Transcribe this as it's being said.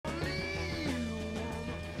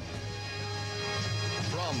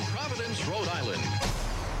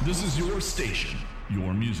This is your station,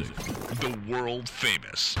 your music. The world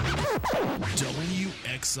famous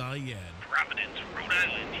WXIN. Providence, Rhode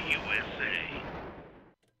Island, USA.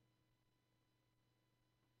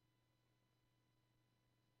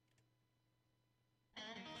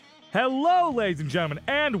 Hello, ladies and gentlemen,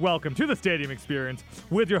 and welcome to the Stadium Experience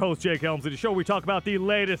with your host, Jake Helmsley, the show where we talk about the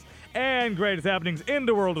latest and greatest happenings in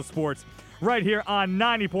the world of sports, right here on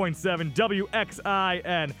 90.7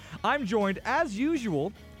 WXIN. I'm joined, as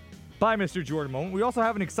usual, by Mr. Jordan Moment. We also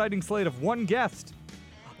have an exciting slate of one guest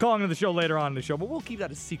calling into the show later on in the show, but we'll keep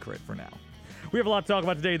that a secret for now. We have a lot to talk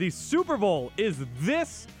about today. The Super Bowl is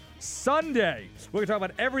this Sunday. We're going to talk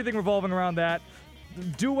about everything revolving around that.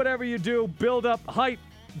 Do whatever you do, build up hype,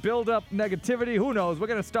 build up negativity. Who knows? We're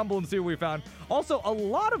going to stumble and see what we found. Also, a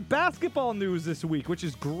lot of basketball news this week, which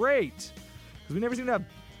is great, because we never seem to have,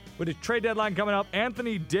 with a trade deadline coming up,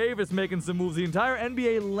 Anthony Davis making some moves. The entire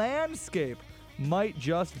NBA landscape might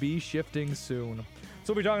just be shifting soon.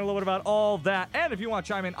 So we'll be talking a little bit about all that. And if you want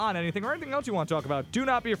to chime in on anything or anything else you want to talk about, do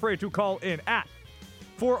not be afraid to call in at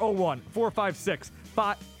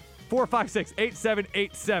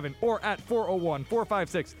 401-456-8787 or at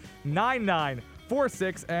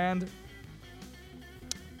 401-456-9946 and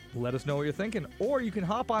let us know what you're thinking. Or you can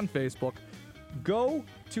hop on Facebook, go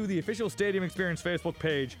to the official Stadium Experience Facebook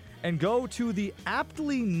page, and go to the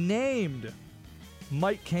aptly named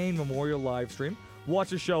Mike Cain Memorial live stream.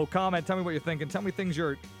 Watch the show, comment, tell me what you're thinking, tell me things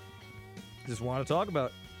you just want to talk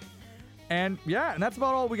about. And yeah, and that's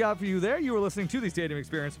about all we got for you there. You were listening to the Stadium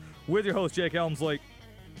Experience with your host, Jake Helmsley,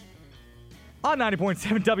 on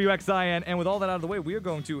 90.7 WXIN. And with all that out of the way, we are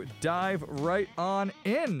going to dive right on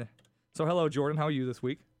in. So hello, Jordan. How are you this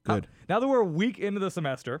week? Good. Now that we're a week into the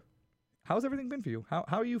semester, how's everything been for you? How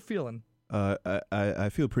are you feeling? I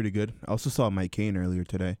feel pretty good. I also saw Mike Cain earlier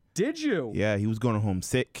today. Did you? Yeah, he was going home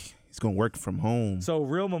sick. He's going to work from home. So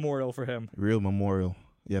real memorial for him. Real memorial.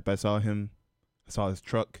 Yep, I saw him. I saw his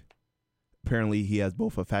truck. Apparently, he has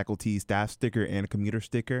both a faculty staff sticker and a commuter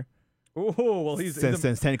sticker. Oh, well,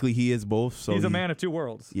 since technically he is both. So he's a man of two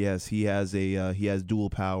worlds. Yes, he has dual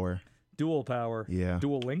power. Dual power. Yeah.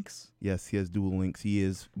 Dual links. Yes, he has dual links. He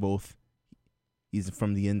is both. He's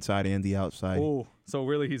from the inside and the outside. Oh, so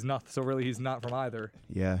really he's not from either.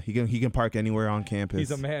 Yeah, he can park anywhere on campus.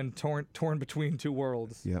 He's a man torn between two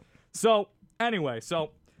worlds. Yep. So anyway,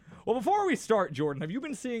 well, before we start, Jordan, have you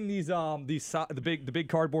been seeing the big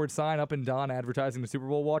cardboard sign up and down advertising the Super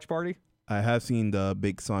Bowl watch party? I have seen the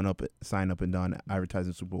big sign up and down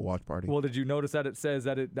advertising Super Bowl watch party. Well, did you notice that it says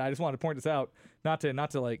that I just wanted to point this out, not to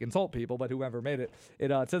like insult people, but whoever made it. It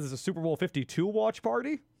says it's a Super Bowl 52 watch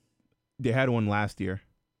party. They had one last year.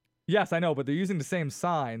 Yes, I know, but they're using the same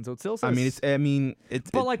sign, so it still says.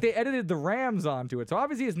 But like they edited the Rams onto it, so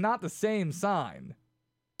obviously it's not the same sign.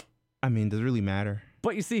 I mean, does it really matter?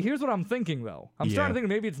 But you see, here's what I'm thinking though. I'm starting to think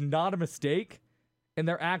maybe it's not a mistake, and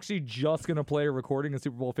they're actually just gonna play a recording of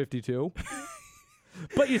Super Bowl 52.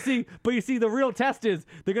 But you see, the real test is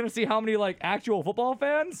they're gonna see how many like actual football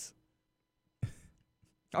fans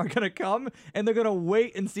are gonna come, and they're gonna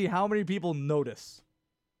wait and see how many people notice.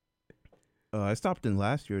 I stopped in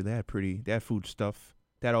last year. They had food stuff.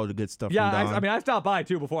 They had all the good stuff. Yeah, from I stopped by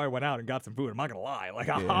too before I went out and got some food. I'm not gonna lie. Like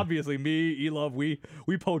obviously, me, E-Love, we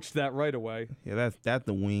poached that right away. Yeah, that's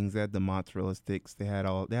the wings. They had the mozzarella sticks. They had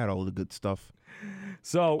all the good stuff.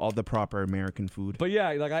 So all the proper American food. But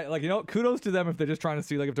yeah, kudos to them if they're just trying to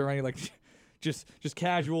see if there are any just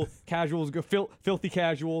casuals, filthy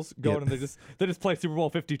casuals going, and they just play Super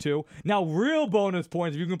Bowl 52. Now, real bonus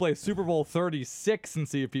points if you can play Super Bowl 36 and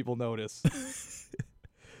see if people notice.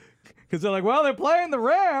 Because they're like, well, they're playing the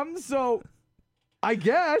Rams, so I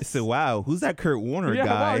guess. So wow, who's that Kurt Warner guy?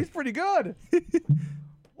 Wow, he's pretty good.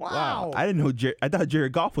 Wow. I didn't know. I thought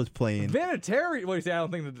Jared Goff was playing. Vinatieri. Well, you say I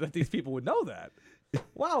don't think that these people would know that.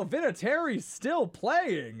 Wow, Vinatieri's still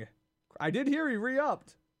playing. I did hear he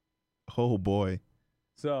re-upped. Oh boy.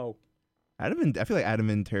 So I feel like Adam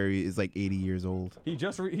Vinatieri is like 80 years old. He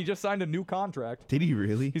just signed a new contract. Did he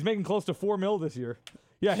really? He's making close to $4 million this year.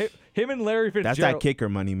 Yeah, him and Larry Fitzgerald. That's that kicker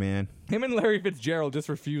money, man. Him and Larry Fitzgerald just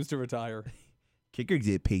refused to retire. Kickers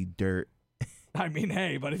get paid dirt. I mean,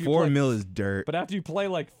 hey, but if you $4 million is dirt. But after you play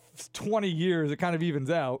like 20 years, it kind of evens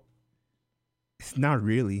out. It's not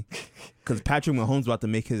really, because Patrick Mahomes about to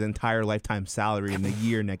make his entire lifetime salary in the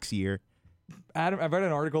year next year. I've read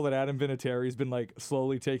an article that Adam Vinatieri's been like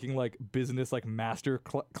slowly taking like business like master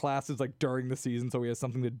classes like during the season, so he has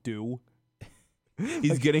something to do.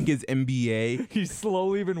 He's getting his MBA. He's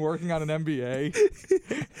slowly been working on an MBA.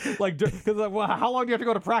 Because well, how long do you have to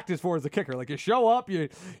go to practice for as a kicker? Like, you show up, you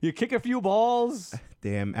kick a few balls.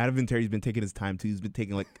 Damn, Adam Vinatieri's been taking his time too. He's been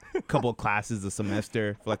taking like a couple of classes a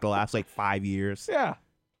semester for like the last like 5 years. Yeah,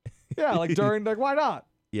 like during why not?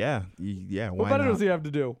 Yeah. Why What better not? does he have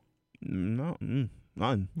to do? No,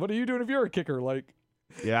 none. What are you doing if you're a kicker? Like,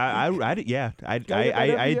 I'd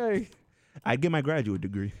get my graduate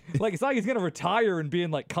degree. like, it's not like he's gonna retire and be in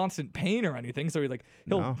like constant pain or anything. So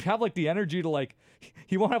he'll have like the energy to like,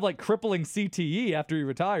 he won't have like crippling CTE after he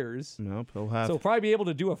retires. Nope, he'll have. So he'll probably be able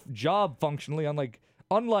to do a job functionally,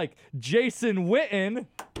 unlike Jason Witten.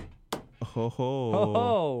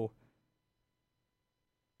 Oh.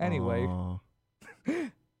 Anyway,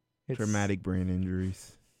 traumatic brain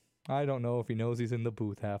injuries. I don't know if he knows he's in the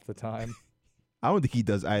booth half the time. I don't think he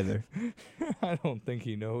does either. I don't think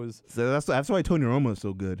he knows. So that's why Tony Romo is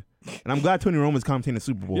so good, and I'm glad Tony Romo's commentating the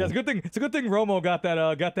Super Bowl. Yeah, it's a good thing. It's a good thing Romo got that.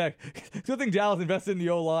 It's a good thing Dallas invested in the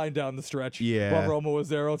O-line down the stretch. Yeah. While Romo was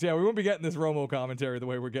there, else, we wouldn't be getting this Romo commentary the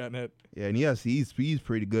way we're getting it. Yeah, and yes, he's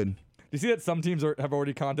pretty good. Do you see that some teams have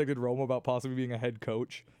already contacted Romo about possibly being a head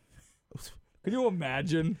coach? Could you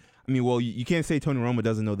imagine? I mean, well, you can't say Tony Romo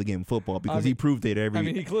doesn't know the game of football because he proved it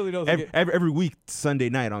he clearly knows every week Sunday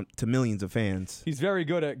night to millions of fans. He's very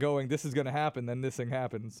good at going, this is going to happen, then this thing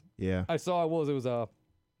happens. Yeah. I saw it was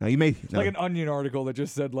like an Onion article that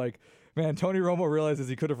just said like, man, Tony Romo realizes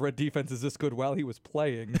he could have read defenses this good while he was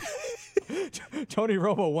playing. Tony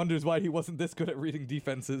Romo wonders why he wasn't this good at reading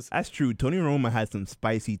defenses. That's true. Tony Romo has some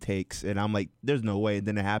spicy takes, and I'm like, there's no way. And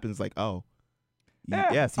then it happens like, oh,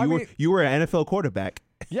 yes, you were an NFL quarterback.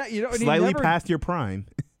 Yeah, and slightly past your prime.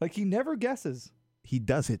 Like, he never guesses. He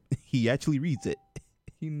does it. He actually reads it.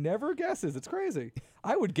 He never guesses. It's crazy.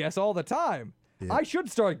 I would guess all the time. Yeah. I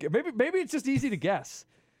should start. Maybe it's just easy to guess.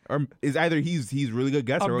 Or is either he's really good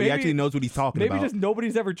guesser, or he actually knows what he's talking about. Maybe just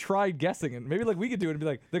nobody's ever tried guessing it. Maybe like we could do it and be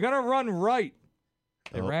like, they're gonna run right.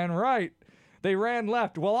 They ran right. They ran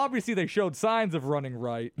left. Well, obviously they showed signs of running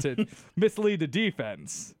right to mislead the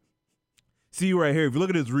defense. See right here, if you look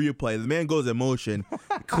at his replay, the man goes in motion.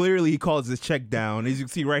 Clearly, he calls his check down. As you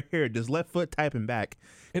can see right here, just left foot typing back.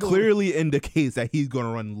 Clearly indicates that he's going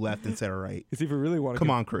to run left instead of right. If we really want to Come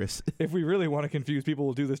on, Chris. If we really want to confuse people,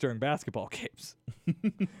 we'll do this during basketball games.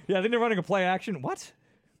 Yeah, I think they're running a play action. What?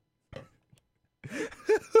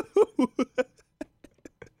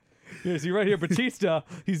 Yeah, see right here, Batista,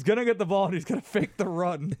 he's going to get the ball and he's going to fake the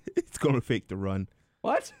run. It's going to fake the run.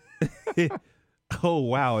 What? Oh,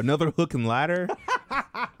 wow. Another hook and ladder?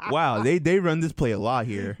 Wow, they run this play a lot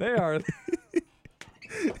here. They are.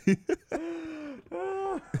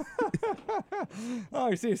 Oh,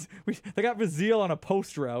 you see, they got Bazile on a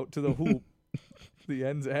post route to the hoop. The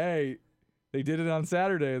ends. Hey, they did it on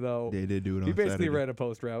Saturday, though. They did do it on Saturday. He basically ran a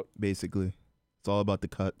post route. Basically. It's all about the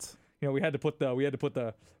cuts. We had to put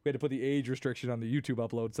the age restriction on the YouTube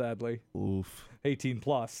upload, sadly. Oof. 18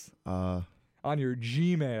 plus. On your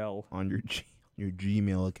Gmail. On your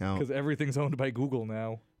Gmail account. Because everything's owned by Google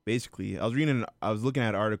now. Basically, I was looking at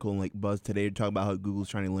an article in like Buzz today to talk about how Google's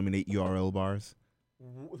trying to eliminate URL bars.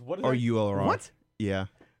 What is or that? URL. What? Yeah.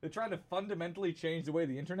 They're trying to fundamentally change the way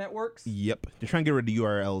the internet works? Yep. They're trying to get rid of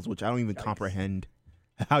URLs, which I don't even comprehend.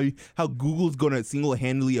 How Google's going to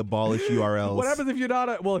single-handedly abolish URLs. What happens if you're not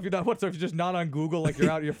if you're just not on Google, like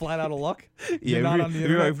you're flat out of luck? You're not on the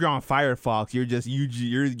internet? If you're on Firefox, you're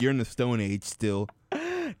in the Stone Age still.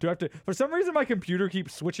 Do I have to? For some reason, my computer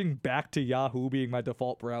keeps switching back to Yahoo being my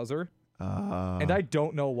default browser, and I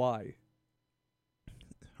don't know why.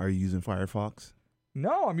 Are you using Firefox?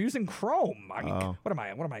 No, I'm using Chrome. I mean, what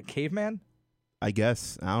am I, caveman? I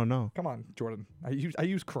guess. I don't know. Come on, Jordan. I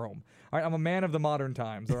use Chrome. All right, I'm a man of the modern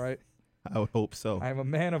times. All right. I would hope so. I am a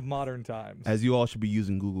man of modern times. As you all should be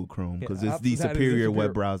using Google Chrome because it's the superior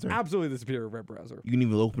web browser. Absolutely the superior web browser. You can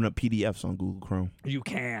even open up PDFs on Google Chrome. You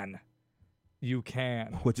can.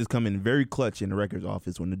 Which is coming very clutch in the records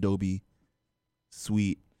office when Adobe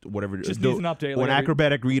Suite, whatever. Just needs an update. When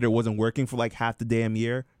Acrobatic Reader wasn't working for like half the damn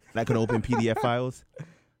year, and I could open PDF files.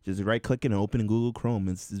 Just right clicking and opening Google Chrome.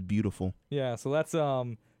 It's beautiful. Yeah, so that's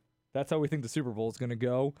how we think the Super Bowl is gonna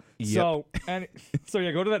go. Yep.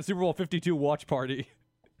 So go to that Super Bowl 52 watch party.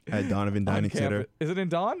 At Donovan Dining Center. Is it in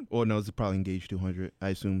Don? Oh no, it's probably Engage 200. I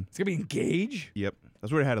assume it's gonna be Engage. Yep,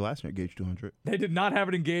 that's where they had it last year. Engage 200. They did not have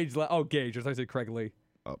it Engage. Gage. As I said, Craig Lee.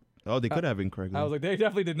 Oh, they could have it in Craig Lee. I was like, they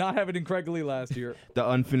definitely did not have it in Craig Lee last year. The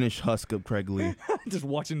unfinished husk of Craig Lee. Just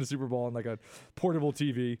watching the Super Bowl on like a portable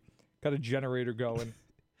TV, got a generator going.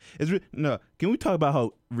 Can we talk about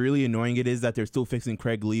how really annoying it is that they're still fixing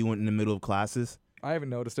Craig Lee in the middle of classes? I haven't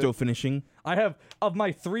noticed it. Still finishing. I have, of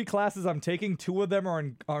my 3 classes I'm taking, 2 of them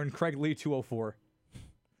are in Craig Lee 204.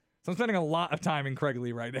 So I'm spending a lot of time in Craig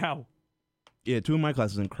Lee right now. Yeah, 2 of my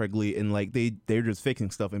classes in Craig Lee, and like they're just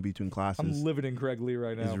fixing stuff in between classes. I'm living in Craig Lee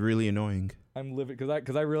right now. It's really annoying. I'm living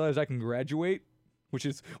because I realized I can graduate, which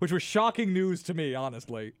was shocking news to me,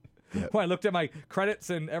 honestly. Yep. When I looked at my credits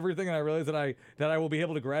and everything, and I realized that I will be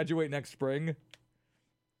able to graduate next spring.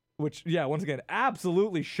 Which, yeah, once again,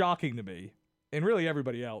 absolutely shocking to me, and really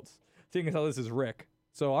everybody else, seeing as how this is Rick.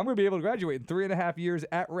 So I'm going to be able to graduate in 3.5 years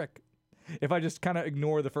at Rick, if I just kind of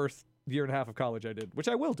ignore the first year and a half of college I did, which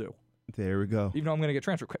I will do. There we go. Even though I'm going to get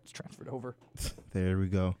transferred over. There we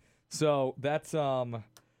go. So that's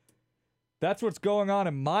what's going on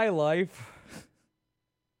in my life.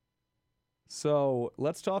 So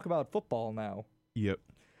let's talk about football now. Yep.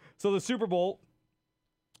 So the Super Bowl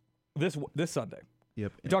this Sunday.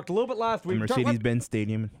 Yep. We talked a little bit last week. Mercedes-Benz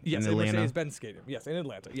Stadium in Atlanta. Mercedes-Benz Stadium. Yes, in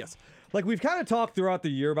Atlanta. Yes. Like we've kind of talked throughout the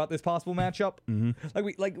year about this possible matchup.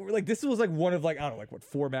 Mm-hmm. Like this was like one of like I don't know like what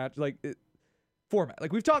format. Like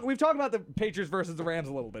we've talked about the Patriots versus the Rams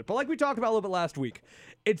a little bit, but like we talked about a little bit last week,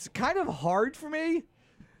 it's kind of hard for me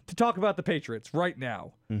to talk about the Patriots right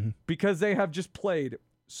now because they have just played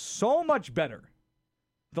so much better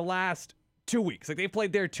the last 2 weeks. Like they've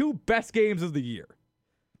played their 2 best games of the year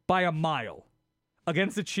by a mile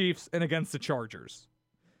against the Chiefs and against the Chargers.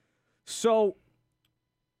 So,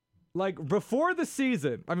 like before the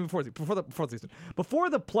playoffs,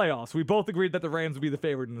 we both agreed that the Rams would be the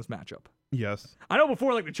favorite in this matchup. Yes. I know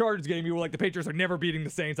before like the Chargers game, you were like the Patriots are never beating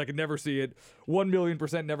the Saints. I could never see it.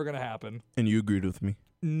 1,000,000% never going to happen. And you agreed with me.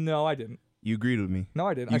 No, I didn't. You agreed with me. No,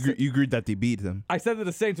 I didn't. You agreed that they beat them. I said that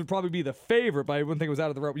the Saints would probably be the favorite, but I wouldn't think it was out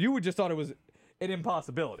of the realm. You would just thought it was an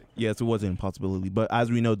impossibility. Yes, it was an impossibility. But as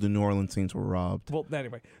we know, the New Orleans Saints were robbed. Well,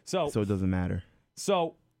 anyway, so it doesn't matter.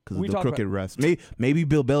 So because of the crooked refs. Maybe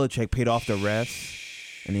Bill Belichick paid off the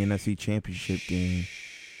refs in the NFC Championship game.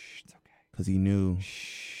 It's okay. Because he knew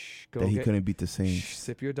that he couldn't beat the Saints.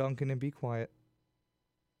 Sip your Dunkin' and be quiet.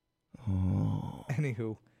 Oh.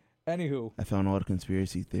 Anywho. I found all the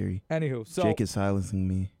conspiracy theory. So Jake is silencing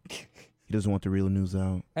me. He doesn't want the real news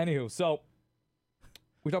out. So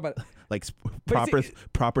we talk about like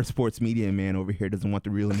proper sports media man over here doesn't want the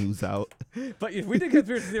real news out. But we did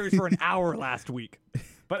conspiracy theories for an hour last week.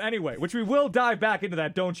 But anyway, which we will dive back into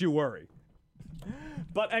that, don't you worry.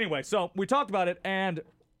 But anyway, so we talked about it, and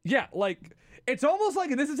yeah, like it's almost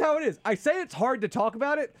like, and this is how it is. I say it's hard to talk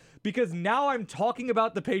about it because now I'm talking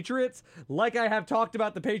about the Patriots like I have talked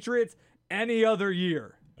about the Patriots any other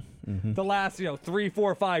year. The last, 3,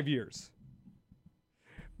 4, 5 years.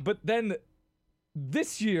 But then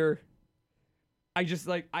this year, I just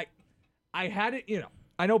like, I had it,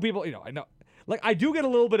 I know people, I know, like, I do get a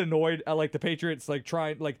little bit annoyed at, like, the Patriots, like,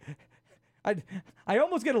 trying, like, I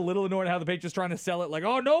almost get a little annoyed at how the Patriots trying to sell it, like,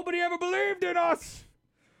 oh, nobody ever believed in us.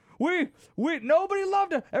 Nobody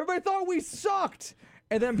loved it. Everybody thought we sucked.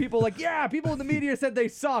 And then people like, yeah, people in the media said they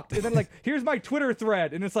sucked. And then like, here's my Twitter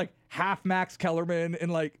thread. And it's like half Max Kellerman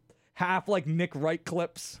and like half like Nick Wright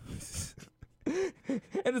clips. And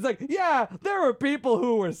it's like, yeah, there were people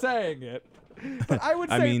who were saying it. But I would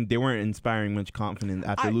say, I mean, they weren't inspiring much confidence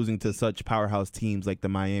after losing to such powerhouse teams like the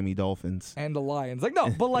Miami Dolphins. And the Lions. Like,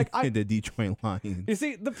 no, but like the Detroit Lions. You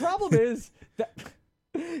see, the problem is that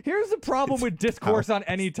here's the problem with discourse on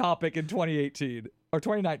any topic in 2018 or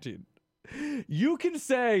 2019. You can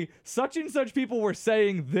say such and such people were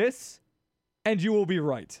saying this, and you will be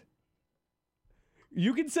right.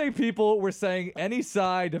 You can say people were saying any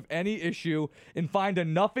side of any issue and find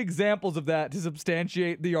enough examples of that to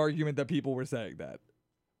substantiate the argument that people were saying that.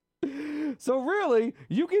 So really,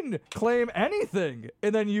 you can claim anything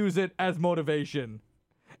and then use it as motivation.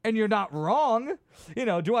 And you're not wrong.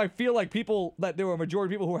 Do I feel like that there were a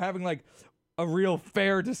majority of people who were having like a real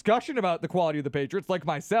fair discussion about the quality of the Patriots, like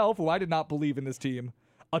myself, who I did not believe in this team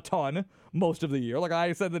a ton most of the year. Like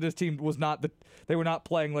I said that this team was not they were not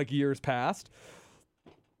playing like years past.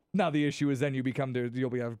 Now the issue is then you'll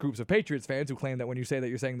have groups of Patriots fans who claim that when you say that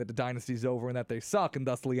you're saying that the dynasty's over and that they suck, and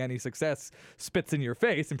thusly any success spits in your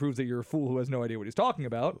face and proves that you're a fool who has no idea what he's talking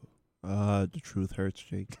about. The truth hurts,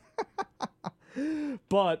 Jake.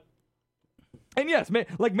 But, and yes,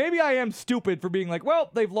 maybe I am stupid for being like, well,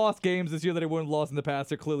 they've lost games this year that they wouldn't have lost in the past.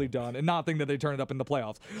 They're clearly done, and not think that they turn it up in the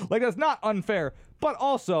playoffs. Like, that's not unfair. But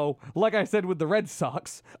also, like I said with the Red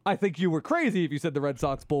Sox, I think you were crazy if you said the Red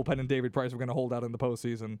Sox bullpen and David Price were going to hold out in the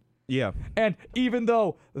postseason. Yeah. And even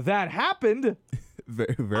though that happened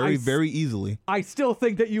very easily, I still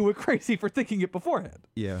think that you were crazy for thinking it beforehand.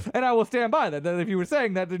 Yeah. And I will stand by that. That if you were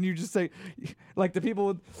saying that, then you just say, like the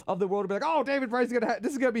people of the world would be like, oh, David Price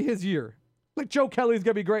this is going to be his year. Like, Joe Kelly's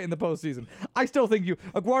going to be great in the postseason. I still think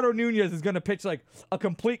Eduardo Nunez is going to pitch, like, a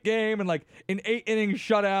complete game and, like, an 8-inning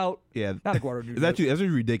shutout. Yeah. Not Eduardo Nunez. It's actually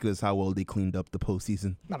ridiculous how well they cleaned up the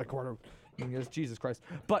postseason. Not Eduardo Nunez. Jesus Christ.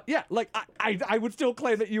 But, yeah, like, I would still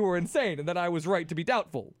claim that you were insane and that I was right to be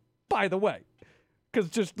doubtful, by the way. Because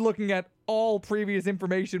just looking at all previous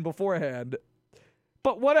information beforehand.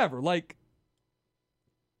 But whatever, like...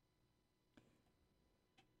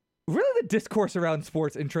 Really, the discourse around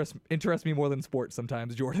sports interests me more than sports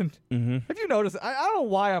sometimes, Jordan. Mm-hmm. Have you noticed? I don't know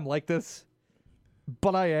why I'm like this,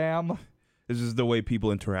 but I am. It's just the way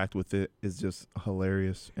people interact with it is just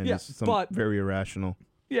hilarious and it's very irrational.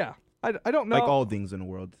 Yeah, I don't know. Like all things in the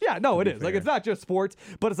world. Yeah, no, it is. Fair. Like, it's not just sports,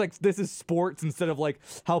 but it's like this is sports instead of like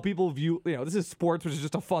how people view, this is sports, which is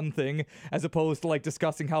just a fun thing, as opposed to like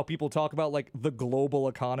discussing how people talk about like the global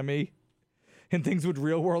economy. And things with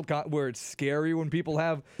real world where it's scary when people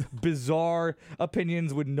have bizarre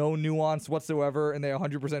opinions with no nuance whatsoever and they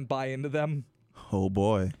 100% buy into them. Oh,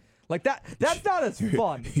 boy. Like, that's not as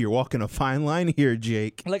fun. You're walking a fine line here,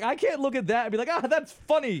 Jake. Like, I can't look at that and be like, that's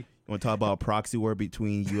funny. You want to talk about proxy war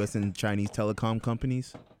between U.S. and Chinese telecom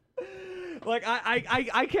companies? Like,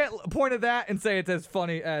 I can't point at that and say it's as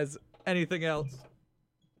funny as anything else.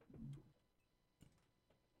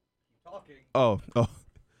 Talking. Oh.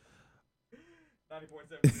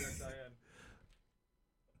 90.7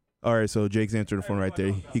 All right, so Jake's answered the phone right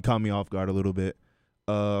there. He caught me off guard a little bit.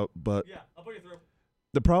 But yeah, I'll put you through.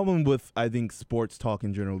 The problem with, I think, sports talk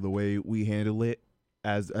in general, the way we handle it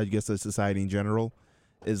as, I guess, a society in general,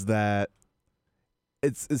 is that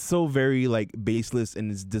it's so very, like, baseless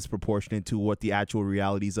and it's disproportionate to what the actual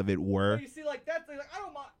realities of it were. Well, you see, like, that's, like,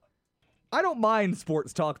 I don't mind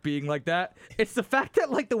sports talk being like that. It's the fact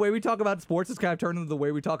that, like, the way we talk about sports is kind of turned into the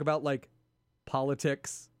way we talk about, like,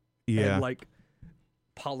 politics and like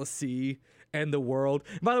policy and the world.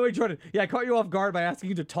 By the way, Jordan, I caught you off guard by asking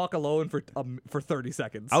you to talk alone for 30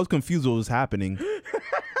 seconds. I was confused what was happening.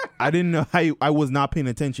 I didn't know I was not paying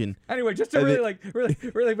attention. Anyway, just to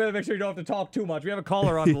really make sure you don't have to talk too much. We have a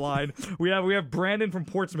caller on the line. We have Brandon from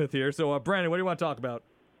Portsmouth here. So Brandon, what do you want to talk about?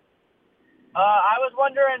 I was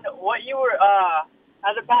wondering what you were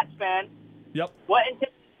as a Pats fan. Yep. What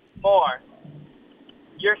intimidates you more?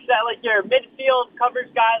 Your midfield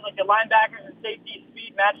coverage guys, like the linebackers and safety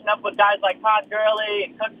speed, matching up with guys like Todd Gurley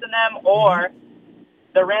and Cooks and them, or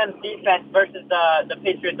the Rams defense versus the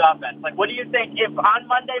Patriots offense? Like, what do you think if on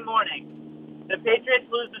Monday morning the Patriots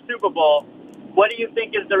lose the Super Bowl? What do you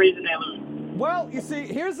think is the reason they lose? Well, you see,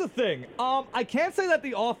 here's the thing. I can't say that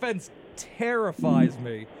the offense terrifies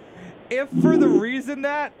me, if for the reason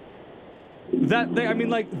that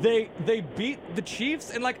they beat the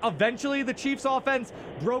Chiefs, and like eventually the Chiefs offense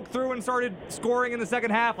broke through and started scoring in the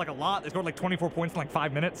second half, like a lot. They scored like 24 points in like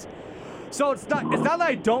 5 minutes. So it's not that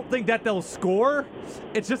I don't think that they'll score.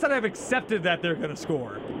 It's just that I've accepted that they're gonna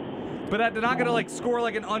score, but that they're not gonna like score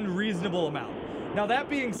like an unreasonable amount. Now that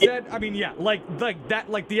being said, I mean, yeah, like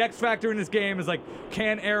the X factor in this game is like,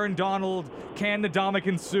 can Aaron Donald, can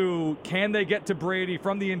Ndamukong Suh, can they get to Brady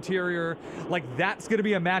from the interior? Like, that's going to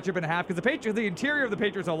be a matchup and a half, because the interior of the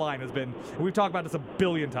Patriots O-line has been, and we've talked about this a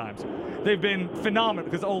billion times, they've been phenomenal,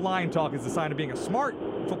 because O-line talk is a sign of being a smart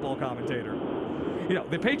football commentator.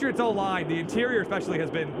 The Patriots O-line, the interior especially,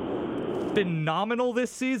 has been phenomenal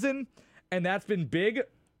this season, and that's been big.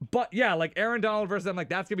 But yeah, like Aaron Donald versus them, like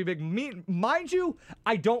that's going to be big. Mind you,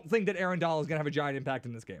 I don't think that Aaron Donald is going to have a giant impact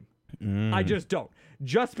in this game. I just don't.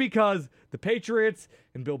 Just because the Patriots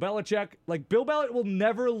and Bill Belichick, like Bill Belichick will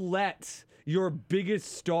never let your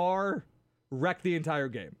biggest star wreck the entire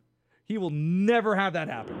game. He will never have that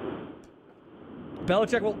happen.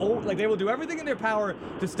 Belichick they will do everything in their power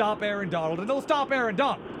to stop Aaron Donald, and they'll stop Aaron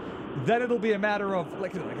Donald. Then it'll be a matter of,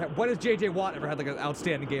 when has J.J. Watt ever had, like, an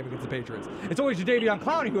outstanding game against the Patriots? It's always Jadeveon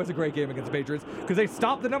Clowney who has a great game against the Patriots, because they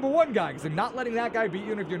stop the number one guy, because they're not letting that guy beat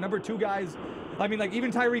you, and if your number two guys... I mean, like, even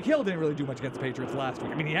Tyreek Hill didn't really do much against the Patriots last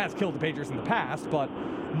week. I mean, he has killed the Patriots in the past, but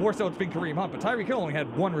more so it's been Kareem Hunt. But Tyreek Hill only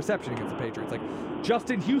had one reception against the Patriots. Like,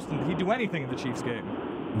 Justin Houston, did he do anything in the Chiefs game?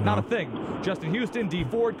 No. Not a thing. Justin Houston, D.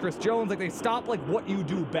 Ford, Chris Jones, like, they stop, like, what you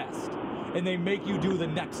do best. And they make you do the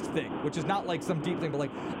next thing, which is not like some deep thing, but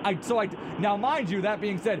like, now mind you, that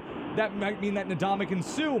being said, that might mean that Ndamukong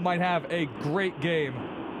Suh might have a great game.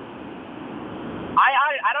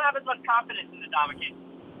 I don't have as much confidence in Ndamukong.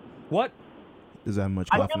 What? Does that have much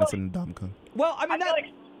confidence in Ndamukong? Well, I mean,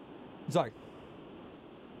 sorry.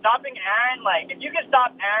 Stopping Aaron, like, if you can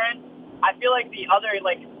stop Aaron, I feel like the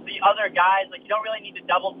other guys, like, you don't really need to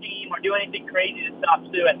double team or do anything crazy to stop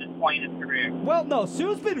Suh at this point in his career. Well, no,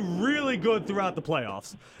 Suh's been really good throughout the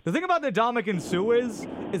playoffs. The thing about Ndamukong Suh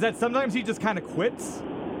is that sometimes he just kind of quits.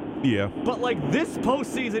 Yeah. But like this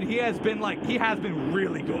postseason, he has been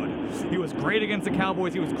really good. He was great against the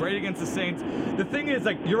Cowboys. He was great against the Saints. The thing is,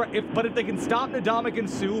 like, if they can stop Ndamukong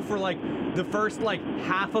Suh for like the first like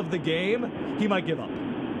half of the game, he might give up.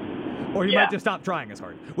 Or he might just stop trying as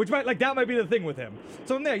hard, that might be the thing with him.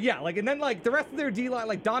 So from there, and then like the rest of their D-line,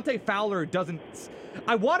 like Dante Fowler doesn't.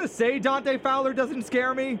 I want to say Dante Fowler doesn't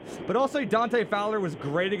scare me, but also Dante Fowler was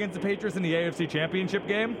great against the Patriots in the AFC Championship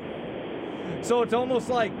game. So it's almost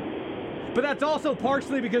like, but that's also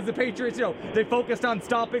partially because the Patriots, they focused on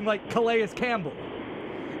stopping like Calais Campbell,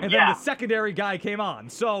 and then the secondary guy came on.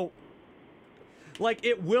 So. Like,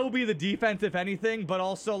 it will be the defense, if anything, but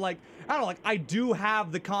also, like, I don't know, like, I do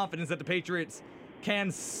have the confidence that the Patriots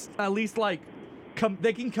can at least, like,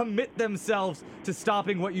 they can commit themselves to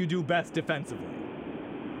stopping what you do best defensively.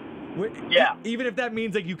 Even if that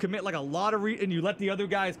means, like, you commit, like, a lot of and you let the other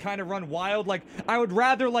guys kind of run wild. Like, I would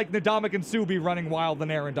rather, like, Ndamukong Suh be running wild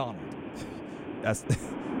than Aaron Donald. That's...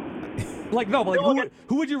 Like, no, but, like,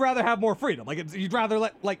 who would you rather have more freedom? Like, you'd rather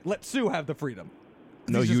let Suh have the freedom.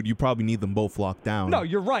 No, you probably need them both locked down. No,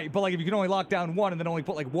 you're right. But like, if you can only lock down one and then only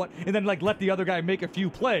put like one, and then like let the other guy make a few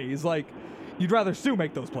plays, like you'd rather Suh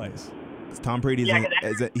make those plays. Tom Brady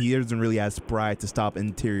he isn't really as spry to stop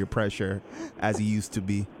interior pressure as he used to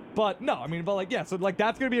be. But no, I mean, so like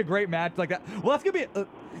that's gonna be a great match like that. Well, that's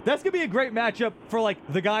gonna be a great matchup for like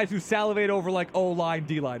the guys who salivate over like O-line,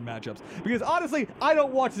 D-line matchups. Because honestly, I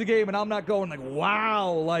don't watch the game and I'm not going like,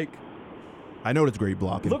 wow, like. I know it's great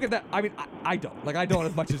blocking. Look at that. I mean, I don't. Like, I don't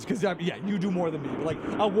as much as, because, you do more than me. But, like,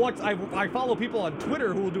 I follow people on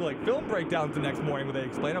Twitter who will do, like, film breakdowns the next morning where they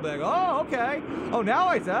explain. I'll be like, oh, okay. Oh, now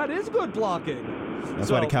I see that is good blocking.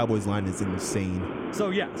 That's why the Cowboys line is insane.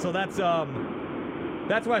 So that's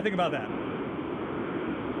what I think about that.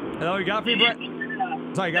 And all you got for me, Brett?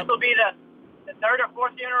 Sorry, This will be the third or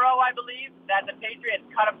fourth year in a row, I believe, that the Patriots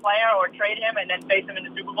cut a player or trade him and then face him in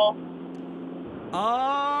the Super Bowl.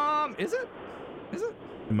 Is it?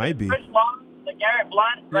 It might be. Chris Long, LeGarrette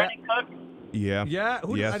Blount, Brandon Cook. Yeah. Yeah.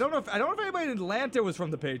 Yes. I don't know if anybody in Atlanta was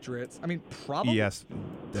from the Patriots. I mean, probably. Yes,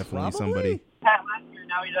 definitely probably? somebody. Pat last year,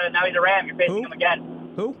 now he's a Ram. You're facing him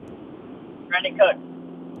again. Who? Brandon Cook.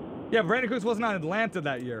 Yeah, Brandon Cooks wasn't on Atlanta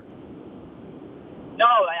that year. No,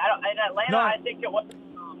 in Atlanta, I think it was.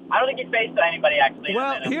 I don't think he faced anybody actually.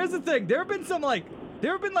 Well, here's the thing. There have been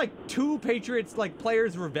like two Patriots like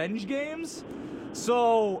players' revenge games.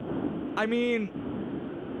 So, I mean,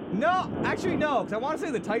 no, actually no, because I want to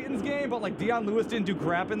say the Titans game, but like Deion Lewis didn't do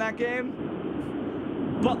crap in that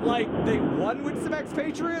game. But like they won with some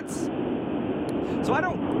ex-Patriots. So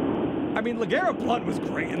LeGarrette Blount was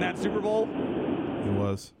great in that Super Bowl. He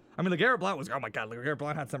was. I mean, LeGarrette Blount was, oh my God, LeGarrette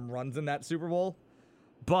Blount had some runs in that Super Bowl.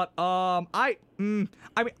 But I don't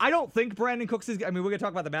think Brandon Cooks is. I mean, we're gonna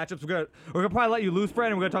talk about the matchups. We're gonna probably let you loose,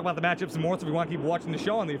 Brandon. We're gonna talk about the matchups some more. So if you want to keep watching the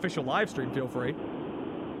show on the official live stream, feel free.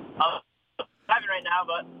 I'm driving right now,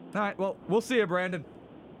 but. All right. Well, we'll see you, Brandon.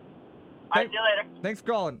 All right, see you later. Thanks for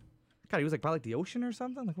calling. God, he was like by like the ocean or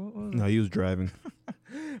something. Like what was No, he was driving.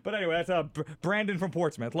 But anyway, that's Brandon from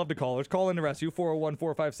Portsmouth. Love to callers. Call in to rescue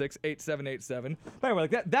 401-456-8787. But anyway,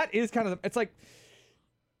 like that is kind of it's like.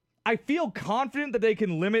 I feel confident that they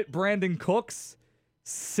can limit Brandon Cooks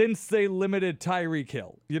since they limited Tyreek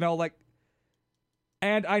Hill.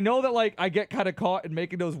 And I know that, like, I get kind of caught in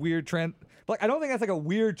making those weird like, I don't think that's, like, a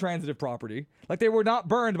weird transitive property. Like, they were not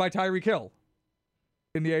burned by Tyreek Hill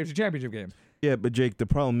in the AFC Championship game. Yeah, but Jake, the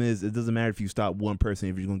problem is it doesn't matter if you stop one person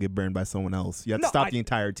if you're gonna get burned by someone else. You have to stop the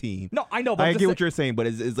entire team. No, I know. But I get what you're saying, but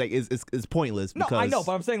it's pointless. No, I know,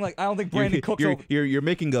 but I'm saying like I don't think Brandon Cooks. You're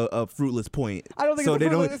making a fruitless point. I don't think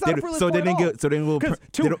it's not a fruitless point.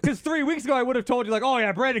 Because 3 weeks ago I would have told you like, oh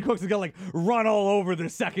yeah, Brandon Cooks is gonna like run all over the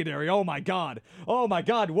secondary. Oh my god,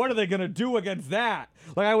 what are they gonna do against that?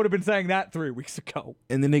 Like I would have been saying that 3 weeks ago.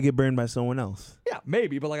 And then they get burned by someone else. Yeah,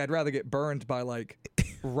 maybe, but like I'd rather get burned by like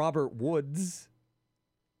Robert Woods.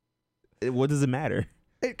 What does it matter?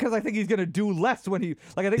 Because I think he's going to do less when he...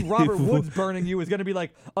 Like, I think Robert Woods burning you is going to be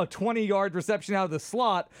like a 20-yard reception out of the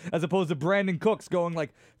slot as opposed to Brandon Cooks going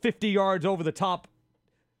like 50 yards over the top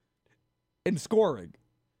and scoring.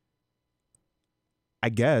 I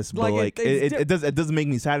guess, but like it doesn't make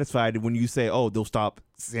me satisfied when you say, "Oh, they'll stop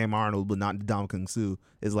Sam Arnold, but not Ndamukong Suh."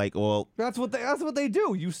 It's like, well, that's what they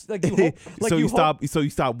do. You hope, so you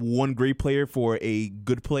stop one great player for a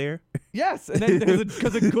good player. Yes, and then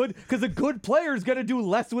because a good player is gonna do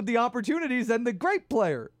less with the opportunities than the great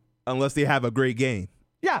player, unless they have a great game.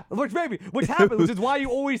 Yeah, which happens, which is why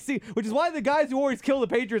the guys who always kill the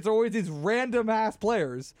Patriots are always these random ass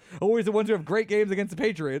players, always the ones who have great games against the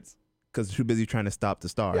Patriots. Because too busy trying to stop the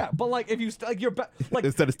star. Yeah, but like if you you're like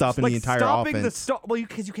instead of stopping the entire stopping offense. the star. Well,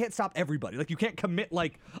 because you can't stop everybody. Like you can't commit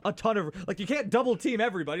like a ton of you can't double team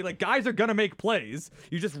everybody. Like guys are gonna make plays.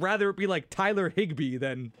 You just rather it be like Tyler Higbee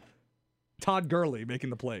than Todd Gurley making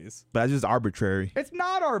the plays. But that's just arbitrary. It's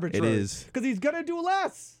not arbitrary. It is. Because he's gonna do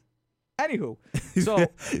less. Anywho, so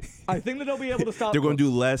I think that they'll be able to stop. They're going to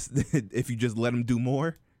do less if you just let them do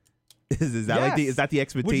more. Is that is that the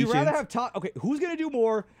expectation? Would you rather have Todd? Okay, who's gonna do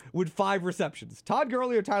more with 5 receptions? Todd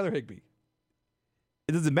Gurley or Tyler Higbee?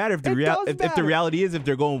 It doesn't matter if the if the reality is if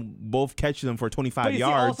they're going both catch them for 25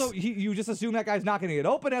 yards. Also, you just assume that guy's not gonna get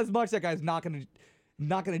open as much. That guy's not gonna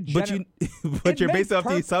generate. But you're based off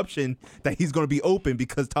the assumption that he's going to be open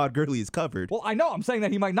because Todd Gurley is covered. Well, I know. I'm saying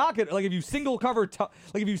that he might not get. Like if you single cover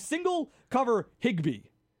Higbee,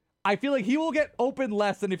 I feel like he will get open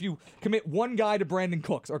less than if you commit one guy to Brandon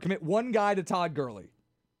Cooks or commit one guy to Todd Gurley.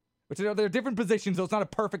 Which they're different positions, so it's not a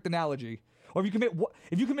perfect analogy. Or if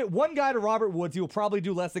you commit one guy to Robert Woods, he will probably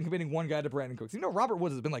do less than committing one guy to Brandon Cooks. You know, Robert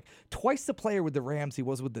Woods has been like twice the player with the Rams than he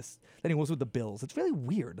was with the Bills. It's really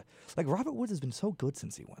weird. Like Robert Woods has been so good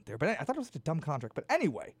since he went there, but I thought it was such a dumb contract. But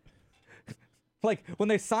anyway, like when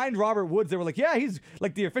they signed Robert Woods, they were like, yeah, he's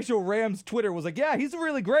like the official Rams Twitter was like, yeah, he's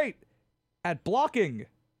really great at blocking.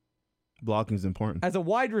 Blocking is important. As a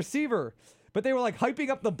wide receiver. But they were like hyping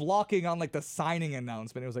up the blocking on like the signing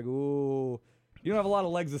announcement. It was like, ooh, you don't have a lot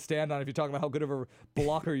of legs to stand on if you talk about how good of a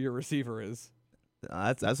blocker your receiver is.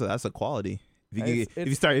 That's a quality. If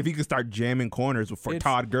you can start jamming corners for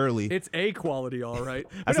Todd Gurley. It's a quality, all right.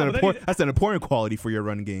 That's an important quality for your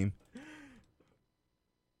run game.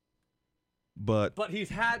 But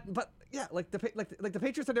yeah, like the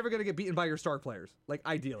Patriots are never going to get beaten by your star players, like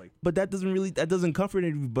ideally. But that doesn't comfort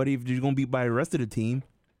everybody if you're going to be beat by the rest of the team.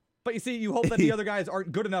 But you see, you hope that the other guys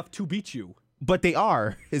aren't good enough to beat you. But they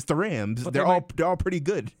are. It's the Rams. They're all pretty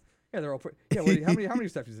good. Yeah, they're all pretty. Yeah, how many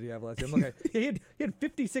receptions did he have last year? Okay, yeah, he had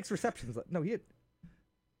 56 receptions. No, he had.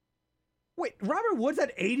 Wait, Robert Woods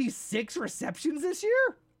had 86 receptions this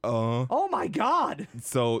year? Oh my God.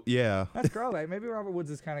 So yeah, that's gross. Maybe Robert Woods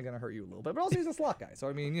is kind of gonna hurt you a little bit, but also he's a slot guy. So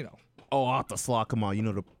I mean, you know. Oh, off the slot. Come on, you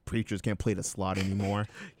know the Patriots can't play the slot anymore.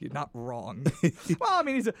 You're not wrong. Well, I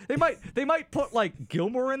mean, they might put like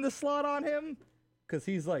Gilmore in the slot on him because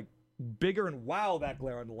he's like bigger, and wow, that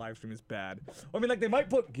glare on the live stream is bad. I mean, like they might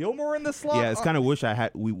put Gilmore in the slot. Yeah, it's kind of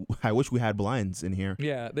I wish we had blinds in here.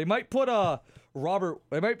 Yeah, they might put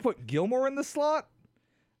They might put Gilmore in the slot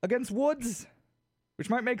against Woods, which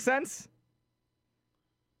might make sense.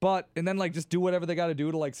 And then like just do whatever they got to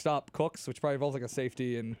do to like stop Cooks, which probably involves like a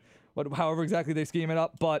safety and however exactly they scheme it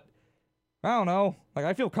up. But I don't know. Like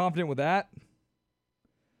I feel confident with that.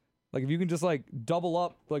 Like if you can just like double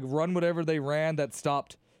up, like run whatever they ran that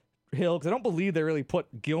stopped Hill, because I don't believe they really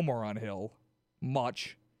put Gilmore on Hill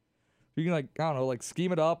much. You can like, I don't know, like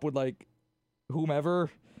scheme it up with like whomever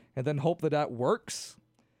and then hope that works.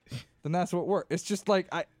 Then that's what works. It's just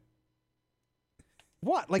like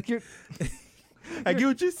what? Like you're I get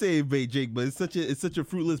what you're saying, Jake, but it's such a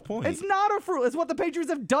fruitless point. It's not a fruit. It's what the Patriots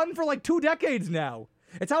have done for like 2 decades now.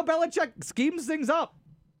 It's how Belichick schemes things up.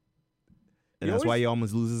 And that's why he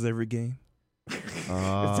almost loses every game. That's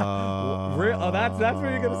what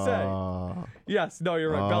you're gonna say. Yes, no,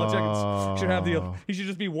 you're right. Belichick should have he should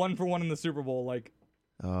just be 1-for-1 in the Super Bowl, like.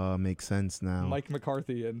 Makes sense now. Mike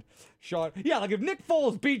McCarthy and Sean. Yeah, like if Nick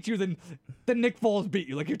Foles beat you, then Nick Foles beat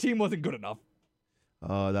you. Like your team wasn't good enough.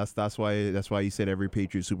 That's why you said every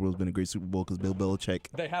Patriots Super Bowl has been a great Super Bowl because Bill Belichick.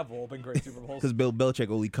 They have all been great Super Bowls. Because Bill Belichick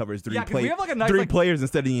only covers three nice, players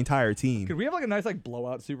instead of the entire team. Could we have like a nice like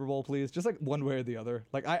blowout Super Bowl, please? Just like one way or the other.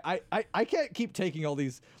 Like I can't keep taking all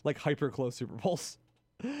these like hyper close Super Bowls.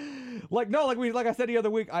 Like I said the other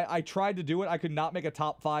week, I tried to do it. I could not make a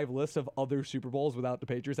top 5 list of other Super Bowls without the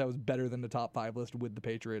Patriots. That was better than the top 5 list with the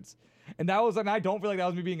Patriots. And I don't feel like that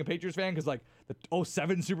was me being a Patriots fan because like the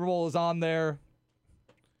 2007 Super Bowl is on there.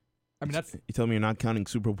 I mean, that's. You tell me you're not counting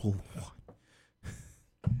Super Bowl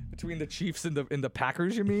between the Chiefs and the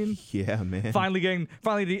Packers, you mean? Yeah, man. Finally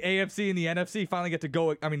the AFC and the NFC finally get to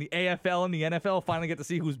go. I mean, the AFL and the NFL finally get to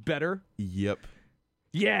see who's better. Yep.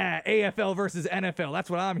 Yeah, AFL versus NFL. That's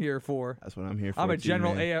what I'm here for. That's what I'm here for. I'm a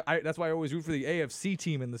general that's why I always root for the AFC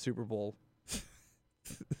team in the Super Bowl.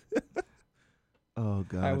 Oh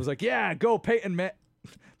God. I was like, yeah, go Peyton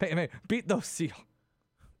Manning, beat those Seahawks.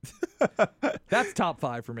 That's top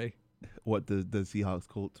 5 for me. What the Seahawks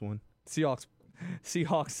Colts one? Seahawks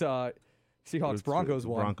Broncos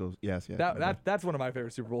one. Broncos, yes, yeah. That's one of my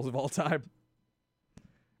favorite Super Bowls of all time.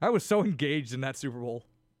 I was so engaged in that Super Bowl.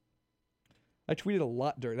 I tweeted a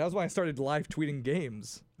lot during. That was when I started live tweeting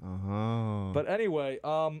games. Uh-huh. But anyway,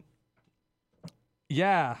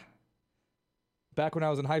 yeah. Back when I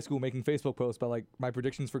was in high school making Facebook posts about like my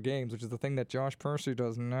predictions for games, which is the thing that Josh Percy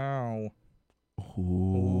does now.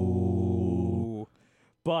 Ooh.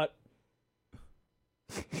 But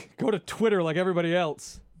go to Twitter like everybody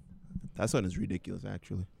else. That one is ridiculous,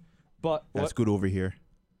 actually. But that's good over here.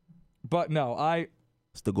 But no,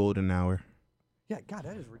 it's the golden hour. Yeah, God,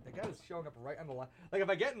 that is showing up right on the line. Like if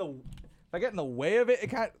I get in the way of it, it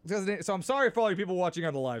kind of doesn't. So I'm sorry for all you people watching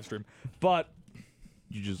on the live stream, but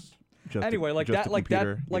you just anyway, like that, like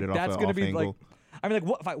that, like that's gonna be angle. Like. I mean,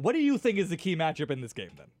 like what do you think is the key matchup in this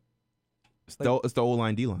game then? It's the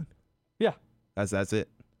O-line, D-line. Yeah, that's it.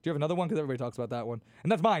 Do you have another one? Because everybody talks about that one,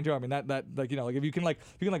 and that's mine too. I mean, that like like if you can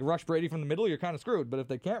rush Brady from the middle, you're kind of screwed. But if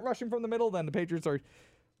they can't rush him from the middle, then the Patriots are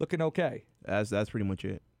looking okay. That's pretty much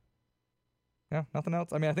it. Yeah, nothing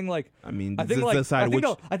else. I mean, I think the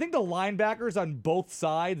linebackers on both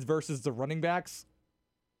sides versus the running backs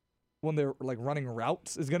when they're like running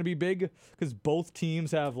routes is going to be big because both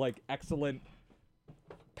teams have like excellent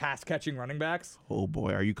pass catching running backs. Oh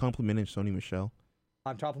boy, are you complimenting Sony Michel?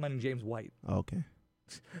 I'm complimenting James White. Oh, okay.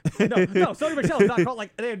 no, Sony Michel's not called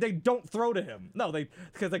like they don't throw to him. No,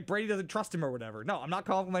 because like Brady doesn't trust him or whatever. No, I'm not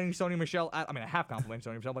complimenting Sony Michel. I mean, I have complimented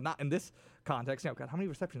Sony Michel, but not in this context. God, how many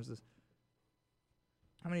receptions is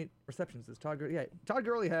Todd Gurley? Yeah, Todd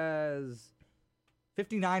Gurley has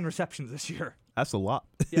 59 receptions this year. That's a lot.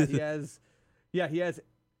 Yeah, he has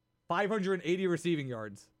 580 receiving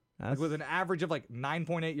yards, with an average of like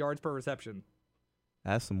 9.8 yards per reception.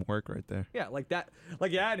 That's some work right there. Yeah, like that.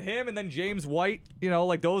 Like you add him and then James White.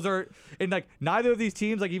 Like those are, and like neither of these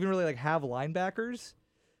teams like even really like have linebackers.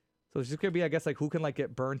 So it's just gonna be, I guess, like who can like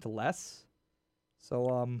get burned the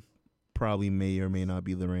So probably may or may not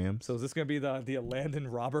be the Rams. So is this gonna be the Landon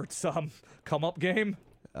Roberts come up game?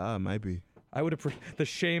 Might be. I would have the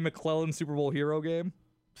Shea McClellan Super Bowl hero game.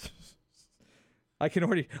 I can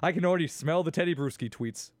already smell the Teddy Bruschi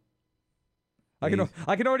tweets. I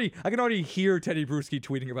can already hear Teddy Bruschi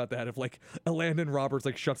tweeting about that if like Landon Roberts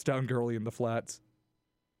like shuts down Gurley in the flats.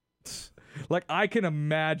 Like I can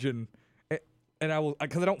imagine, and I will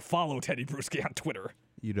because I don't follow Teddy Bruschi on Twitter.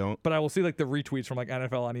 You don't, but I will see like the retweets from like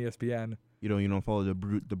NFL on ESPN. You don't follow the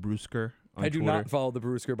Brewsker on I do Twitter? Not follow the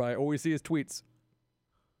Brewsker, but I always see his tweets.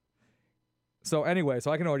 So anyway, so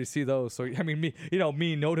I can already see those. So I mean,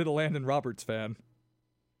 me noted Landon Roberts fan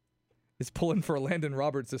is pulling for Landon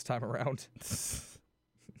Roberts this time around.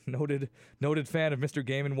 noted fan of Mr.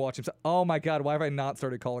 Game & Watch himself. Oh my God, why have I not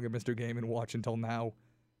started calling him Mr. Game & Watch until now?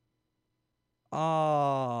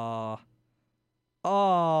 I'm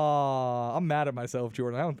mad at myself,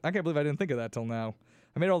 Jordan. I can't believe I didn't think of that till now.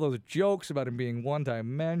 I made all those jokes about him being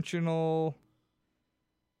one-dimensional,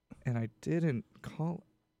 and I didn't call.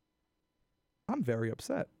 I'm very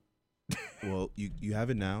upset. Well, you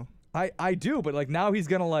have it now. I do, but like now he's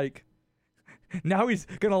gonna lock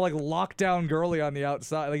down Gurley on the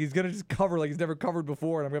outside. Like he's gonna just cover like he's never covered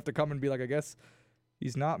before, and I'm gonna have to come and be like, I guess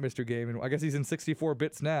he's not Mr. Game, and I guess he's in 64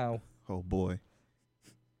 bits now. Oh boy.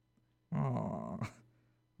 Oh,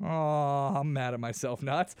 I'm mad at myself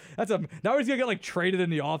now. Now he's gonna get like traded in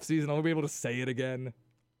the offseason. I'll be able to say it again.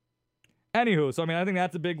 Anywho, so I mean, I think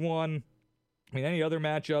that's a big one. I mean, any other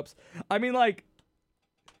matchups? I mean, like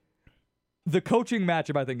the coaching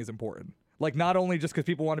matchup, I think is important. Like not only just because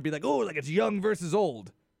people want to be like, oh, like it's young versus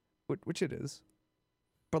old, which it is,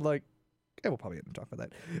 but like, yeah, we'll probably get to talk about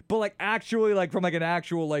that. But like actually, like from like an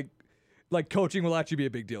actual like coaching will actually be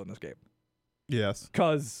a big deal in this game. Yes,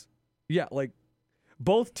 because yeah, like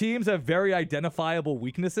both teams have very identifiable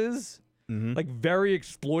weaknesses, like very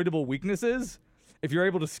exploitable weaknesses. If you're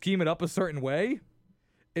able to scheme it up a certain way,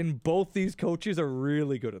 and both these coaches are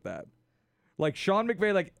really good at that. Like Sean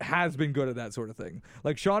McVay like has been good at that sort of thing.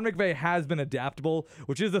 Like Sean McVay has been adaptable,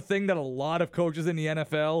 which is the thing that a lot of coaches in the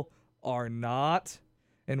NFL are not,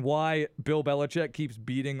 and why Bill Belichick keeps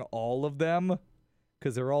beating all of them,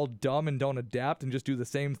 because they're all dumb and don't adapt and just do the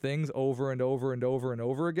same things over and over and over and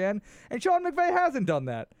over again. And Sean McVay hasn't done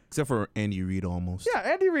that. Except for Andy Reid almost. Yeah,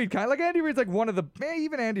 Andy Reid Andy Reid's like one of the,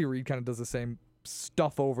 even Andy Reid kind of does the same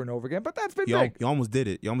stuff over and over again, but that's been big. You almost did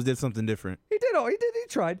it. You almost did something different. He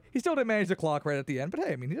tried. He still didn't manage the clock right at the end, but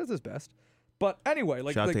hey, I mean, he does his best. But anyway,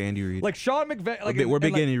 like, shout out to Andy Reid. Like Sean McVay, like we're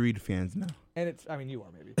big Andy Reid fans now. And it's, I mean, you are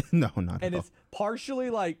maybe. No, not and at all. It's partially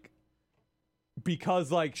like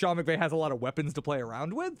because like Sean McVay has a lot of weapons to play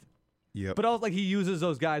around with. Yeah. But also like he uses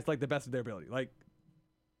those guys like the best of their ability. Like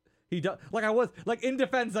he does. Like I was like in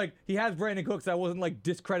defense, like he has Brandon Cooks. I wasn't like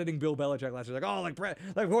discrediting Bill Belichick last year. Like like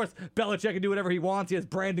of course Belichick can do whatever he wants. He has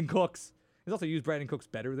Brandon Cooks. He's also used Brandon Cooks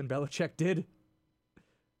better than Belichick did.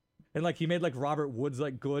 And like he made like Robert Woods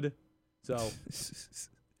like good. So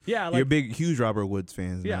Yeah, like You're big, huge Robert Woods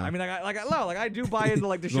fans. yeah. now. I mean, I do buy into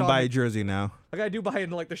like the You're gonna buy a jersey now. I do buy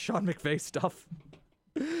into like the Sean McVay stuff.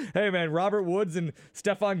 Hey man, Robert Woods and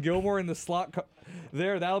Stephon Gilmore in the slot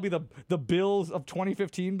there. That'll be the Bills of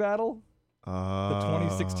 2015 battle. The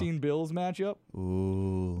 2016 Bills matchup.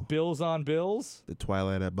 Ooh. Bills on Bills. The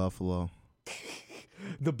Twilight at Buffalo.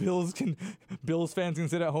 The Bills fans can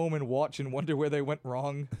sit at home and watch and wonder where they went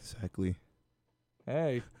wrong. Exactly.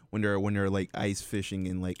 Hey. When they're like ice fishing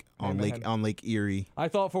in like on Lake Erie. I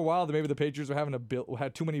thought for a while that maybe the Patriots were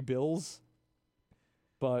had too many Bills.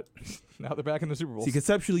 But now they're back in the Super Bowl. See,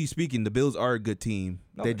 conceptually speaking, the Bills are a good team.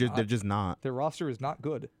 No, they're just not. Their roster is not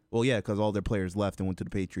good. Well, yeah, because all their players left and went to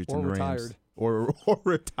the Patriots Or and the retired. Rams. Or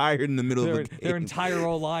retired in the middle of the game. Their entire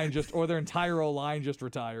O-line just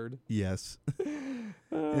retired. Yes.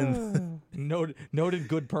 Noted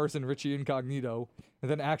good person Richie Incognito,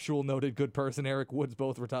 and then actual noted good person Eric Woods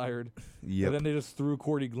both retired. Yep. And then they just threw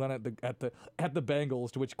Cordy Glenn at the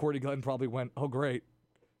Bengals, to which Cordy Glenn probably went, "Oh great,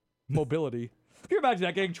 mobility." Can you imagine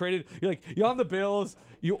that getting traded? You're on the Bills.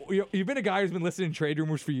 You've been a guy who's been listening to trade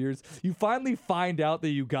rumors for years. You finally find out that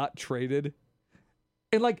you got traded,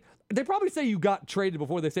 and like they probably say you got traded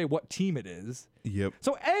before they say what team it is. Yep.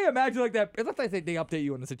 So imagine like that. Unless they update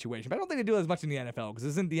you on the situation, but I don't think they do as much in the NFL because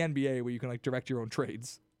this isn't the NBA where you can like direct your own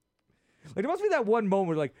trades. Like there must be that one moment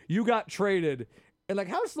where, like you got traded, and like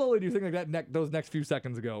how slowly do you think like that those next few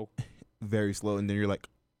seconds ago? Very slow, and then you're like,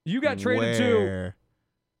 you got traded to. where?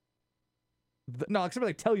 No, except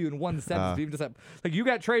they tell you in one sentence. Even just like you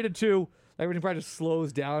got traded to, everything probably just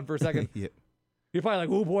slows down for a second. Yeah. You're probably like,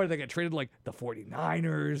 oh boy, they get traded like the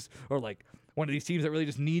 49ers or like one of these teams that really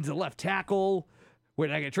just needs a left tackle. Where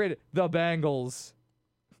did I get traded? The Bengals.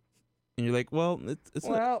 And you're like, well, it's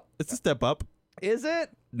a step up. Is it?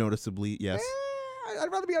 Noticeably, yes.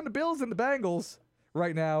 I'd rather be on the Bills than the Bengals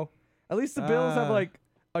right now. At least the Bills have like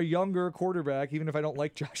a younger quarterback, even if I don't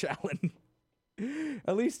like Josh Allen.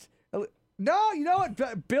 At least. No, you know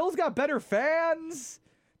what? Bills got better fans.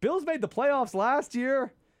 Bills made the playoffs last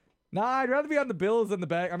year. Nah, I'd rather be on the Bills than the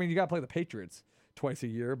Bengals. I mean, you got to play the Patriots twice a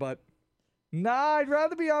year, but nah, I'd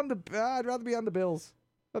rather be on the Bills.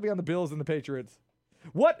 I'd be on the Bills than the Patriots.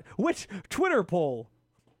 Which Twitter poll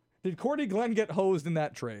did Cordy Glenn get hosed in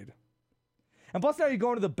that trade? And plus now you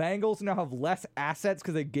go into the Bengals and now have less assets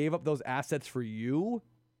because they gave up those assets for you.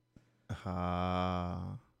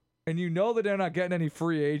 And you know that they're not getting any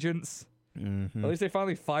free agents. Mm-hmm. At least they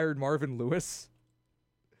finally fired Marvin Lewis.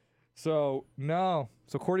 So, no.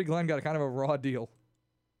 So, Cordy Glenn got a kind of a raw deal.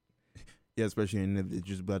 Yeah, especially in they're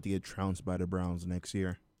just about to get trounced by the Browns next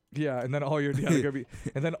year. Yeah, and then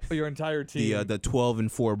and then your entire team. The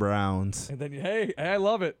 12-4 Browns. And then, hey, I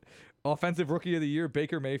love it. Offensive Rookie of the Year,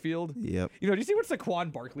 Baker Mayfield. Yep. You know, do you see what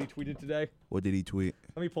Saquon Barkley tweeted today? What did he tweet?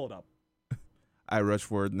 Let me pull it up. I rushed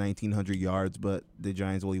for 1,900 yards, but the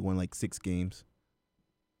Giants only won like 6 games.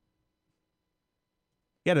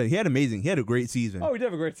 He had a great season. Oh, he did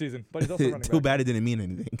have a great season, but he's also running Too back. bad it didn't mean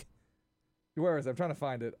anything. Where is it? I'm trying to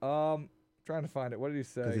find it. What did he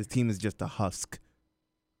say? Because his team is just a husk.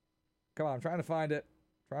 Come on, I'm trying to find it.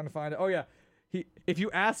 Oh yeah. If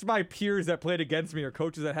you asked my peers that played against me or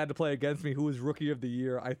coaches that had to play against me who was Rookie of the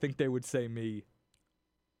Year, I think they would say me.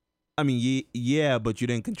 I mean, yeah, but you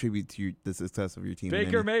didn't contribute to the success of your team.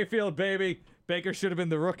 Baker Mayfield, baby. Baker should have been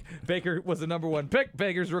the rook. Baker was the number 1 pick.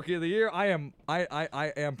 Baker's Rookie of the Year. I am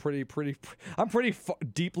pretty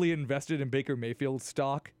deeply invested in Baker Mayfield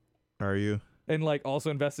stock. Are you? And like also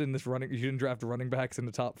invested in this running. You didn't draft running backs in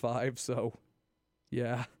the top 5, so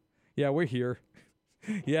yeah, we're here.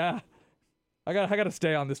 Yeah, I got to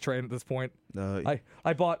stay on this train at this point. I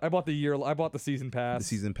bought the season pass. The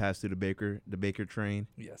season pass to the Baker train.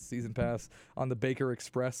 Yes, season pass on the Baker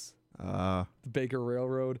Express. The Baker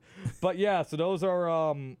Railroad. But yeah, so those are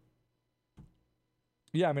and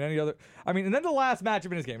then the last matchup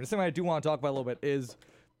in this game, and something I do want to talk about a little bit, is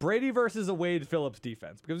Brady versus a Wade Phillips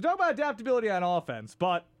defense. Because we talk about adaptability on offense,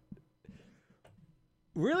 but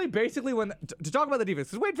really basically to talk about the defense,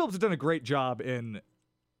 because Wade Phillips has done a great job in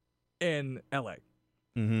LA.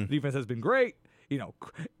 Mm-hmm. The defense has been great. You know,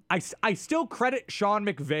 I still credit Sean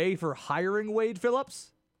McVay for hiring Wade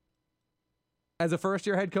Phillips as a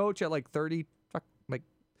first-year head coach at like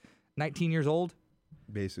 19 years old,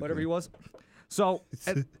 basically, whatever he was. So,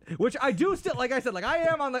 which I do still, like I said, like I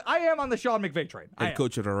am on the Sean McVay train. Head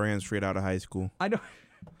coach of the Rams straight out of high school. I know,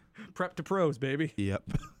 prep to pros, baby. Yep.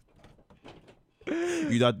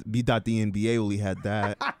 You thought the NBA only had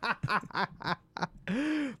that,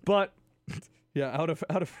 but yeah,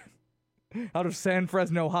 out of San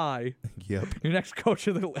Fresno High. Yep. Your next coach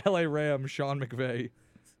of the LA Rams, Sean McVay.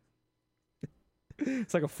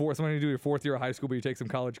 It's like somebody do your 4th year of high school, but you take some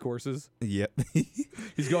college courses. Yep.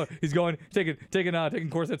 He's going taking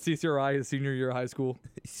course at CCRI his senior year of high school.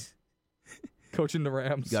 Coaching the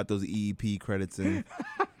Rams. Got those EEP credits in.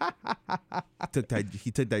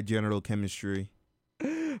 He took that general chemistry.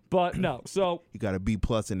 But no, so he got a B+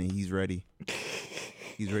 in it. He's ready.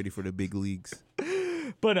 He's ready for the big leagues.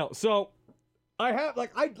 But no, so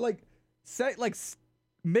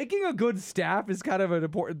making a good staff is kind of an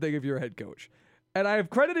important thing if you're a head coach. And I have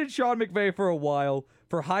credited Sean McVay for a while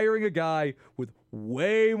for hiring a guy with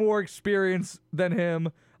way more experience than him,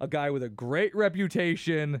 a guy with a great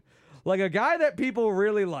reputation, like a guy that people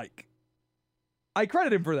really like. I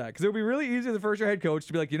credit him for that because it would be really easy as a first-year head coach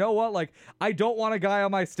to be like, you know what, like I don't want a guy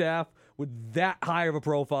on my staff with that high of a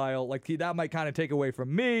profile. Like that might kind of take away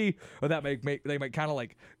from me, or that they might kind of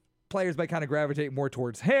like players might kind of gravitate more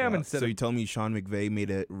towards him instead. So you tell me Sean McVay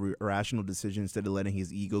made a rational decision instead of letting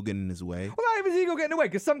his ego get in his way? Well, not even his ego getting in the way,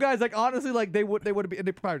 because some guys, like honestly, like they would be, and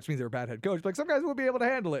it probably just means they're a bad head coach. But like some guys would be able to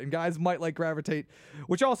handle it, and guys might like gravitate,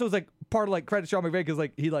 which also is like part of like credit Sean McVay because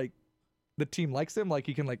like he like the team likes him, like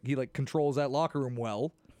he controls that locker room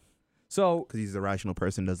well. So because he's a rational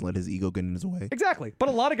person, doesn't let his ego get in his way. Exactly. But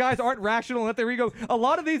a lot of guys aren't rational and let their ego. A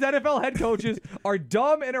lot of these NFL head coaches are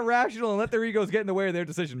dumb and irrational and let their egos get in the way of their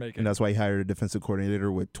decision making. And that's why he hired a defensive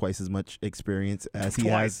coordinator with twice as much experience as he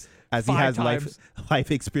has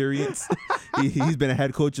life experience. He's been a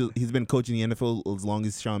head coach. He's been coaching the NFL as long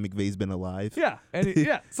as Sean McVay's been alive. Yeah,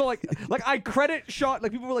 and So like I credit Sean.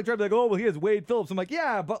 Like people were like trying to be like, oh well, he has Wade Phillips. I'm like,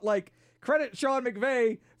 yeah, but like credit Sean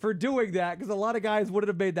McVay for doing that because a lot of guys wouldn't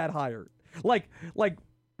have made that hire. Like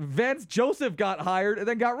Vance Joseph got hired and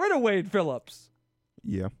then got rid of Wade Phillips.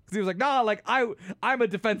 Yeah, because he was like, nah, like I'm a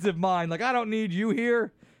defensive mind. Like I don't need you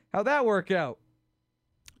here. How'd that work out?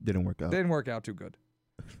 Didn't work out. Didn't work out too good.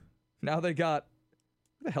 Now they got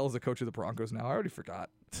who the hell is the coach of the Broncos now? I already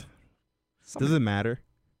forgot. Does it matter?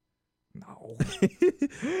 No.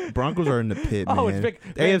 Broncos are in the pit, man. Oh, it's big.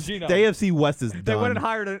 The AFC West is done. They went and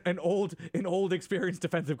hired an old experienced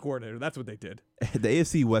defensive coordinator. That's what they did. The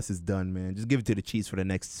AFC West is done, man. Just give it to the Chiefs for the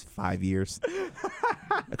next 5 years.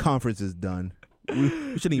 The conference is done.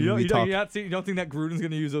 We shouldn't even be talking. You don't think that Gruden's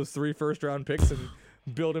going to use those 3 first-round picks and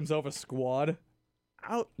build himself a squad?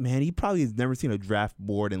 Man, he probably has never seen a draft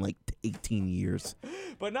board in like 18 years.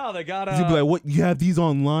 But no, they got he'd be like, "What? You have these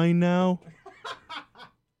online now?"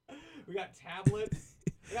 We got tablets.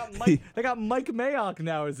 They got Mike Mayock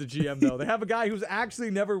now as the GM, though. They have a guy who's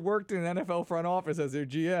actually never worked in an NFL front office as their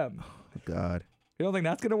GM. Oh, God. You don't think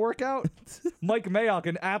that's going to work out? Mike Mayock,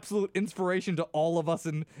 an absolute inspiration to all of us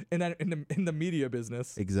in the media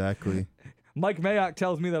business. Exactly. Mike Mayock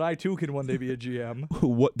tells me that I, too, can one day be a GM.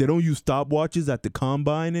 What? They don't use stopwatches at the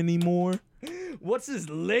combine anymore? What's this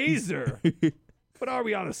laser? What are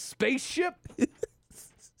we, on a spaceship?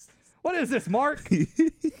 What is this, Mark?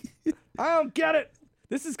 I don't get it.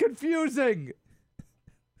 This is confusing.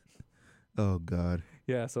 Oh, God.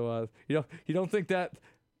 Yeah, so you don't think that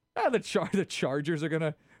the Chargers are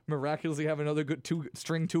gonna miraculously have another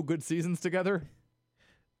two good seasons together?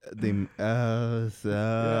 I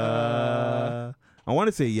want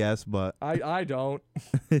to say yes, but I don't.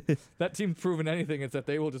 That team's proven anything. It's that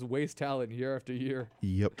they will just waste talent year after year.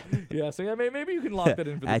 Yep. Yeah, so yeah, maybe you can lock that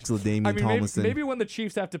in for the Axel Damian Tomlinson. Maybe when the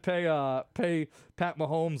Chiefs have to pay Pat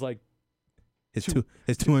Mahomes like his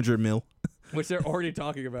 $200 million, which they're already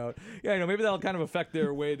talking about. Yeah, maybe that'll kind of affect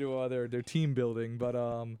their way to their team building, but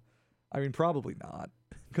I mean probably not.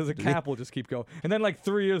 Because the cap will just keep going. And then like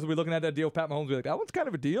 3 years, we'll be looking at that deal with Pat Mahomes. We'll be like, that one's kind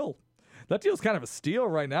of a deal. That deal's kind of a steal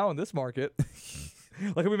right now in this market.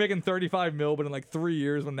 Like, we'll be making $35 million, but in like 3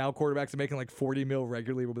 years, when now quarterbacks are making like $40 million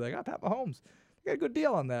regularly, we'll be like, Pat Mahomes, they got a good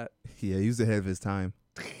deal on that. Yeah, he was ahead of his time.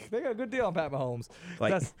 They got a good deal on Pat Mahomes.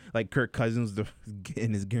 Like Kirk Cousins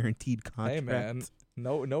in his guaranteed contract. Hey, man.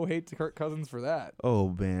 No hate to Kirk Cousins for that. Oh,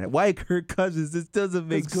 man. Why Kirk Cousins? This doesn't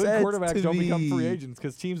make sense. Good quarterbacks don't become free agents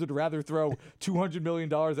because teams would rather throw $200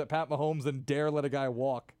 million at Pat Mahomes than dare let a guy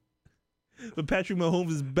walk. But Patrick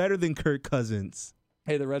Mahomes is better than Kirk Cousins.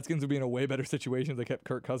 Hey, the Redskins would be in a way better situation if they kept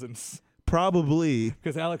Kirk Cousins. Probably.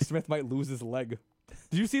 Because Alex Smith might lose his leg.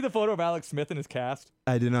 Did you see the photo of Alex Smith in his cast?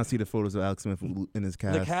 I did not see the photos of Alex Smith in his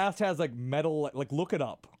cast. The cast has like metal, like look it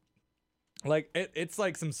up. Like it's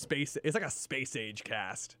like some space. It's like a space age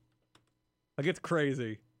cast. Like it's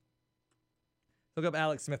crazy. Look up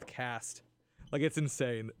Alex Smith cast. Like it's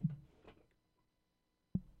insane.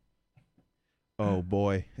 Oh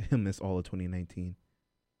boy, he'll miss all of 2019.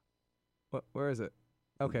 What? Where is it?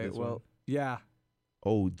 Okay, well, one. Yeah.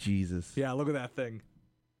 Oh Jesus. Yeah, look at that thing.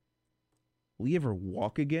 Will he ever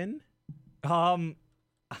walk again?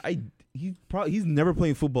 He's never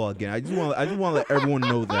playing football again. I just want to let everyone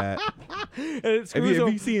know that. If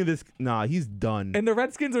you seen this, he's done. And the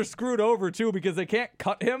Redskins are screwed over too because they can't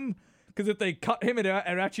cut him. Because if they cut him, it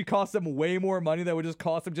actually costs them way more money than would just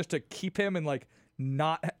cost them just to keep him and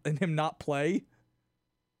not play.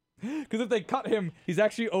 Because if they cut him, he's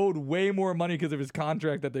actually owed way more money because of his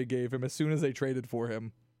contract that they gave him as soon as they traded for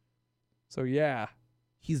him. So yeah.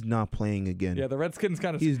 He's not playing again. Yeah, the Redskins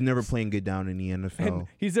kind of... He's never playing good down in the NFL. And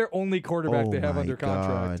he's their only quarterback they have under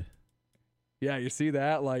contract. God. Yeah, you see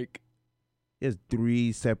that? He has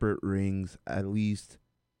 3 separate rings at least.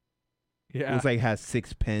 Yeah. Looks like has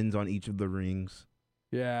 6 pens on each of the rings.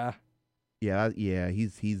 Yeah. Yeah,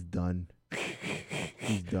 he's done.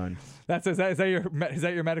 He's done. Is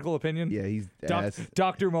that your medical opinion? Yeah, he's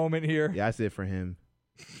doctor moment here. Yeah, that's it for him.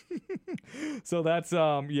 So that's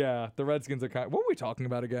the Redskins are what were we talking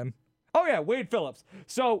about again? Oh yeah, Wade Phillips.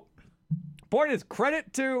 So point is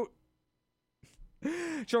credit to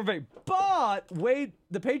Sean McVay, but Wade,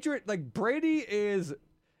 the Patriot, Brady is,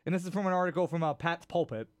 and this is from an article from Pat's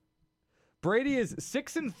Pulpit. Brady is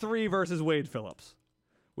 6-3 versus Wade Phillips,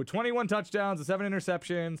 with 21 touchdowns, 7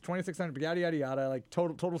 interceptions, 2,600 yada yada yada.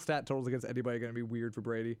 Total stat totals against anybody are gonna be weird for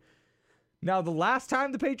Brady. Now, the last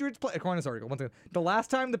time the Patriots played, according to this article, once again, the last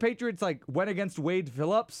time the Patriots went against Wade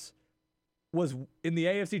Phillips was in the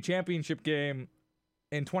AFC Championship game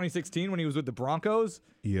in 2016 when he was with the Broncos.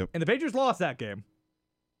 Yep. And the Patriots lost that game.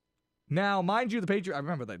 Now, mind you, I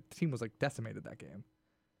remember the team was decimated that game.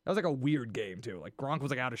 That was a weird game too. Gronk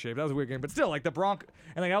was out of shape. That was a weird game, but still, the that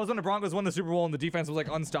was when the Broncos won the Super Bowl and the defense was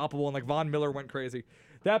unstoppable and Von Miller went crazy.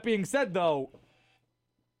 That being said, though.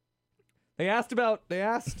 They asked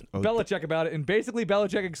Belichick about it, and basically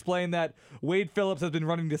Belichick explained that Wade Phillips has been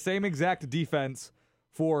running the same exact defense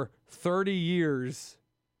for 30 years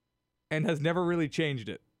and has never really changed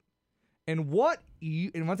it. And once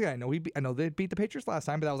again, I know they beat the Patriots last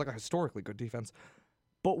time, but that was a historically good defense.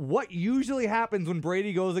 But what usually happens when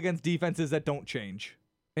Brady goes against defenses that don't change,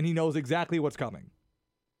 and he knows exactly what's coming?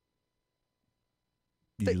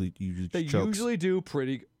 They usually do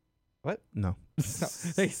pretty. What? No.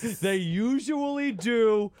 They usually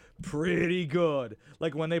do pretty good.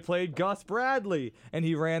 Like when they played Gus Bradley and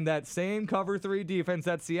he ran that same cover 3 defense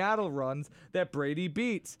that Seattle runs that Brady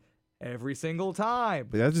beats every single time.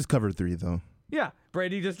 But that's just cover 3 though. Yeah,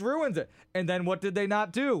 Brady just ruins it. And then what did they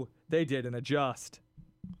not do? They didn't adjust.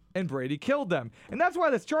 And Brady killed them. And that's why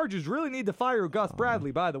the Chargers really need to fire Gus Bradley,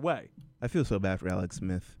 by the way. I feel so bad for Alex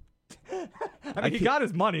Smith. He got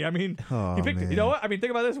his money. He picked. Man. You know what? Think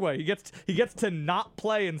about it this way: he gets to not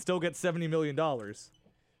play and still get $70 million.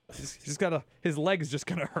 His leg's just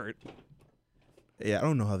gonna hurt. Yeah, I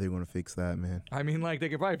don't know how they're gonna fix that, man. They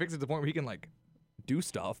could probably fix it to the point where he can do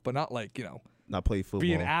stuff, but not not play football,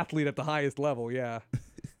 be an athlete at the highest level. Yeah.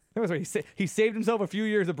 That was right. He saved himself a few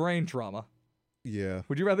years of brain trauma. Yeah.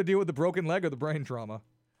 Would you rather deal with the broken leg or the brain trauma?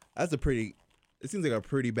 It seems like a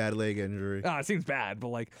pretty bad leg injury. It seems bad,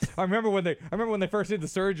 but I remember when they first did the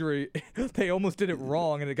surgery, they almost did it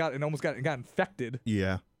wrong and it almost got infected.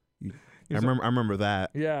 Yeah. I remember that.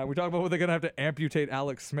 Yeah, we talked about what they're gonna have to amputate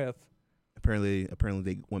Alex Smith. Apparently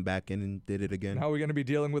they went back in and did it again. How are we gonna be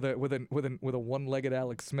dealing with a one-legged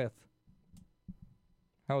Alex Smith?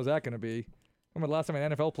 How is that gonna be? Remember the last time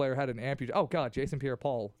an NFL player had an amputee? Oh God, Jason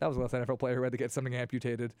Pierre-Paul. That was the last NFL player who had to get something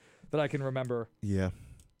amputated that I can remember. Yeah.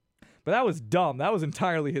 But that was dumb. That was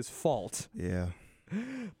entirely his fault. Yeah.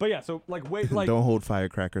 But yeah, so wait, don't hold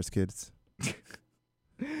firecrackers, kids.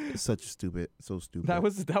 It's so stupid. That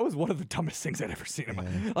was one of the dumbest things I'd ever seen in my.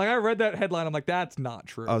 I read that headline. I'm like, that's not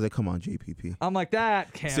true. I was like, come on, JPP. I'm like,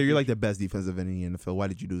 that can't. So you're the best defensive end in the NFL. Why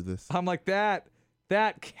did you do this? I'm like, that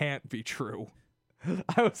can't be true.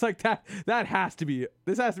 I was like, that has to be.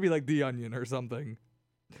 This has to be like The Onion or something.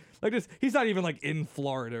 This, he's not even in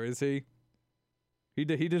Florida, is he? He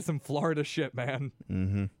did some Florida shit, man.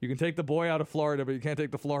 Mm-hmm. You can take the boy out of Florida, but you can't take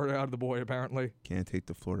the Florida out of the boy, apparently. Can't take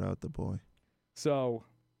the Florida out of the boy. So,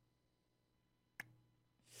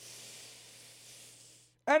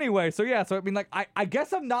 anyway, so I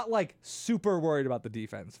guess I'm not super worried about the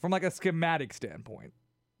defense from a schematic standpoint.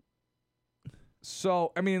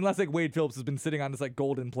 So, unless Wade Phillips has been sitting on this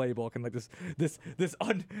golden playbook and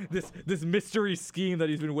this mystery scheme that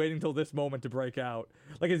he's been waiting till this moment to break out.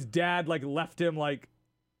 His dad left him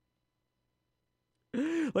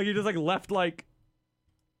he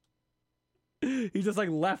just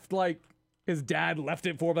left his dad left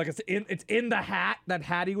it for him. It's in the hat, that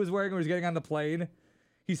hat he was wearing when he was getting on the plane.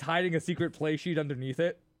 He's hiding a secret play sheet underneath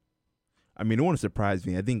it. It wouldn't surprise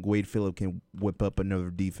me. I think Wade Phillips can whip up another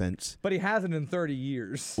defense. But he hasn't in 30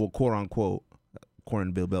 years. Well, quote unquote.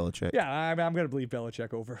 according to Bill Belichick. Yeah, I'm going to believe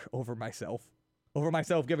Belichick over myself. Over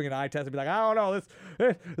myself giving an eye test and be like, I don't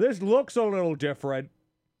know, this looks a little different.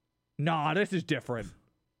 Nah, this is different.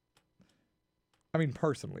 I mean,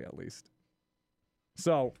 personally, at least.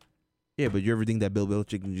 So. Yeah, but you ever think that Bill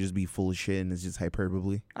Belichick can just be full of shit and it's just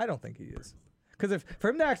hyperbole? I don't think he is. Because for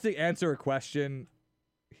him to actually answer a question,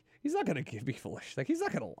 he's not going to be foolish. Like, he's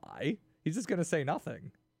not going to lie. He's just going to say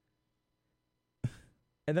nothing.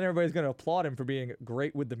 And then everybody's going to applaud him for being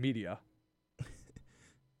great with the media.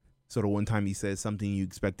 So the one time he says something you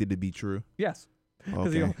expected to be true? Yes.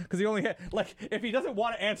 Because Okay. he only had, like, if he doesn't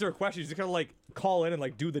want to answer a question, he's just going to, like, call in and,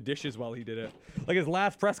 like, do the dishes while he did it. Like, his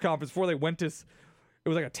last press conference before they went to, it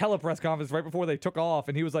was like a telepress conference right before they took off,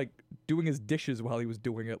 and he was, like, doing his dishes while he was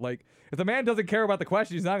doing it. Like, if the man doesn't care about the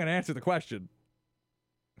question, he's not going to answer the question.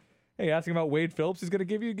 Hey, asking about Wade Phillips, he's going to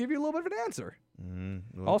give you a little bit of an answer.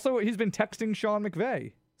 Well, Also, he's been texting Sean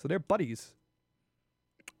McVay, so they're buddies.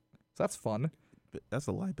 So that's fun. but that's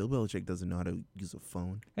a lie. Bill Belichick doesn't know how to use a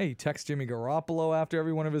phone. Hey, he texts Jimmy Garoppolo after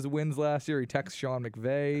every one of his wins last year. He texts Sean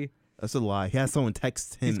McVay. That's a lie. He has someone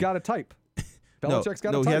text him. He's got to type. Belichick's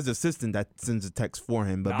got to No, type. he has an assistant that sends a text for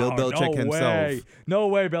him, but No, Bill Belichick himself. Way. No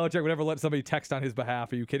way Belichick would ever let somebody text on his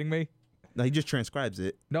behalf. Are you kidding me? No, he just transcribes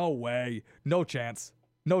it. No way. No chance.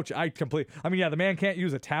 I mean, yeah, the man can't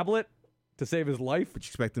use a tablet to save his life. But you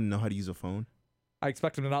expect him to know how to use a phone? I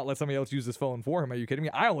expect him to not let somebody else use his phone for him. Are you kidding me?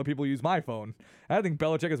 I don't let people use my phone. I think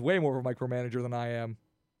Belichick is way more of a micromanager than I am.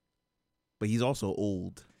 But he's also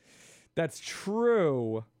old. That's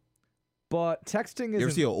true. But texting is. You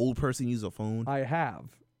ever see an old person use a phone? I have.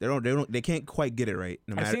 They can't quite get it right.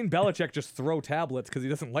 No I've matter. seen Belichick just throw tablets because he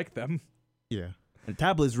doesn't like them. Yeah. And a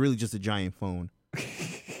tablet is really just a giant phone.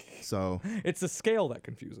 So. It's the scale that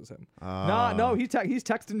confuses him. No, he's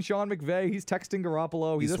texting Sean McVay. He's texting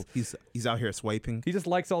Garoppolo. He's out here swiping. He just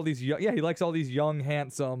likes all these. He likes all these young,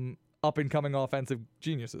 handsome, up and coming offensive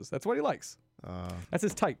geniuses. That's what he likes. That's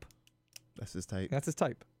his type. That's his type. That's his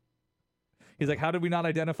type. He's like, how did we not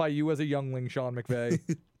identify you as a youngling, Sean McVay?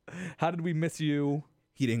 How did we miss you?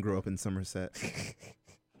 He didn't grow up in Somerset.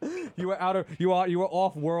 You were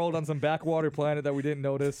off world on some backwater planet that we didn't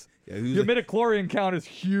notice. Yeah, Your midichlorian count is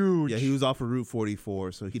huge. Yeah, he was off of Route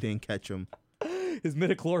 44, so he didn't catch him. His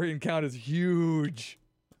midichlorian count is huge.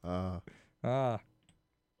 Playing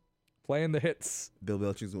the hits. Bill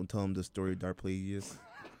Belichick's gonna tell him the story of Darth Plagueis.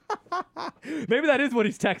 Maybe that is what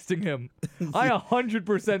he's texting him. I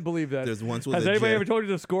 100% believe that. There's once was Has a anybody jet- ever told you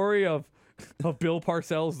the story of Bill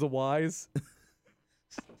Parcells the Wise?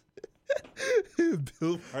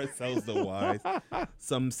 Bill Parcells the Wise.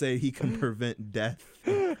 Some say he can prevent death.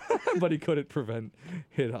 But he couldn't prevent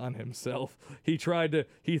it on himself. He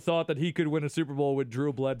thought that he could win a Super Bowl with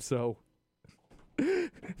Drew Bledsoe.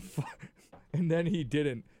 And then he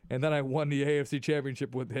didn't. And then I won the AFC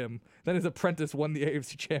Championship with him. Then his apprentice won the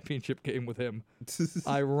AFC Championship game with him.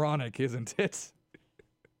 Ironic, isn't it?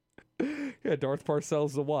 Yeah, Darth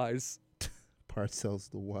Parcells the Wise.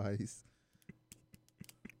 Parcells the Wise.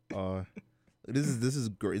 This is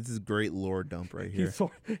great. This is great lore dump right here.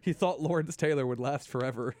 He thought Lawrence Taylor would last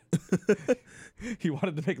forever. He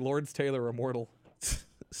wanted to make Lawrence Taylor immortal.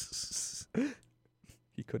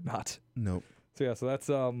 He could not. Nope. So that's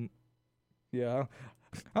yeah.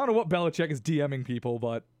 I don't know what Belichick is DMing people,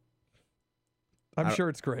 but I'm sure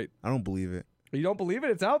it's great. I don't believe it. You don't believe it?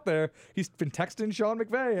 It's out there. He's been texting Sean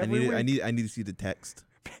McVay every week. I need to see the text.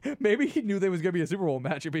 Maybe he knew there was gonna be a Super Bowl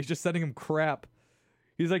matchup, but he's just sending him crap.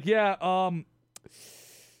 He's like, yeah, I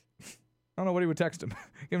don't know what he would text him.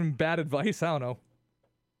 Give him bad advice. I don't know.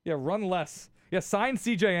 Yeah, run less. Yeah, sign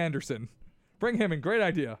C.J. Anderson. Bring him in. Great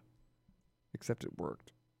idea. Except it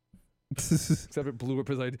worked. Except it blew up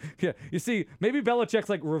his idea. Yeah, you see, maybe Belichick's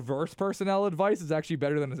like reverse personnel advice is actually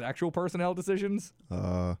better than his actual personnel decisions.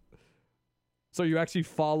 So you actually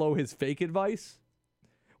follow his fake advice?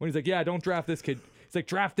 When he's like, yeah, don't draft this kid. He's like,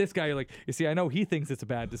 draft this guy. You're like, you see, I know he thinks it's a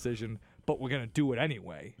bad decision, but we're going to do it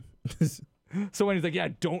anyway. So when he's like, yeah,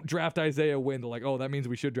 don't draft Isaiah Wynn, they're like, oh, that means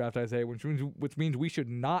we should draft Isaiah Wynn, which means we should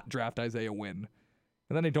not draft Isaiah Wynn.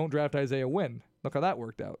 And then they don't draft Isaiah Wynn. Look how that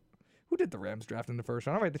worked out. Who did the Rams draft in the first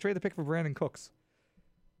round? All right, they traded the pick for Brandon Cooks.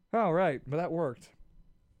 All right, but that worked.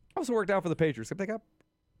 Also worked out for the Patriots. They got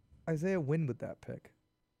Isaiah Wynn with that pick.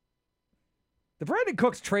 The Brandon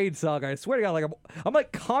Cooks trade saga, I swear to God, like I'm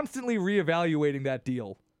like constantly reevaluating that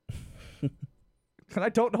deal. And I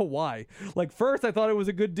don't know why. Like, first I thought it was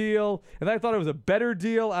a good deal, and then I thought it was a better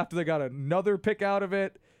deal after they got another pick out of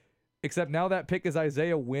it. Except now that pick is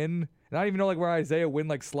Isaiah Wynn. And I don't even know like where Isaiah Wynn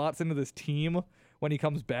like slots into this team when he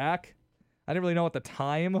comes back. I didn't really know at the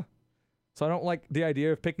time. So I don't like the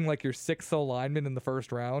idea of picking like your 6th lineman in the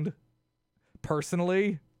first round.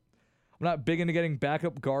 personally. I'm not big into getting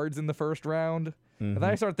backup guards in the first round. And then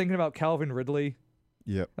I start thinking about Calvin Ridley.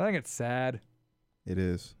 Yep. I think it's sad. It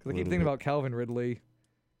is. Because I keep thinking about Calvin Ridley.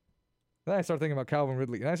 Then I start thinking about Calvin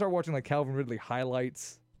Ridley. And I start watching like Calvin Ridley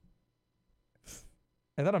highlights.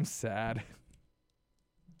 And then I'm sad.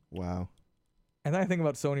 Wow. And then I think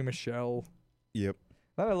about Sony Michel. Yep.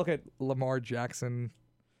 Then I look at Lamar Jackson.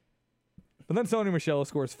 But then Sony Michel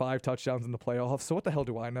scores 5 touchdowns in the playoffs. So what the hell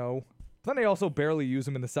do I know? But then they also barely use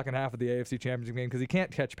him in the second half of the AFC Championship game because he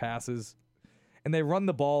can't catch passes. And they run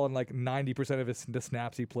the ball in like 90% of the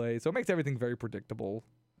snaps he plays. So it makes everything very predictable.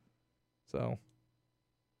 So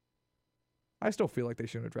I still feel like they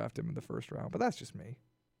shouldn't have drafted him in the first round, but that's just me.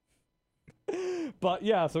 But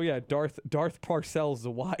yeah, so yeah, Darth Parcells the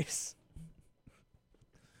wise.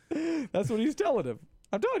 That's what he's telling him.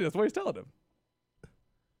 I'm telling you, that's what he's telling him.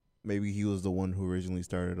 Maybe he was the one who originally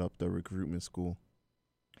started up the recruitment school.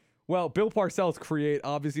 Well, Bill Parcells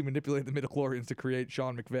obviously manipulated the midichlorians to create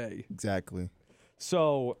Sean McVay. Exactly.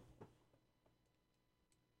 So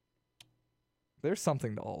there's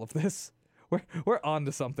something to all of this. We're on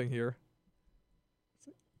to something here.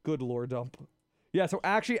 Good lore dump. Yeah, so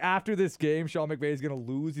actually after this game, Sean McVay is going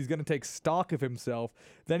to lose. He's going to take stock of himself.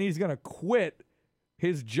 Then he's going to quit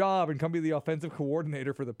his job and come be the offensive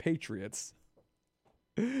coordinator for the Patriots.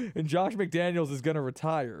 And Josh McDaniels is going to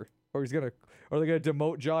retire. Or they're going to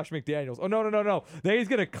demote Josh McDaniels. Oh, no. Then he's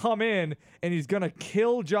going to come in and he's going to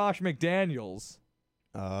kill Josh McDaniels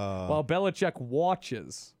while Belichick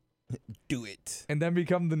watches. Do it. And then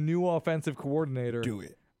become the new offensive coordinator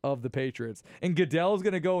of the Patriots. And Goodell's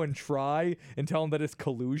going to go and try and tell him that it's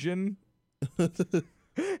collusion. And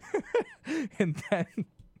then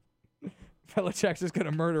Belichick's just going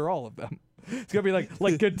to murder all of them. It's going to be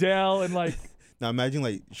like Goodell and like... Now imagine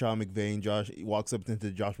like Sean McVay and Josh walks up into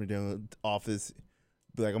Josh McDaniels' office,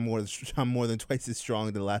 be like, I'm more than twice as strong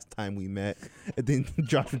than the last time we met. And then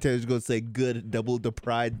Josh McDaniels goes say, good, double the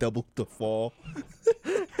pride, double the fall.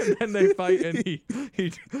 And then they fight and he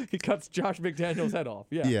cuts Josh McDaniels' head off.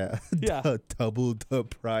 Yeah. Double the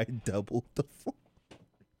pride, double the fall.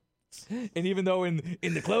 And even though in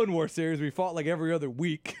the Clone Wars series we fought like every other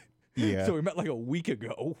week. Yeah. So we met like a week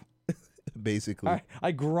ago. Basically.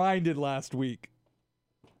 I grinded last week.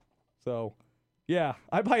 So, yeah,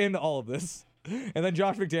 I buy into all of this. And then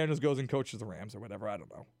Josh McDaniels goes and coaches the Rams or whatever. I don't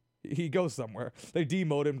know. He goes somewhere. They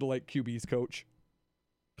demote him to like QB's coach.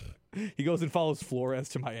 He goes and follows Flores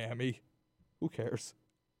to Miami. Who cares?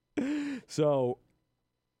 So,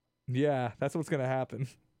 yeah, that's what's going to happen.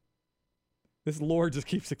 This lore just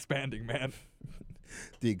keeps expanding, man.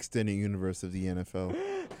 The extended universe of the NFL.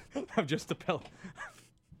 I'm just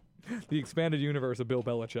the expanded universe of Bill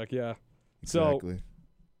Belichick, yeah. Exactly. So,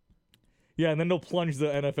 yeah, and then they'll plunge the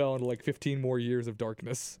NFL into like 15 more years of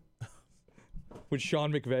darkness with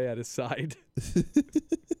Sean McVay at his side.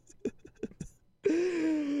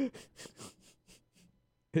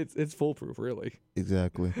 It's foolproof, really.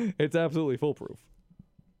 Exactly. It's absolutely foolproof.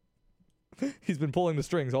 He's been pulling the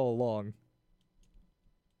strings all along.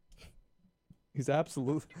 He's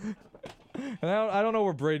absolutely... And I don't know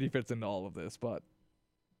where Brady fits into all of this, but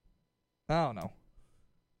I don't know.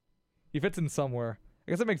 He fits in somewhere.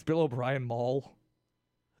 I guess that makes Bill O'Brien Maul.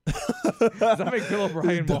 Does that make Bill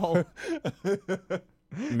O'Brien Maul?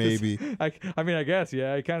 Maybe. I mean, I guess,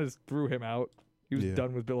 yeah. I kind of threw him out. He was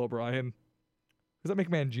done with Bill O'Brien. Does that make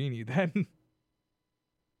Mangini then?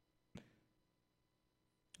 I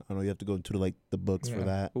don't know. You have to go into the books for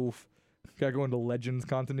that. Oof. Gotta go into Legends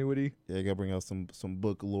continuity. Yeah, you gotta bring out some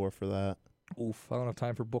book lore for that. Oof. I don't have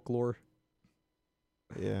time for book lore.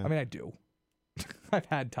 Yeah. I mean, I do. I've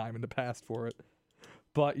had time in the past for it.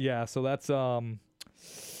 But yeah, so that's what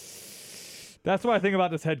I think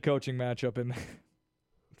about this head coaching matchup in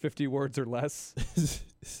 50 words or less.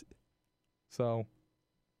 So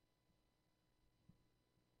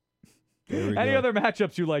any other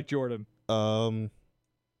matchups you like, Jordan? Oh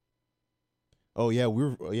yeah, we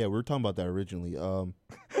were talking about that originally.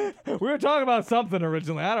 We were talking about something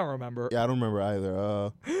originally. I don't remember. Yeah, I don't remember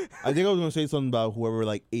either. I think I was gonna say something about whoever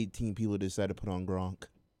 18 people decided to put on Gronk.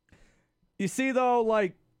 You see, though,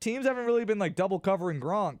 teams haven't really been double covering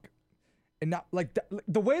Gronk, and not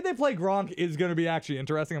the way they play Gronk is gonna be actually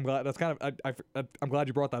interesting. I'm glad I'm glad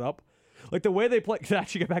you brought that up. The way they play. Can I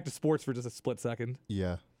actually get back to sports for just a split second?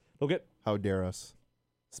 Yeah. Okay. How dare us?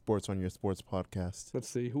 Sports on your sports podcast. Let's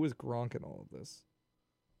see. Who is Gronk in all of this?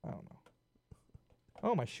 I don't know.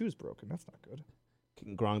 Oh, my shoe's broken. That's not good.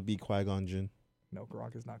 Can Gronk be Qui-Gon Jinn? No,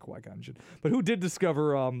 Gronk is not Qui-Gon Jinn. But who did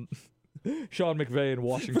discover Sean McVay in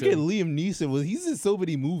Washington? Forget Liam Neeson. He's in so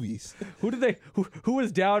many movies. Who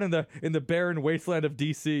was down in the barren wasteland of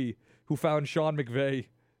DC who found Sean McVay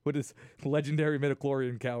with his legendary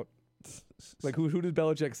midichlorian count. Like, who did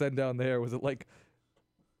Belichick send down there? Was it like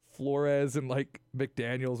Flores and like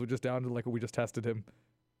McDaniels were just down to like, we just tested him?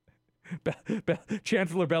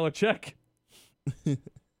 Chancellor Belichick.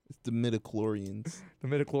 It's the midichlorians. The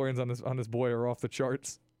midichlorians on this boy are off the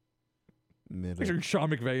charts. Picturing Sean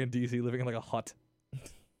McVay in DC living in like a hut.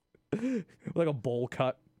 Like a bowl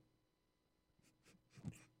cut.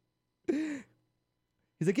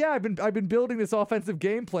 He's like, yeah, I've been building this offensive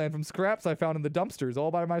game plan from scraps I found in the dumpsters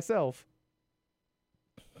all by myself.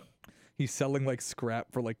 He's selling like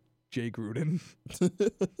scrap for like Jay Gruden.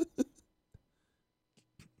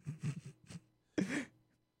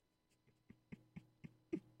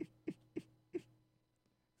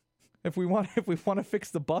 If we want to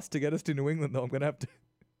fix the bus to get us to New England, though, I'm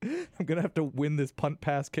gonna have to win this punt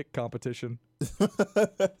pass kick competition.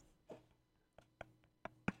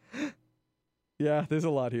 Yeah, there's a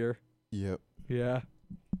lot here. Yep. Yeah.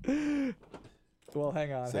 Well,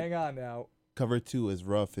 hang on now. Cover 2 is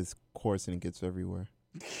rough, it's coarse, and it gets everywhere.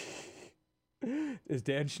 Is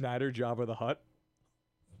Dan Schneider Jabba the Hutt?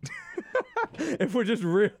 If we're just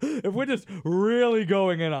really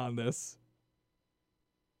going in on this.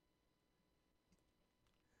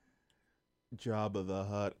 Jabba the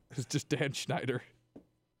Hutt. It's just Dan Schneider.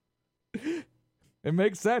 It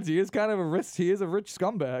makes sense. He is kind of a rich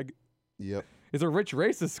scumbag. Yep. He's a rich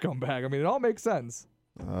racist scumbag. I mean, it all makes sense.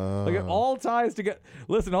 Like, it all ties together.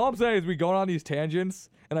 Listen, all I'm saying is we go on these tangents,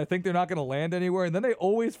 and I think they're not going to land anywhere, and then they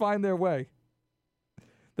always find their way.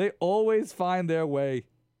 They always find their way.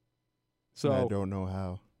 So I don't know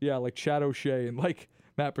how. Yeah, like Chad O'Shea and like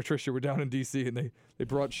Matt Patricia were down in D.C., and they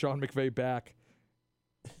brought Sean McVay back.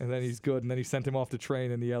 And then he's good, and then he sent him off to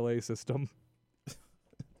train in the LA system.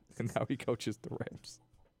 And now he coaches the Rams.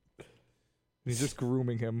 And he's just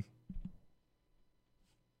grooming him.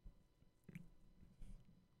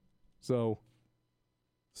 So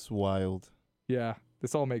it's wild. Yeah,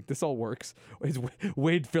 this all works.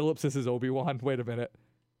 Wade Phillips is his Obi-Wan. Wait a minute.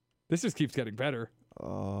 This just keeps getting better.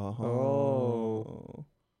 Oh.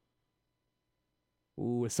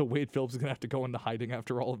 Ooh, so Wade Phillips is going to have to go into hiding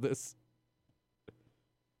after all of this.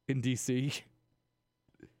 In D.C.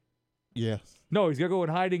 Yes. No, he's going to go in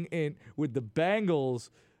hiding in with the Bengals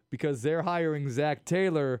because they're hiring Zach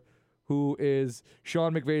Taylor, who is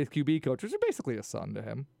Sean McVay's QB coach, which is basically a son to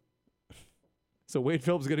him. So Wade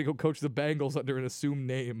Phillips is going to go coach the Bengals under an assumed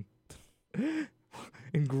name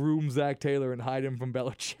and groom Zach Taylor and hide him from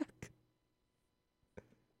Belichick.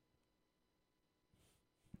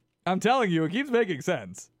 I'm telling you, it keeps making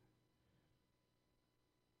sense.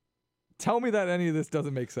 Tell me that any of this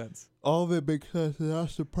doesn't make sense. All of it makes sense, and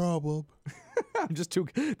that's the problem.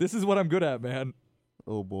 This is what I'm good at, man.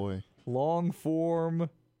 Oh, boy. Long form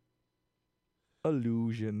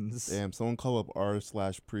illusions. Damn, someone call up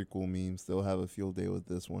r/prequel memes. They'll have a field day with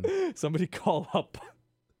this one. Somebody call up.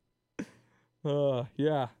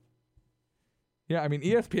 Yeah. Yeah, I mean,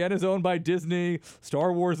 ESPN is owned by Disney.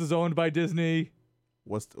 Star Wars is owned by Disney.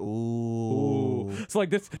 Ooh. So like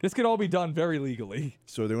this could all be done very legally.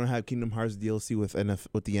 So they're gonna have Kingdom Hearts DLC with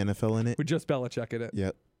the NFL in it. With just Belichick in it.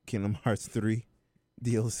 Yep. Kingdom Hearts 3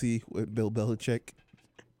 DLC with Bill Belichick.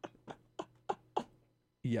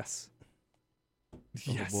 Yes.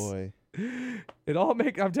 Oh boy.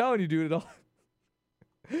 I'm telling you, dude, it all.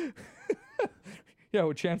 Yeah,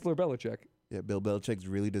 with Chancellor Belichick. Yeah, Bill Belichick's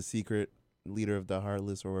really the secret leader of the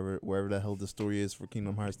Heartless, or wherever the hell the story is for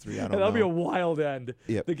Kingdom Hearts 3. I don't know. That'll be a wild end.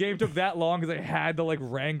 Yep. The game took that long because they had to like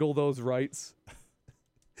wrangle those rights.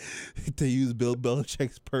 To use Bill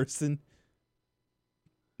Belichick's person.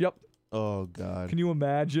 Yep. Oh God. Can you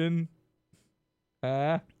imagine?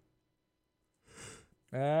 That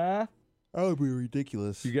would be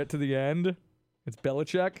ridiculous. You get to the end, it's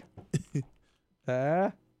Belichick.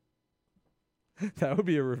 That would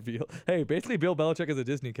be a reveal. Hey, basically Bill Belichick is a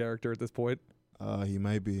Disney character at this point. He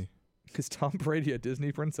might be. Is Tom Brady a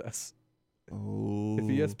Disney princess? Oh. If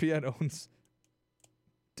ESPN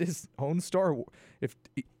owns Star Wars, if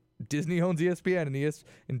Disney owns ESPN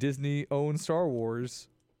and Disney owns Star Wars,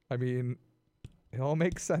 I mean, it all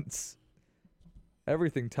makes sense.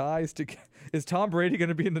 Everything ties to. Is Tom Brady going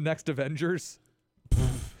to be in the next Avengers?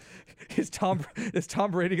 Is Tom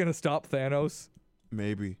Brady going to stop Thanos?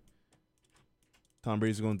 Maybe. Tom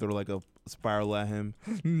Brady's going to throw like a spiral at him.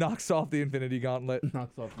 Knocks off the Infinity Gauntlet.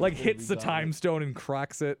 Like hits the Time Stone and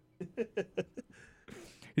cracks it.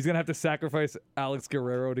 He's going to have to sacrifice Alex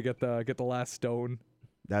Guerrero to get the last stone.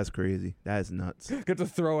 That's crazy. That is nuts. Get to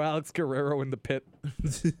throw Alex Guerrero in the pit.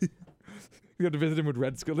 You have to visit him with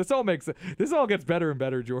Red Skull. This all gets better and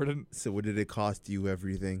better, Jordan. So what did it cost you?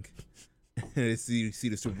 Everything. and see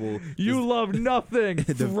the Super Bowl. You love nothing.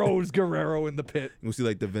 Throws Guerrero in the pit. You'll see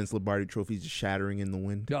like the Vince Lombardi trophy just shattering in the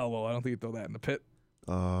wind. Oh, well, I don't think he'd throw that in the pit.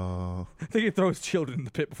 I think he throws children in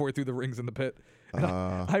the pit before he threw the rings in the pit.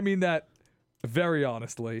 I mean that very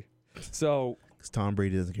honestly. So, because Tom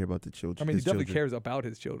Brady doesn't care about the children. I mean, he definitely cares about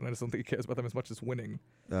his children. I just don't think he cares about them as much as winning.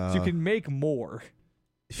 So you can make more.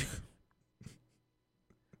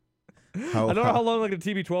 I don't know how long like the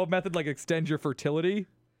TB12 method like extends your fertility.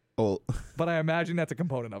 Oh, but I imagine that's a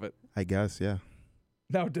component of it. I guess, yeah.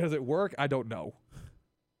 Now, does it work? I don't know.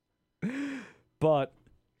 But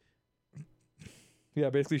yeah,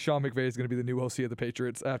 basically Sean McVay is going to be the new OC of the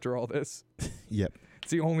Patriots after all this. Yep.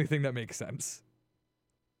 It's the only thing that makes sense.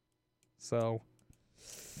 So,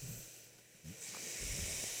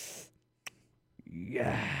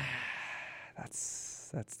 yeah,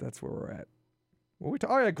 that's where we're at. What we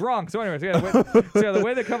oh yeah, Gronk. So anyways, the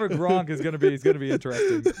way they cover Gronk is gonna be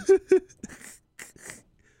interesting.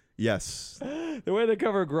 Yes. The way they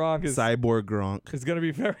cover Gronk is Cyborg Gronk is gonna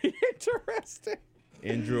be very interesting.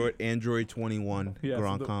 Android 21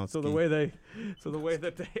 Gronkowski. So the way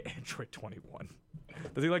that they Android 21.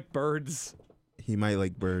 Does he like birds? He might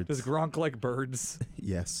like birds. Does Gronk like birds?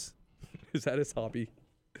 Yes. Is that his hobby?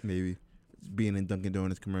 Maybe. Being in Dunkin'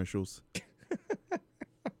 Donuts commercials.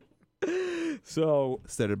 So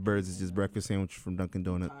instead of birds, it's just breakfast sandwich from Dunkin'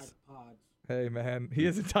 Donuts. Hey man, he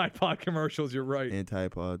is in Tide Pod commercials. You're right. And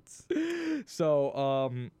Tide Pods.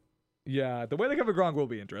 So yeah, the way they cover Gronk will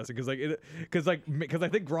be interesting because I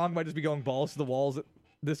think Gronk might just be going balls to the walls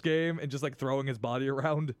this game and just like throwing his body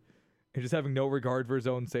around and just having no regard for his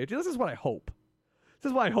own safety. This is what I hope. This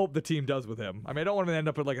is what I hope the team does with him. I mean, I don't want him to end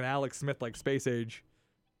up with like an Alex Smith like space age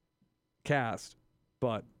cast,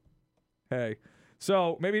 but hey.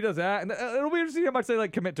 So maybe he does that, and it'll be interesting how much they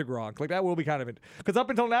like commit to Gronk. Like that will be kind of it, because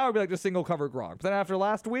up until now it'd be like just single cover Gronk. But then after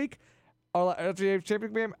last week, after the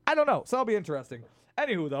championship game, I don't know. So that'll be interesting.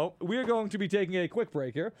 Anywho, though, we are going to be taking a quick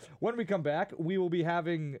break here. When we come back, we will be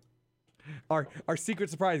having our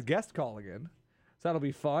secret surprise guest calling in. So that'll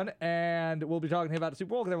be fun, and we'll be talking about the Super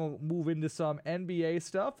Bowl. And then we'll move into some NBA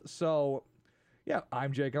stuff. So. Yeah,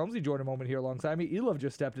 I'm Jake Helmsley. Join a moment here alongside me. Elov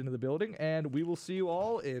just stepped into the building, and we will see you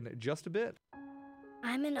all in just a bit.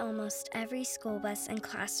 I'm in almost every school bus and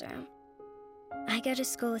classroom. I go to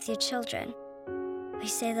school with your children. We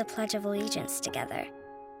say the Pledge of Allegiance together.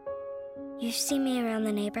 You've seen me around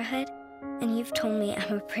the neighborhood, and you've told me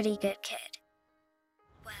I'm a pretty good kid.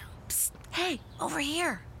 Well, psst, hey, over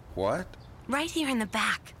here. What? Right here in the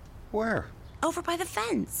back. Where? Over by the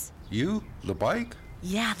fence. You? The bike?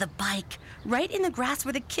 Yeah, the bike. Right in the grass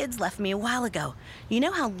where the kids left me a while ago. You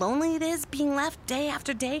know how lonely it is being left day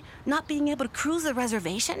after day, not being able to cruise the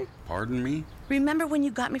reservation? Pardon me? Remember when you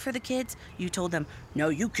got me for the kids? You told them, no,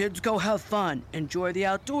 you kids go have fun, enjoy the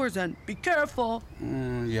outdoors, and be careful.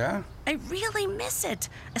 Yeah? I really miss it,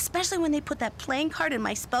 especially when they put that playing card in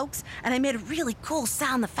my spokes, and I made a really cool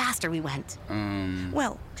sound the faster we went.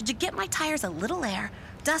 Well, could you get my tires a little air,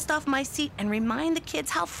 dust off my seat, and remind the kids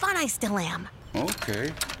how fun I still am?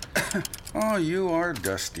 Okay. Oh, you are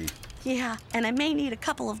dusty. Yeah, and I may need a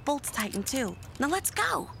couple of bolts tightened too. Now let's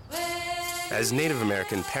go. As Native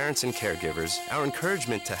American parents and caregivers, our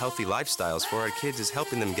encouragement to healthy lifestyles for our kids is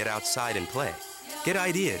helping them get outside and play. Get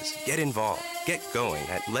ideas, get involved, get going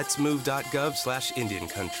at letsmove.gov/Indian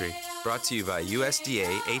Country. Brought to you by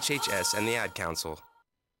USDA, HHS, and the Ad Council.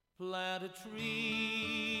 Plant a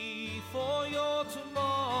tree for your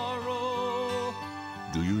tomorrow.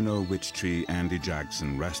 Do you know which tree Andy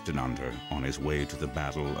Jackson rested under on his way to the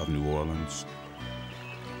Battle of New Orleans?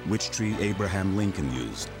 Which tree Abraham Lincoln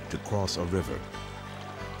used to cross a river?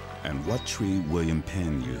 And what tree William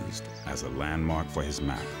Penn used as a landmark for his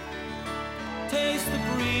map? Taste the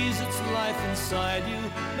breeze, it's life inside you.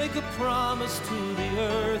 Make a promise to the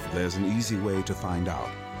earth. There's an easy way to find out.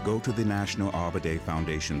 Go to the National Arbor Day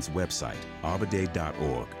Foundation's website,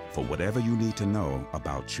 arborday.org, for whatever you need to know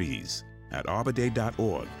about trees. At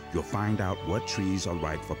arborday.org, you'll find out what trees are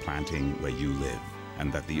right for planting where you live, and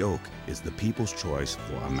that the oak is the people's choice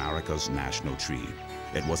for America's national tree.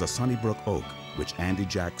 It was a Sunnybrook oak which Andy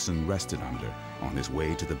Jackson rested under on his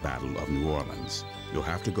way to the Battle of New Orleans. You'll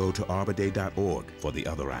have to go to arborday.org for the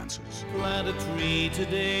other answers. Plant a tree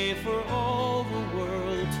today for all the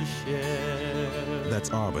world to share. That's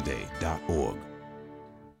arborday.org.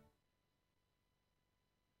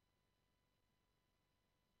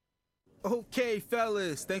 Okay,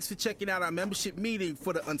 fellas, thanks for checking out our membership meeting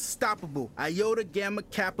for the Unstoppable Iota Gamma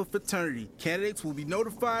Kappa Fraternity. Candidates will be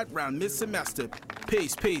notified around mid-semester.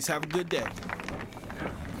 Peace, have a good day.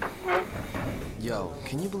 Yo,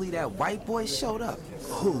 can you believe that white boy showed up?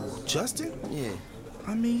 Who, Justin? Yeah.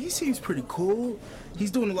 I mean, he seems pretty cool.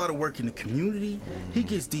 He's doing a lot of work in the community. He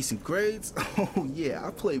gets decent grades. Oh, yeah,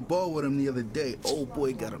 I played ball with him the other day. Old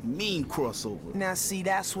boy got a mean crossover. Now, see,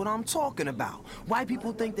 that's what I'm talking about. White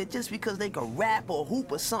people think that just because they can rap or hoop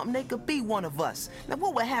or something, they could be one of us. Now,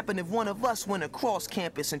 what would happen if one of us went across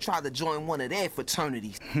campus and tried to join one of their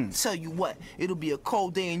fraternities? Tell you what, it'll be a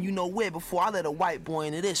cold day and you know where before I let a white boy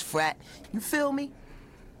into this frat. You feel me?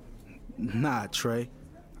 Nah, Trey.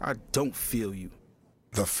 I don't feel you.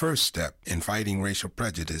 The first step in fighting racial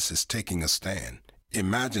prejudice is taking a stand.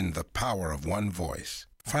 Imagine the power of one voice.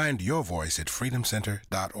 Find your voice at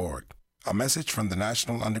freedomcenter.org. A message from the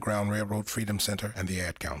National Underground Railroad Freedom Center and the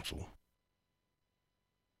Ad Council.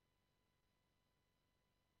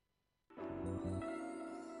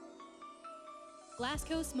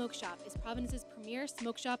 Glasgow Smoke Shop is Providence's premier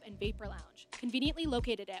smoke shop and vapor lounge, conveniently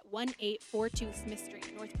located at 1842 Smith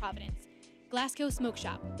Street, North Providence. Glasgow Smoke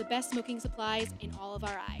Shop, the best smoking supplies in all of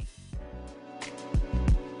our eye.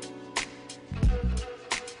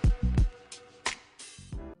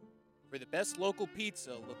 For the best local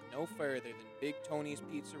pizza, look no further than Big Tony's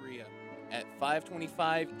Pizzeria at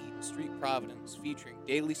 525 Eaton Street, Providence, featuring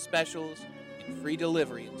daily specials and free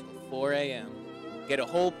delivery until 4 a.m. Get a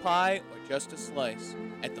whole pie or just a slice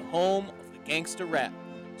at the home of the gangster rap.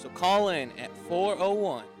 So call in at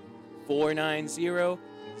 401-490-0000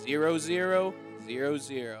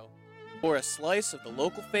 for a slice of the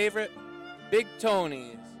local favorite, Big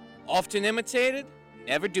Tony's. Often imitated,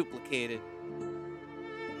 never duplicated.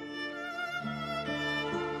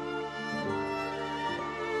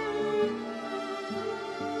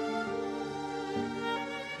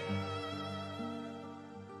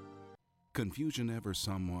 Confusion ever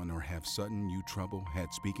someone or have sudden you trouble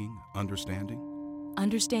had speaking, understanding?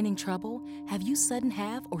 Understanding trouble? Have you sudden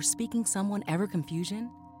have or speaking someone ever confusion?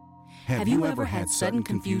 Have you ever had sudden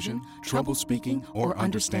confusion, trouble speaking, or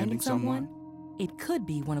understanding someone? It could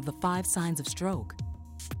be one of the 5 signs of stroke.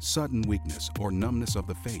 Sudden weakness or numbness of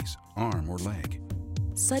the face, arm, or leg.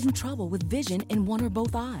 Sudden trouble with vision in one or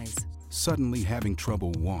both eyes. Suddenly having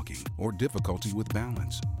trouble walking or difficulty with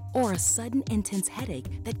balance. Or a sudden intense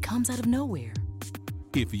headache that comes out of nowhere.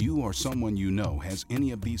 If you or someone you know has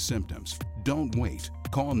any of these symptoms, don't wait.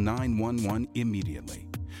 Call 911 immediately.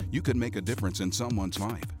 You could make a difference in someone's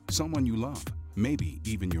life, someone you love, maybe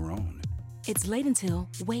even your own. It's late until,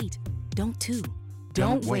 wait, don't too.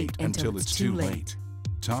 Don't wait until it's too late.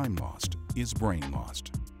 Time lost is brain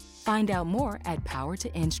lost. Find out more at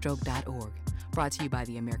powertoendstroke.org. Brought to you by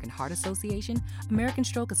the American Heart Association, American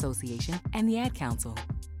Stroke Association, and the Ad Council.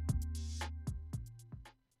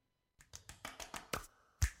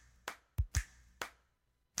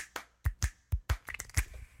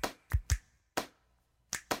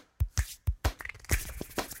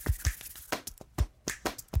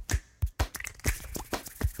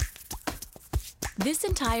 This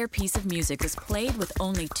entire piece of music is played with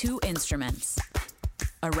only 2 instruments,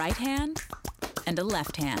 a right hand and a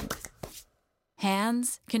left hand.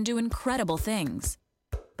 Hands can do incredible things,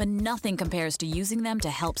 but nothing compares to using them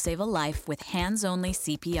to help save a life with hands-only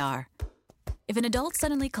CPR. If an adult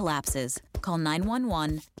suddenly collapses, call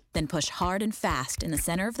 911, then push hard and fast in the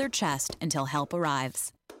center of their chest until help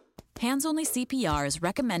arrives. Hands-only CPR is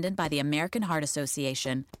recommended by the American Heart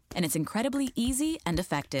Association, and it's incredibly easy and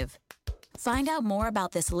effective. Find out more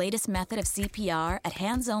about this latest method of CPR at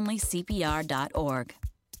handsonlycpr.org.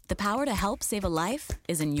 The power to help save a life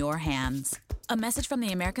is in your hands. A message from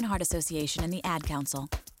the American Heart Association and the Ad Council.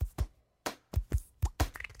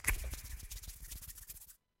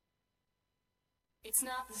 It's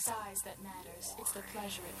not the size that matters, it's the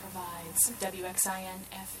pleasure it provides. WXIN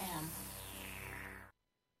FM.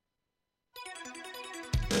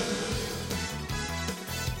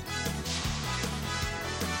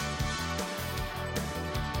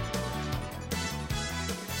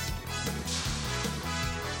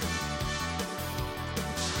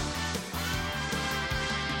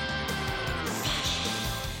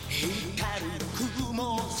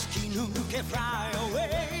 Fly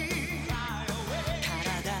away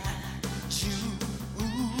体中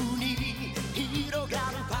に広がる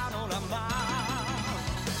パノラマ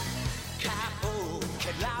顔を蹴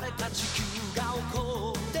られた地球が起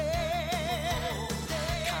こって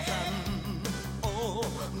火山を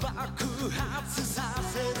爆発さ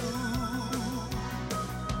せる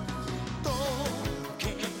溶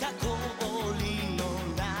けた氷の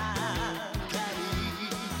中に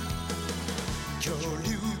恐竜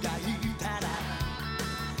がいる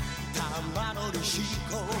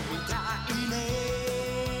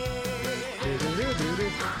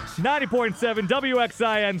 90.7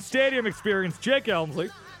 WXIN Stadium Experience. Jake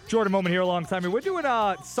Elmsley, Jordan Moment here alongside me. We're doing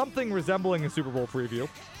something resembling a Super Bowl preview.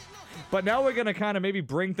 But now we're going to kind of maybe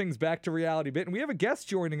bring things back to reality a bit. And we have a guest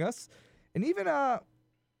joining us. And even having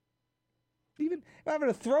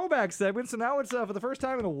a throwback segment. So now it's for the first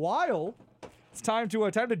time in a while, it's time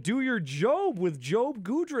to do your Job with Job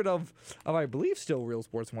Gudrit of I believe still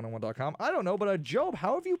RealSports101.com. I don't know, but Job,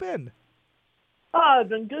 how have you been? I've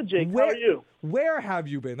been good, Jake. How are you? Where have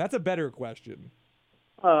you been? That's a better question.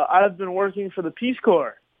 I've been working for the Peace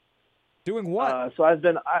Corps. Doing what? So I've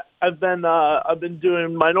been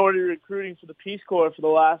doing minority recruiting for the Peace Corps for the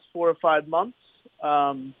last 4 or 5 months.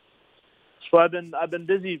 So I've been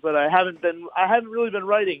busy, but I haven't really been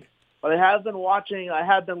writing. But I have been watching, I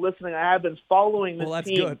have been listening, I have been following this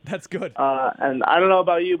team. Good. That's good. And I don't know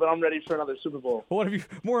about you, but I'm ready for another Super Bowl. Well,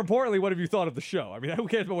 more importantly, what have you thought of the show? I mean, who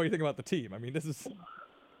cares about what you think about the team? I mean, this is...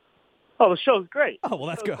 Oh, the show's great. Oh, well,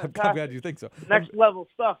 that's good. I'm glad you think so. Next level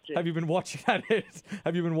stuff, Jake. Have you been watching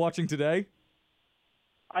Have you been watching today?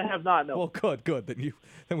 I have not, no. Well, good.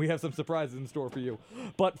 Then we have some surprises in store for you.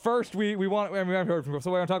 But first, we want. I mean, I've heard from.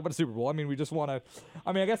 So we want to talk about the Super Bowl. I mean, we just want to.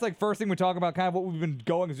 I mean, I guess like first thing we talk about, kind of what we've been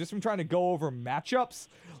going is just been trying to go over matchups.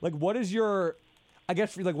 Like, what is your? I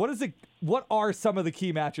guess like what are some of the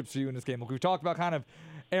key matchups for you in this game? Like we've talked about kind of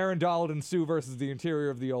Aaron Donald and Sue versus the interior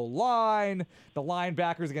of the O-line, the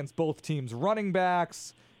linebackers against both teams' running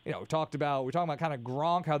backs. You know, we're talking about kind of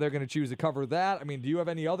Gronk, how they're going to choose to cover that. I mean, do you have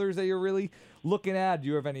any others that you're really looking at? Do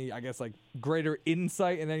you have any, I guess, like greater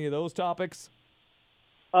insight in any of those topics?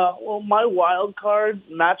 Well, my wild card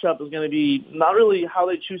matchup is going to be not really how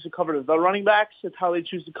they choose to cover the running backs, it's how they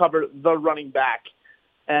choose to cover the running back.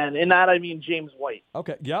 And in that, I mean James White.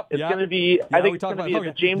 Okay, yep. It's going to be, I think it's going to be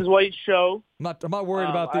the James White show. I'm not worried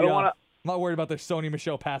about I'm not worried about the Sony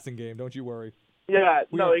Michel passing game. Don't you worry. Yeah,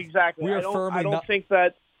 exactly. I don't think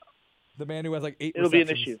that the man who has like 8 it'll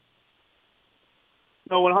receptions. be an issue.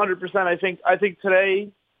 No, 100%. I think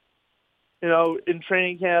today, you know, in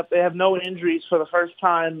training camp, they have no injuries for the first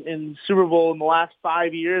time in Super Bowl in the last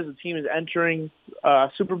 5 years. The team is entering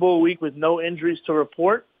Super Bowl week with no injuries to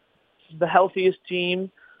report. This is the healthiest team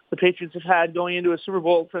the Patriots have had going into a Super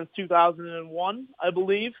Bowl since 2001, I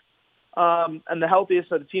believe, and the healthiest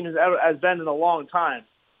that the team has been in a long time.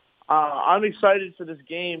 I'm excited for this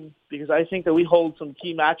game because I think that we hold some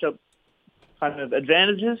key matchup kind of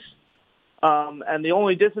advantages. And the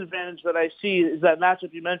only disadvantage that I see is that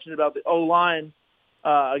matchup you mentioned about the O-line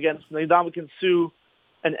against Ndamukong Suh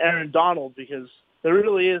and Aaron Donald, because there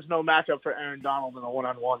really is no matchup for Aaron Donald in a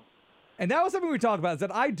one-on-one. And that was something we talked about, is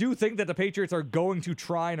that I do think that the Patriots are going to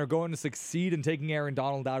try and are going to succeed in taking Aaron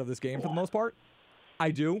Donald out of this game for the most part.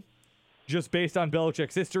 I do. Just based on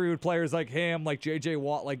Belichick's history with players like him, like J.J.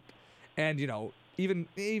 Watt, and, you know, even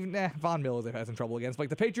Von Miller they've had some trouble against. Like,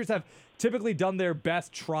 the Patriots have typically done their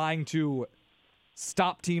best trying to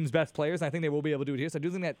stop teams' best players, and I think they will be able to do it here. So I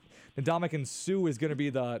do think that Ndamukong Suh is going to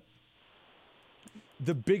be the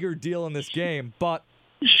bigger deal in this game, but...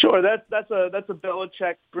 Sure, that's a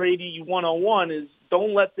Belichick Brady 101 is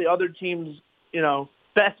don't let the other team's, you know,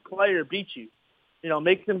 best player beat you. You know,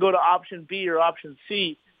 make them go to option B or option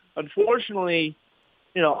C. Unfortunately,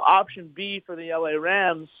 you know, option B for the LA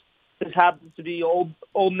Rams just happens to be old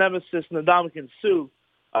nemesis Ndamukong Suh,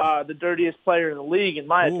 the dirtiest player in the league, in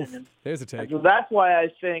my opinion. There's a take. So that's why I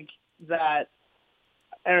think that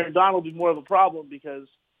Aaron Donald will be more of a problem, because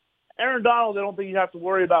Aaron Donald, I don't think you have to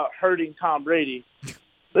worry about hurting Tom Brady.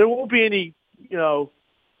 There won't be any, you know,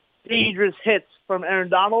 dangerous hits from Aaron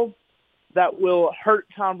Donald that will hurt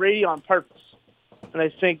Tom Brady on purpose. And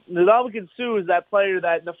I think Ndamukong Suh is that player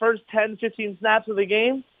that in the first 10, 15 snaps of the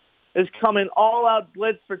game is coming all-out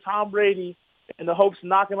blitz for Tom Brady in the hopes to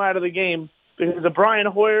knock him out of the game. Because the Brian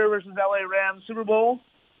Hoyer versus LA Rams Super Bowl,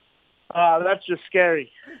 that's just scary.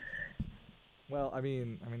 Well, I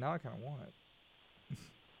mean, now I kind of want it.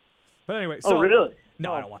 But anyway, so... Oh, really?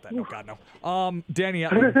 No, I don't want that. No, God, no. Danny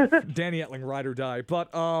Etling, ride or die.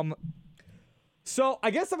 But, so I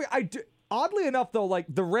guess, oddly enough, though, like,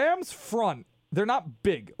 the Rams front, they're not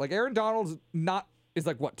big. Like, Aaron Donald's is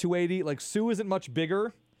like, what, 280? Like, Sue isn't much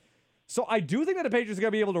bigger. So I do think that the Patriots are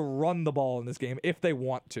going to be able to run the ball in this game if they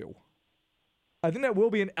want to. I think that will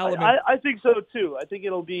be an element. I think so, too. I think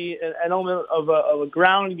it'll be an element of a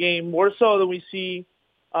ground game, more so than we see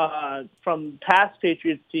from past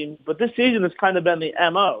Patriots teams. But this season has kind of been the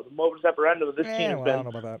MO. The modus operandi of this team has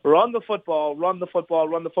been run the football,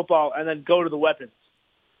 and then go to the weapons.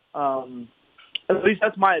 At least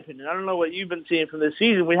that's my opinion. I don't know what you've been seeing from this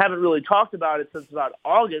season. We haven't really talked about it since about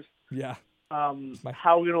August. Yeah. How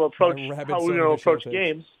we're going to approach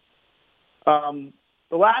games. The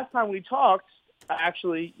last time we talked,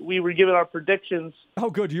 actually, we were giving our predictions. Oh,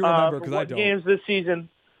 good. You remember, because I don't. Games this season.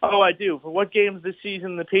 Oh, I do. For what games this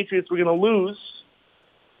season the Patriots were going to lose.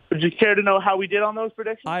 Would you care to know how we did on those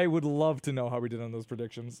predictions? I would love to know how we did on those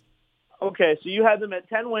predictions. Okay, so you had them at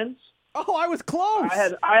 10 wins. Oh, I was close.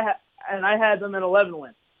 I had them at 11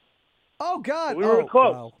 wins. Oh, God. So we were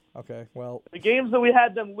close. Wow. Okay, well. The games that we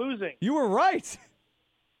had them losing. You were right.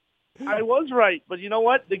 I was right, but you know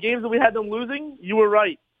what? The games that we had them losing, you were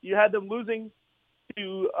right. You had them losing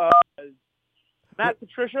to Matt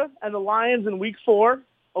Patricia and the Lions in Week 4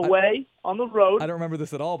 away on the road. I don't remember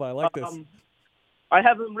this at all, but I like this. I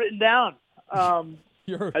have them written down.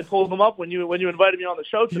 I pulled them up when you invited me on the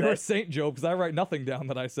show today. You're a saint, Joe, because I write nothing down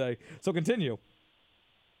that I say. So continue.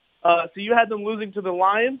 So you had them losing to the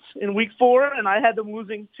Lions in Week 4, and I had them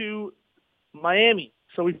losing to Miami.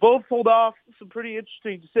 So we both pulled off some pretty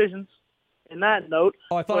interesting decisions in that note.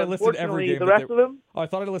 Oh, I thought I listed every game. The rest of them? Oh, I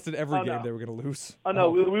thought I listed every game they were going to lose. Oh, no.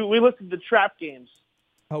 We listed the trap games.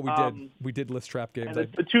 Oh, we did. We did list trap games.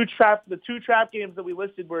 And the two trap games that we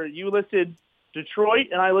listed were you listed Detroit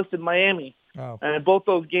and I listed Miami. Oh. And both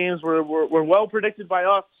those games were well predicted by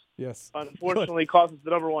us. Yes. Unfortunately, cost us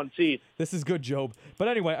the number 1 seed. This is good, Job. But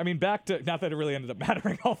anyway, I mean, back to not that it really ended up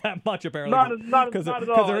mattering all that much, apparently. Not at all.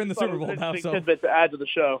 Because they're in the Super Bowl now. So tidbit to add to the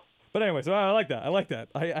show. But anyway, so I like that.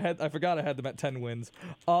 I forgot I had them at 10 wins.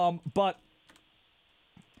 But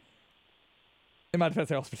in my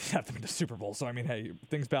defense, I also didn't have them in the Super Bowl. So I mean, hey,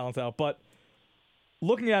 things balance out. But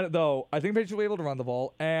looking at it though, I think Patriots will be able to run the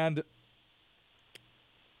ball, and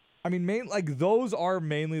I mean, those are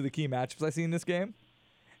mainly the key matchups I see in this game.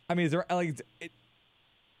 I mean, is there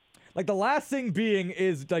the last thing being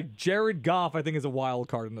is Jared Goff, I think, is a wild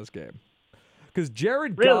card in this game. Because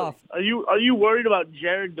Jared Goff, are you worried about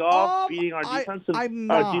Jared Goff beating our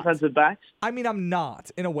defensive backs? I mean, I'm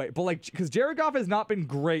not in a way, but because Jared Goff has not been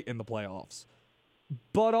great in the playoffs,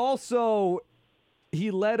 but also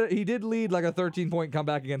he did lead a 13-point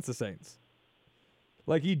comeback against the Saints.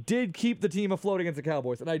 He did keep the team afloat against the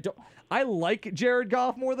Cowboys, and I like Jared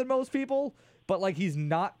Goff more than most people, but he's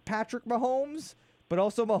not Patrick Mahomes. But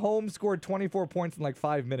also Mahomes scored 24 points in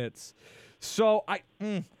 5 minutes, so I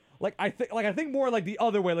think more the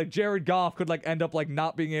other way. Jared Goff could end up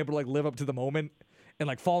not being able to live up to the moment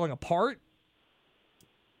and falling apart.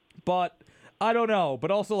 But I don't know.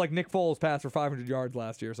 But also Nick Foles passed for 500 yards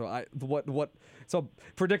last year, so so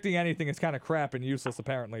predicting anything is kind of crap and useless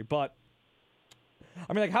apparently. But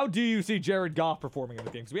I mean, how do you see Jared Goff performing in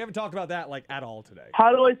the game? Because we haven't talked about that at all today.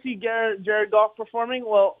 How do I see Jared Goff performing?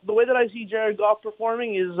 Well, the way that I see Jared Goff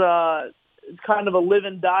performing is it's kind of a live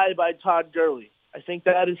and die by Todd Gurley. I think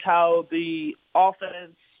that is how the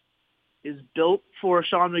offense is built for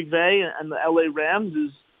Sean McVay and the LA Rams,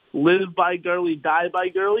 is live by Gurley, die by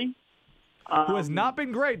Gurley. Who has not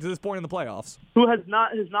been great to this point in the playoffs. Who has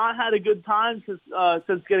not had a good time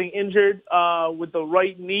since getting injured with the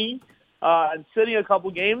right knee and sitting a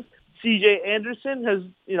couple games. C.J. Anderson has,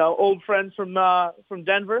 old friend from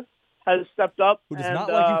Denver, has stepped up. Who does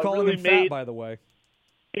not like you calling him fat, by the way.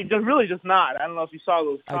 He really does not. I don't know if you saw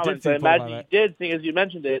those comments. I imagine you did, seeing as you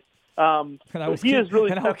mentioned it. And I'll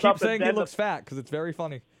keep saying he looks fat because it's very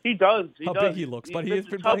funny. He does. How big he looks, but he has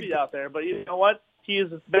been chubby out there. But you know what? He has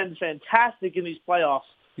been fantastic in these playoffs.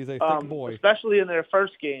 He's a thick boy, especially in their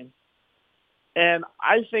first game. And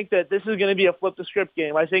I think that this is going to be a flip the script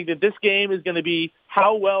game. I think that this game is going to be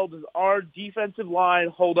how well does our defensive line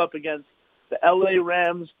hold up against the LA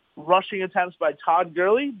Rams rushing attempts by Todd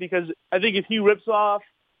Gurley? Because I think if he rips off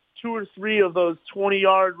 2 or 3 of those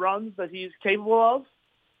 20-yard runs that he's capable of,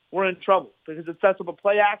 we're in trouble because it sets up a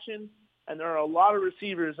play action, and there are a lot of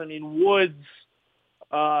receivers. I mean, Woods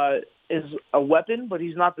is a weapon, but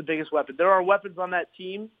he's not the biggest weapon. There are weapons on that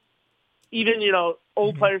team. Even,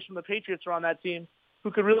 old players from the Patriots are on that team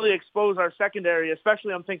who could really expose our secondary,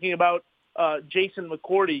 especially I'm thinking about Jason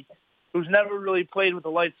McCourty, who's never really played with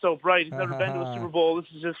the lights so bright. He's never been to a Super Bowl.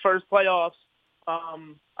 This is his first playoffs.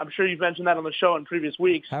 I'm sure you've mentioned that on the show in previous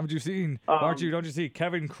weeks. Haven't you seen, don't you see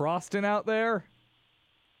Kevin Croston out there?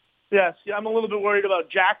 Yes, I'm a little bit worried about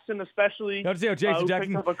Jackson, especially. Don't you see how Jason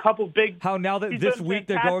Jackson picked up a couple big. How now that this week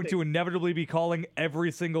they're going to inevitably be calling every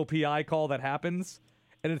single PI call that happens,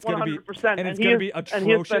 and it's going to be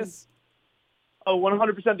atrocious.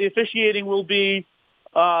 100%. The officiating will be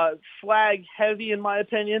flag heavy, in my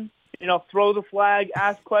opinion. Throw the flag,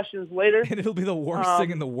 ask questions later, and it'll be the worst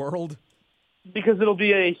thing in the world. Because it'll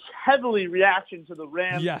be a heavily reaction to the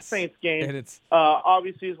Rams Saints game, and it's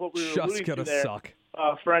obviously is what we were alluding to there. Suck.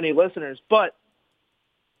 For any listeners, but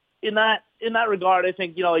in that regard, I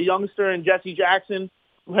think a youngster in Jesse Jackson,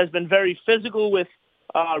 who has been very physical with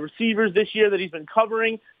receivers this year that he's been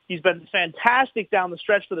covering. He's been fantastic down the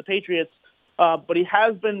stretch for the Patriots. but he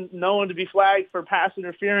has been known to be flagged for pass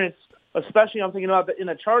interference, especially I'm thinking about in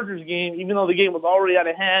the Chargers game. Even though the game was already out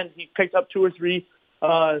of hand, he picked up 2 or 3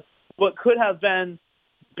 what could have been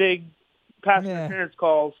big pass interference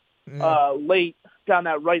calls late down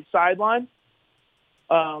that right sideline.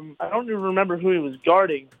 I don't even remember who he was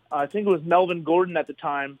guarding. I think it was Melvin Gordon at the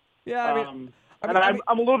time. Yeah, I'm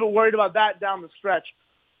a little bit worried about that down the stretch.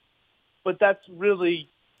 But that's really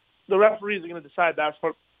the referees are going to decide that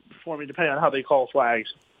for me, depending on how they call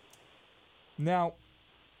flags. Now,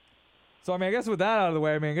 so I guess with that out of the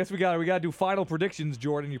way, I guess we got to do final predictions.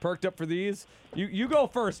 Jordan, you perked up for these. You go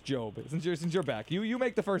first, Job. Since you're back, you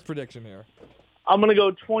make the first prediction here. I'm going to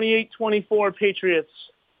go 28-24 Patriots,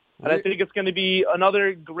 and I think it's going to be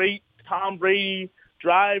another great Tom Brady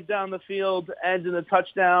drive down the field, end in a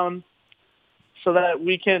touchdown, so that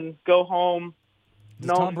we can go home.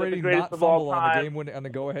 Does Tom Brady not fumble on the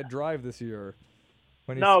go-ahead drive this year?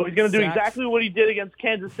 No, he's going to do exactly what he did against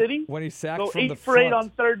Kansas City. When he sacked go from 8 the for 8 front. on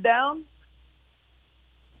third down,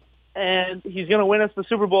 and he's going to win us the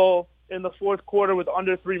Super Bowl in the fourth quarter with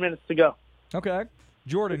under 3 minutes to go. Okay.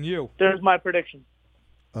 Jordan, you. There's my prediction.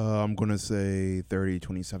 I'm going to say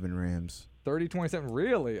 30-27 Rams. 30-27,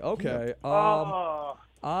 really? Okay. That what?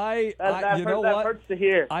 hurts to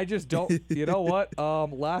hear. I just don't. You know what?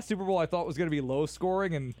 Last Super Bowl I thought was going to be low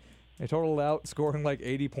scoring, and they totaled out scoring like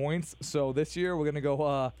 80 points. So this year we're going to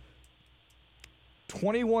go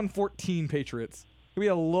 21-14 Patriots. It's going to be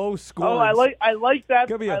a low score. Oh, I like that.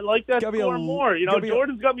 I like that score more.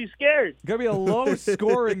 Jordan's got me scared. It's going to be a low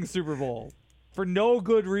scoring Super Bowl for no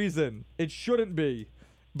good reason. It shouldn't be.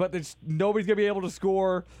 But nobody's going to be able to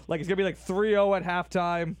score. Like, it's going to be like 3-0 at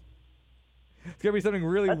halftime. It's going to be something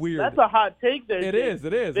really weird. That's a hot take there. It is.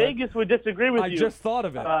 Vegas would disagree with you. I just thought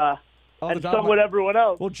of it. And so would everyone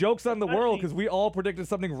else. Well, joke's on the world because we all predicted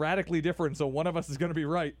something radically different, so one of us is going to be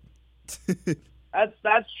right.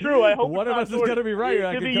 That's true. I hope one of us is going to be right.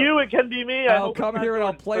 It can be you. It can be me. I'll come here and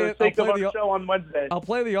I'll play it. I'll play the show on Wednesday. I'll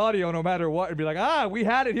play the audio no matter what and be like, we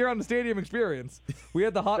had it here on the Stadium Experience. We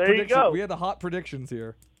had the hot predictions. You go. We had the hot predictions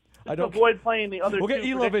here. I don't avoid playing the other. We'll get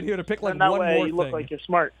E-Love in here to pick like one more thing. You look like you're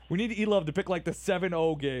smart. We need E-Love to pick like the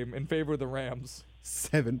 7-0 game in favor of the Rams.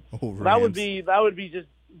 7-0 Rams. That would be just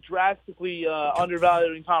drastically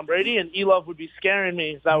undervaluing Tom Brady, and E-Love would be scaring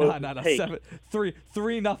me. If that was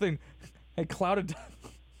 3-0. And clouded.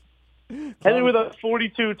 Ending with a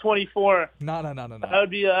 42-24. No. That'd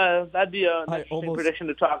be an interesting prediction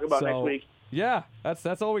to talk about next week. Yeah,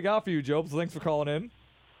 that's all we got for you, Job. So thanks for calling in.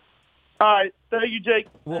 All right, thank you, Jake.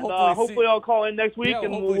 Hopefully I'll call in next week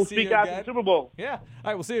and we'll speak after the Super Bowl. Yeah. All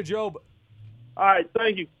right, we'll see you, Job. All right,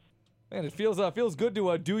 thank you. Man, it feels good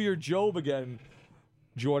to do your Job again,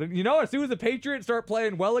 Jordan. You know, as soon as the Patriots start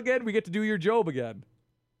playing well again, we get to do your Job again.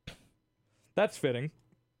 That's fitting.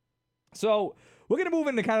 So we're gonna move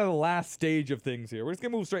into kind of the last stage of things here. We're just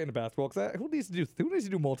gonna move straight into basketball because who needs to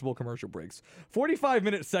do multiple commercial breaks?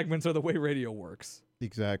 45-minute segments are the way radio works.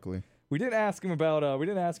 Exactly. We didn't ask him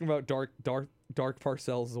about Dark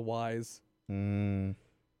Parcells the Wise.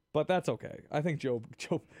 But that's okay. I think Job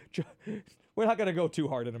we're not gonna go too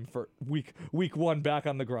hard at him for week 1 back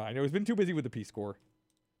on the grind. He's been too busy with the Peace Corps.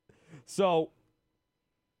 So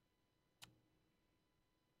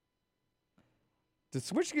to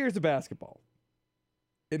switch gears to basketball,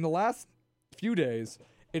 in the last few days,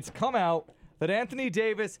 it's come out that Anthony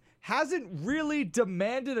Davis hasn't really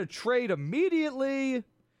demanded a trade immediately,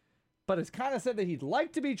 but has kind of said that he'd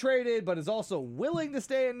like to be traded, but is also willing to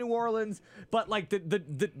stay in New Orleans. But like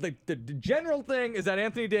the general thing is that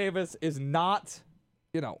Anthony Davis is not,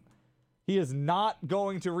 he is not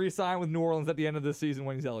going to re-sign with New Orleans at the end of this season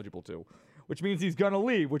when he's eligible to, which means he's going to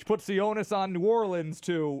leave, which puts the onus on New Orleans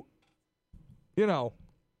to,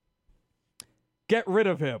 get rid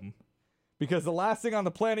of him. Because the last thing on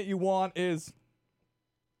the planet you want is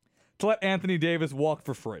to let Anthony Davis walk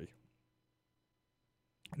for free.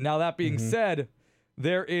 Now, that being said,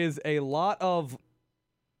 there's a lot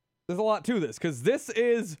to this, because this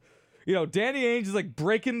is, Danny Ainge is like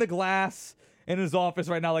breaking the glass in his office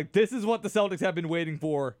right now. Like, this is what the Celtics have been waiting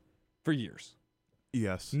for years.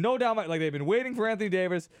 Yes. No doubt, like they've been waiting for Anthony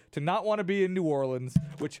Davis to not want to be in New Orleans,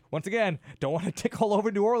 which, once again, don't want to tick all over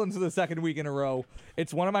New Orleans for the second week in a row.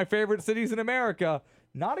 It's one of my favorite cities in America.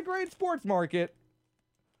 Not a great sports market.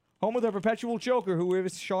 Home of the perpetual choker, who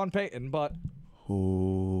is Sean Payton, but...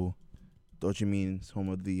 Who? Don't you mean it's home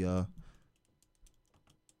of the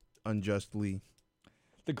unjustly...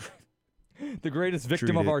 The greatest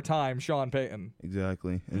victim of our time, Sean Payton.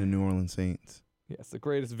 Exactly. And the New Orleans Saints. Yes, the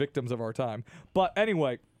greatest victims of our time. But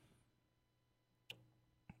anyway,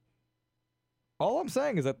 all I'm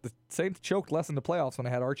saying is that the Saints choked less in the playoffs when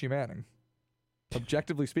they had Archie Manning.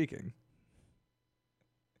 objectively speaking.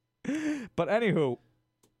 But anywho,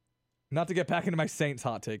 not to get back into my Saints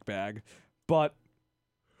hot take bag, but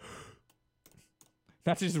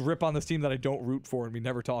not to just rip on this team that I don't root for and we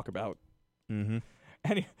never talk about. Mm-hmm.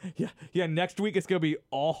 Yeah. Next week it's gonna be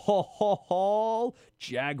all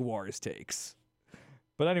Jaguars takes.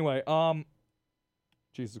 But anyway,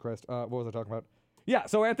 Jesus Christ, what was I talking about? Yeah,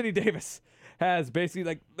 so Anthony Davis has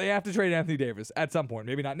basically they have to trade Anthony Davis at some point.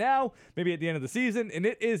 Maybe not now, maybe at the end of the season, and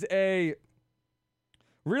it is a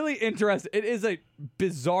really interesting. It is a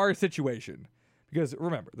bizarre situation because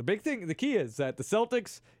remember the key is that the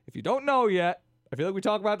Celtics. If you don't know yet, I feel like we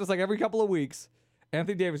talk about this every couple of weeks.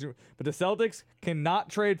 Anthony Davis, but the Celtics cannot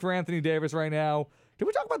trade for Anthony Davis right now. Did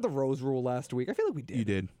we talk about the Rose Rule last week? I feel like we did. You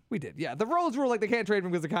did. We did. Yeah, the Rose Rule, they can't trade him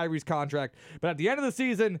because of Kyrie's contract, but at the end of the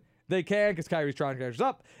season, they can because Kyrie's contract is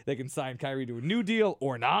up. They can sign Kyrie to a new deal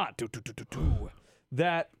or not.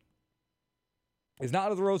 That is not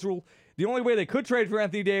under the Rose Rule. The only way they could trade for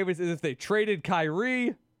Anthony Davis is if they traded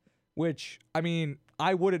Kyrie, which, I mean,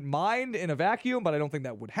 I wouldn't mind in a vacuum, but I don't think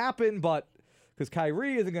that would happen, but because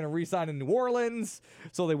Kyrie isn't going to re-sign in New Orleans,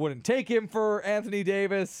 so they wouldn't take him for Anthony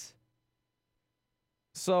Davis.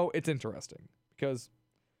 So it's interesting because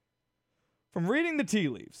from reading the tea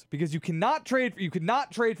leaves, because you could not trade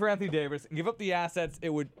for Anthony Davis and give up the assets it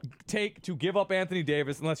would take to give up Anthony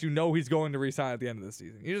Davis unless you know he's going to re-sign at the end of the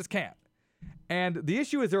season. You just can't. And the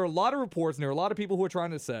issue is there are a lot of reports and there are a lot of people who are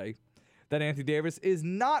trying to say that Anthony Davis is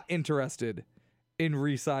not interested in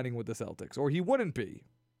re-signing with the Celtics, or he wouldn't be.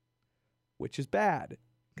 Which is bad,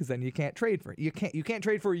 because then you can't trade for it. You can't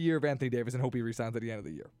trade for a year of Anthony Davis and hope he resigns at the end of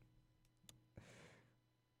the year.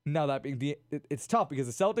 Now that being it's tough because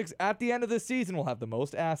the Celtics at the end of this season will have the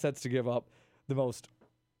most assets to give up, the most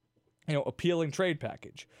appealing trade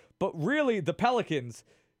package. But really, the Pelicans,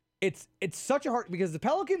 it's such a hard because the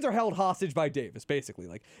Pelicans are held hostage by Davis basically.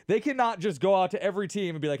 They cannot just go out to every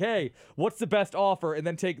team and be like, "Hey, what's the best offer?" and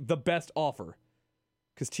then take the best offer.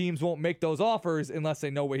 Because teams won't make those offers unless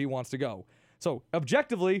they know where he wants to go. So,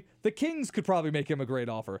 objectively, the Kings could probably make him a great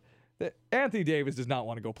offer. Anthony Davis does not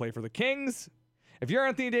want to go play for the Kings. If you're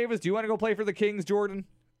Anthony Davis, do you want to go play for the Kings, Jordan?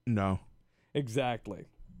 No. Exactly.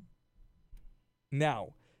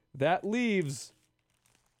 Now, that leaves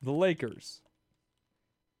the Lakers.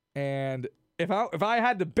 And if I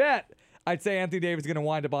had to bet, I'd say Anthony Davis is going to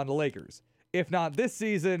wind up on the Lakers. If not this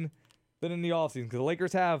season, then in the offseason. Because the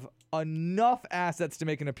Lakers have enough assets to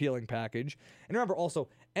make an appealing package. And remember also,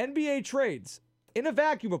 NBA trades. In a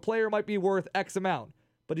vacuum, a player might be worth X amount.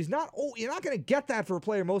 But you're not going to get that for a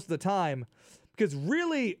player most of the time. Because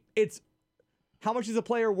really, it's how much is a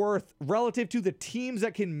player worth relative to the teams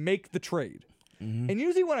that can make the trade. Mm-hmm. And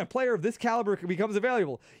usually when a player of this caliber becomes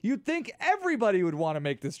available, you'd think everybody would want to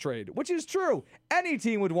make this trade. Which is true. Any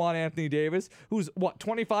team would want Anthony Davis, who's,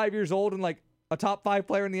 25 years old and a top 5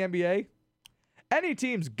 player in the NBA? Any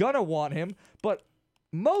team's gonna want him, but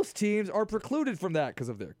most teams are precluded from that because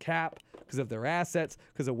of their cap, because of their assets,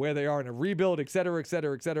 because of where they are in a rebuild, et cetera, et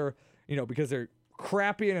cetera, et cetera. Because they're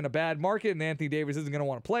crappy and in a bad market, and Anthony Davis isn't gonna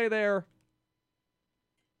want to play there.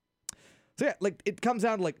 So yeah, it comes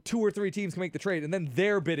down to 2 or 3 teams can make the trade, and then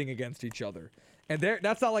they're bidding against each other. And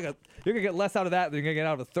that's not you're gonna get less out of that than you're gonna get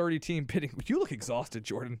out of a 30-team bidding. You look exhausted,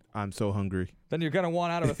 Jordan. I'm so hungry. Then you're gonna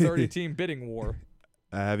want out of a 30-team bidding war.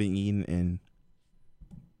 I haven't eaten in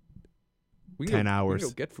 10 hours. We can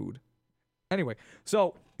go get food. Anyway,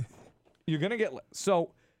 so you're going to get...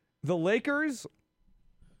 So the Lakers,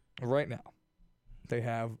 right now, they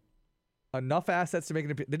have enough assets to make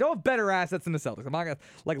an... They don't have better assets than the Celtics. I'm not going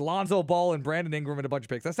to... Lonzo Ball and Brandon Ingram and a bunch of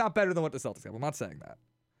picks. That's not better than what the Celtics have. I'm not saying that.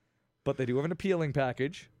 But they do have an appealing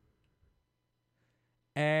package.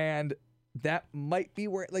 And that might be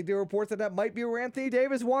where... there are reports that might be where Anthony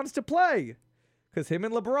Davis wants to play. Because him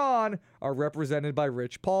and LeBron are represented by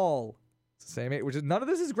Rich Paul. It's the same age, which is none of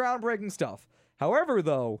this is groundbreaking stuff. However,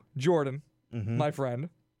 though, Jordan, my friend,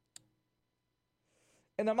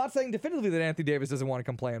 and I'm not saying definitively that Anthony Davis doesn't want to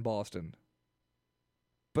come play in Boston,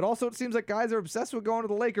 but also it seems like guys are obsessed with going to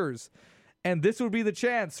the Lakers, and this would be the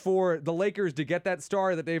chance for the Lakers to get that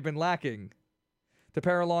star that they've been lacking to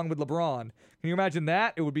pair along with LeBron. Can you imagine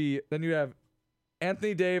that? It would be, then you have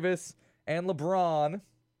Anthony Davis and LeBron,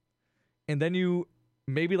 and then you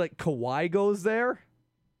maybe Kawhi goes there.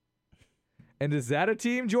 And is that a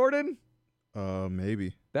team, Jordan?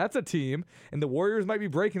 Maybe. That's a team. And the Warriors might be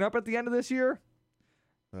breaking up at the end of this year.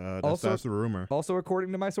 That's the rumor. Also,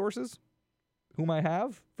 according to my sources, whom I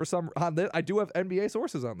have for some, I do have NBA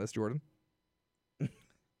sources on this, Jordan.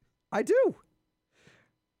 I do.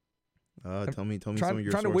 Tell me some of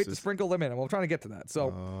your trying sources. To wait to sprinkle them in. I'm trying to get to that.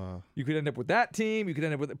 So you could end up with that team. You could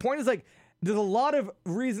end up with... The point is there's a lot of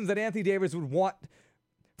reasons that Anthony Davis would want.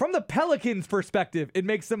 From the Pelicans' perspective, it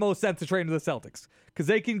makes the most sense to trade to the Celtics because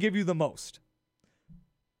they can give you the most.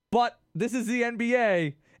 But this is the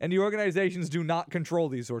NBA, and the organizations do not control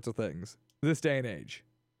these sorts of things this day and age.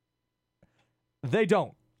 They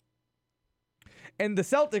don't. And the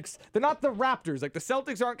Celtics, they're not the Raptors. Like, the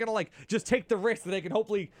Celtics aren't gonna just take the risk that they can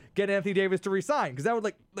hopefully get Anthony Davis to resign, because that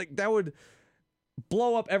would that would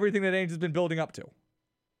blow up everything that Ainge has been building up to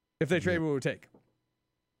if they trade what it would take.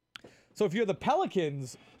 So if you're the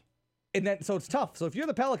Pelicans, so it's tough. So if you're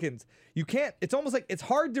the Pelicans, you can't. It's almost like it's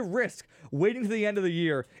hard to risk waiting to the end of the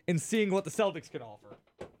year and seeing what the Celtics can offer,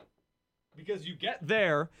 because you get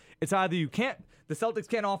there, it's either the Celtics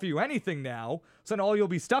can't offer you anything now, so then all you'll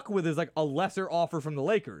be stuck with is a lesser offer from the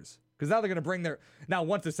Lakers. Because now they're going to bring now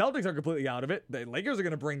once the Celtics are completely out of it, the Lakers are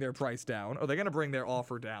going to bring their price down, or they're going to bring their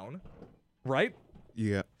offer down, right?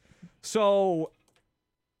 Yeah. So,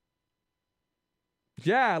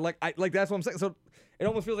 yeah, that's what I'm saying. So it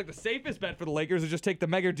almost feels like the safest bet for the Lakers is just take the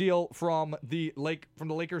mega deal from the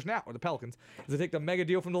Lakers now, or the Pelicans, is to take the mega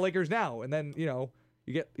deal from the Lakers now, and then you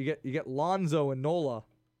get Lonzo and Nola.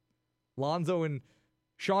 Lonzo and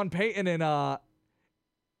Sean Payton and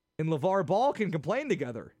LeVar Ball can complain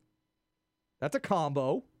together. That's a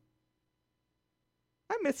combo.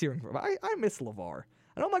 I miss hearing from I miss LeVar.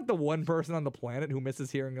 I know I'm like the one person on the planet who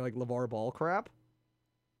misses hearing LeVar Ball crap.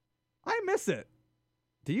 I miss it.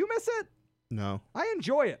 Do you miss it? No. I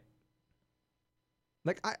enjoy it.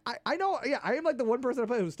 I know, yeah, I am the one person I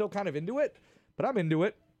play who's still kind of into it, but I'm into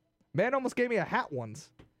it. Man almost gave me a hat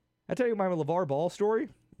once. I tell you my LeVar Ball story?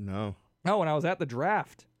 No. No, when I was at the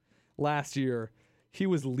draft last year, he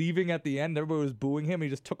was leaving at the end. Everybody was booing him. He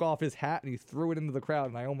just took off his hat and he threw it into the crowd,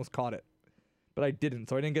 and I almost caught it. But I didn't,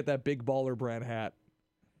 so I didn't get that big baller brand hat.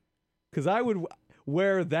 Because I would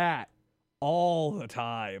wear that all the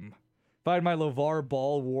time. If I had my LeVar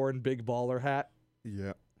Ball worn big baller hat.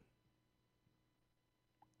 Yeah.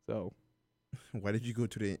 So. Why did you go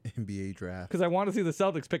to the NBA draft? Because I wanted to see the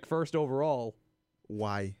Celtics pick first overall.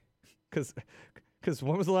 Why? Because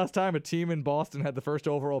when was the last time a team in Boston had the first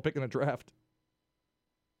overall pick in a draft?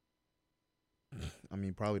 I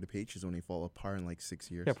mean, probably the Patriots when they fall apart in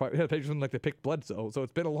 6 years. Yeah, the Patriots when they picked Bledsoe, so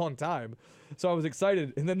it's been a long time. So I was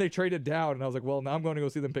excited, and then they traded down, and I was like, well, now I'm going to go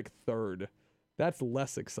see them pick third. That's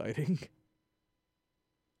less exciting.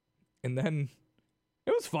 And then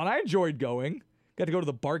it was fun. I enjoyed going. Got to go to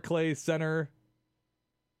the Barclays Center.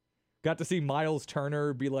 Got to see Miles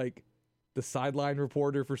Turner be the sideline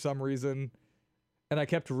reporter for some reason. And I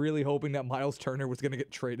kept really hoping that Miles Turner was going to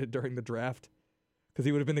get traded during the draft, because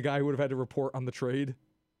he would have been the guy who would have had to report on the trade.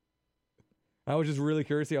 I was just really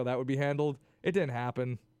curious to see how that would be handled. It didn't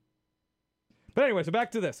happen. But anyway, so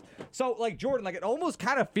back to this. So, Jordan, it almost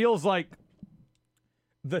kind of feels like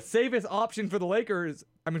the safest option for the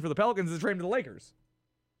for the Pelicans is to trade him to the Lakers.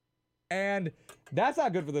 And that's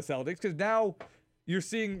not good for the Celtics, because now you're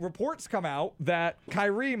seeing reports come out that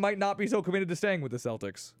Kyrie might not be so committed to staying with the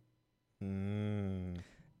Celtics.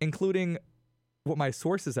 Including what my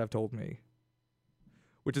sources have told me,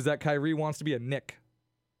 which is that Kyrie wants to be a Knick.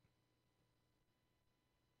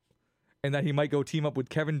 And that he might go team up with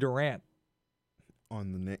Kevin Durant.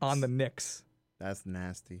 On the Knicks. That's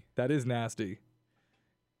nasty. That is nasty.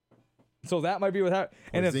 So that might be what happened.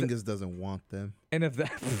 And Porzingis doesn't want them. And if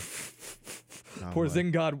that...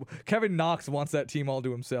 Porzingis, Kevin Knox wants that team all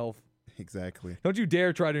to himself. Exactly. Don't you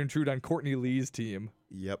dare try to intrude on Courtney Lee's team.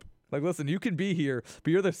 Yep. Listen, you can be here,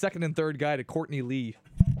 but you're the second and third guy to Courtney Lee.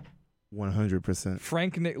 100%.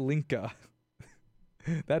 Frank Linka.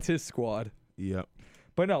 That's his squad. Yep.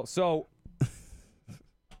 But no, so...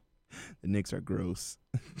 The Knicks are gross.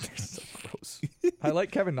 They're so gross. I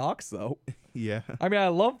like Kevin Knox, though. Yeah. I mean, I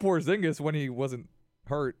love Porzingis when he wasn't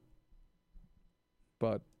hurt.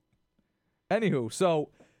 But... Anywho, so...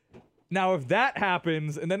 Now, if that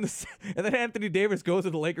happens, and then Anthony Davis goes to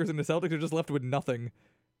the Lakers and the Celtics are just left with nothing,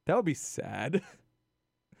 that would be sad.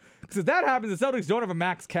 Because if that happens, the Celtics don't have a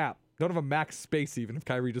max cap. Don't have a max space even if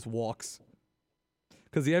Kyrie just walks.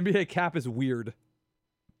 Because the NBA cap is weird.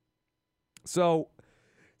 So,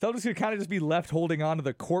 Celtics could kind of just be left holding on to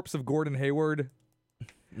the corpse of Gordon Hayward,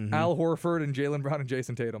 Al Horford, and Jaylen Brown and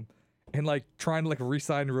Jason Tatum. And trying to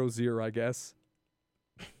re-sign Rozier, I guess.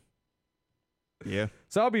 Yeah.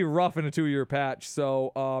 So that'll be rough in a 2-year patch.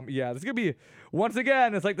 So, yeah, this is going to be, once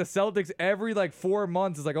again, it's the Celtics every 4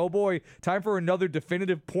 months. It's oh boy, time for another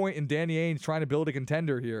definitive point in Danny Ainge trying to build a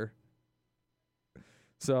contender here.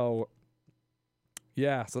 So,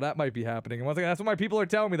 yeah, so that might be happening. And once again, that's what my people are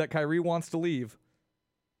telling me, that Kyrie wants to leave.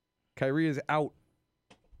 Kyrie is out.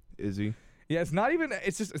 Is he? Yeah, it's not even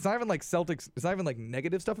like Celtics. It's not even like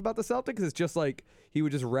negative stuff about the Celtics. It's just like he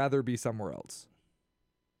would just rather be somewhere else.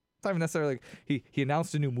 It's not even necessarily like he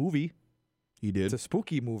announced a new movie. He did. It's a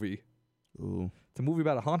spooky movie. Ooh. It's a movie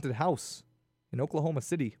about a haunted house in Oklahoma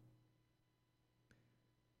City.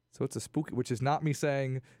 So it's a spooky, which is not me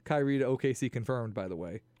saying Kyrie to OKC confirmed, by the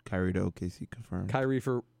way. Kyrie to OKC confirmed. Kyrie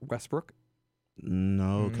for Westbrook?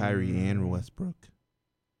 No, Kyrie and Westbrook.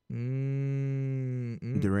 Durant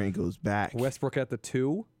goes back. Westbrook at the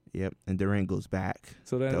 2? Yep, and Durant goes back.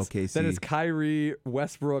 So then it's Kyrie,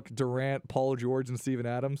 Westbrook, Durant, Paul George, and Steven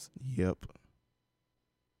Adams? Yep.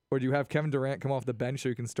 Or do you have Kevin Durant come off the bench so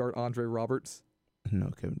you can start Andre Roberts? No,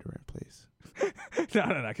 Kevin Durant plays.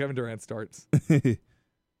 No. Kevin Durant starts.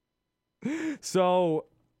 So,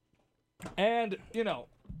 and,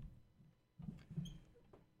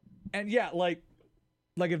 and yeah, like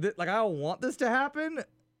if I don't want this to happen,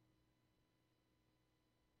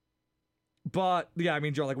 but yeah, I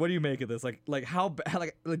mean, Joe, like, what do you make of this? Like how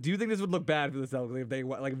do you think this would look bad for the Celtics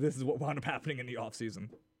if this is what wound up happening in the offseason?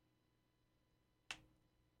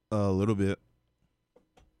 A little bit,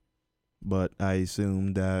 but I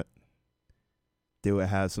assume that they would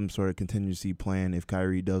have some sort of contingency plan if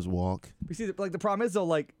Kyrie does walk. You see, like the problem is though,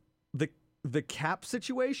 like the cap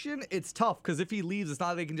situation, it's tough because if he leaves, it's not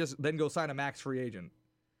like they can just then go sign a max free agent.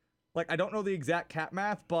 Like I don't know the exact cap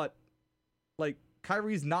math, but like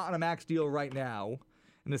Kyrie's not on a max deal right now,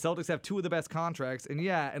 and the Celtics have 2 of the best contracts. And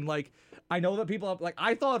yeah, and like I know that people have, like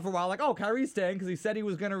I thought for a while like, oh, Kyrie's staying because he said he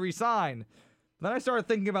was going to resign. Then I started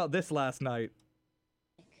thinking about this last night.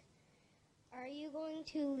 Are you going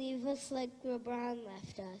to leave us like LeBron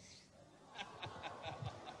left us?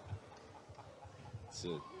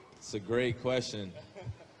 It's a great question.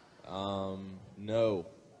 No,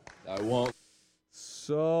 I won't.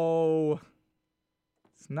 So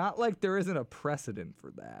it's not like there isn't a precedent for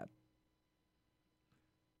that.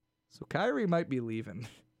 So Kyrie might be leaving.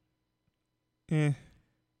 And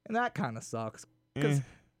that kind of sucks. Because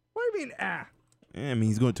what do you mean, I mean,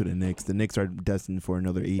 he's going to the Knicks. The Knicks are destined for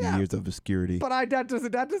another 80 years of obscurity. But that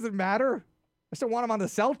doesn't matter. I still want him on the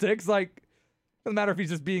Celtics. Like, doesn't matter if he's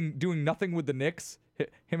just doing nothing with the Knicks.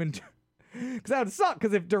 Him and because that would suck.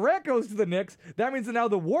 Because if Durant goes to the Knicks, that means that now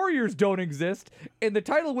the Warriors don't exist, and the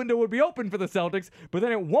title window would be open for the Celtics. But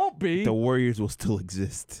then it won't be. The Warriors will still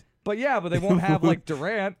exist. But yeah, but they won't have like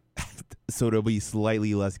Durant. So they'll be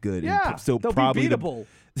slightly less good. Yeah, so they'll probably be beatable.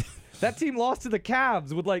 That team lost to the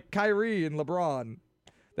Cavs with like Kyrie and LeBron.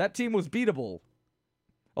 That team was beatable.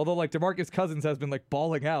 Although like DeMarcus Cousins has been like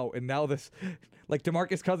balling out, and now this like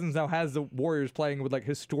DeMarcus Cousins now has the Warriors playing with like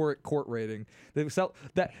historic court rating. The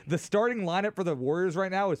starting lineup for the Warriors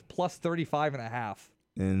right now is plus 35.5.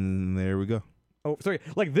 And there we go. Oh, sorry.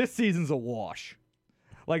 Like this season's a wash.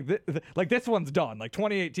 Like this one's done. Like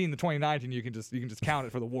 2018 to 2019, you can just count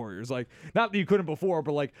it for the Warriors. Like not that you couldn't before,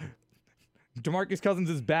 but like DeMarcus Cousins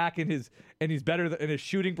is back and he's better and his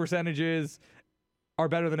shooting percentages are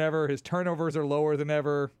better than ever. His turnovers are lower than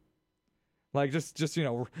ever. Like just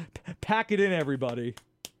pack it in, everybody.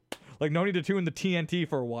 Like no need to tune the TNT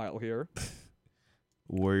for a while here.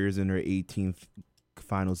 Warriors in their 18th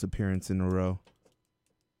finals appearance in a row.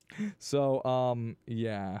 So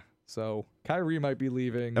yeah. So Kyrie might be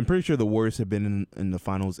leaving. I'm pretty sure the Warriors have been in the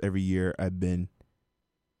finals every year. Every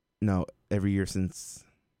year since.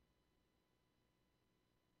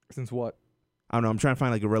 Since what? I don't know. I'm trying to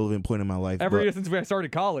find like a relevant point in my life. Every year since I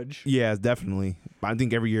started college. Yeah, definitely. I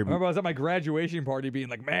think every year. I remember I was at my graduation party being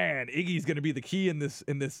like, man, Iggy's going to be the key in this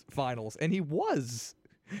finals. And he was.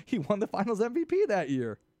 He won the finals MVP that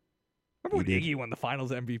year. Remember when Iggy won the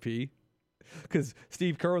finals MVP? Because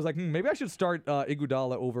Steve Kerr was like, maybe I should start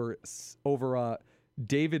Iguodala over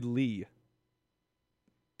David Lee.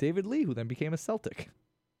 David Lee, who then became a Celtic.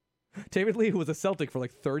 David Lee, who was a Celtic for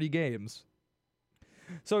like 30 games.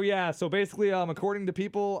 So yeah, so basically, according to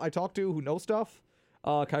people I talked to who know stuff,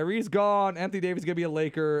 Kyrie's gone, Anthony Davis is gonna be a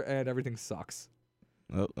Laker, and everything sucks.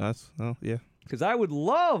 Yeah. Because I would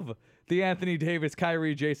love the Anthony Davis,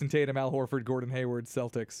 Kyrie, Jason Tatum, Al Horford, Gordon Hayward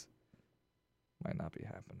Celtics. Might not be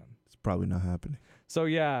happening. It's probably not happening. So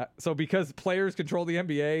yeah, so because players control the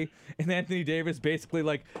NBA, and Anthony Davis basically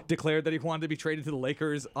like declared that he wanted to be traded to the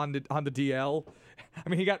Lakers on the DL. I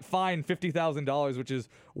mean, he got fined $50,000, which is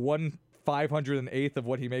 1/508th of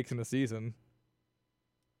what he makes in a season.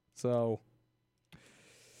 So,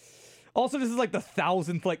 also this is like the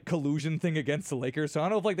 1,000th like collusion thing against the Lakers. So I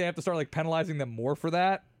don't know if like they have to start like penalizing them more for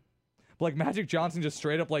that. But like Magic Johnson just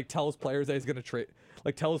straight up like tells players that he's gonna trade,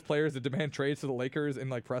 like tells players to demand trades to the Lakers in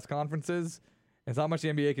like press conferences. There's not much the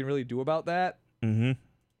NBA can really do about that. Mm-hmm.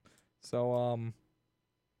 So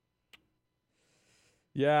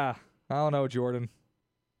yeah, I don't know, Jordan.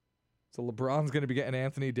 So LeBron's going to be getting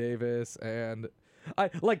Anthony Davis, and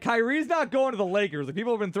Kyrie's not going to the Lakers. Like,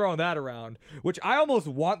 people have been throwing that around, which I almost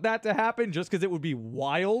want that to happen just because it would be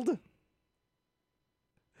wild.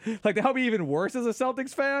 Like, that would be even worse as a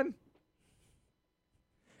Celtics fan.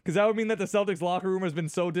 Because that would mean that the Celtics locker room has been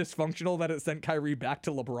so dysfunctional that it sent Kyrie back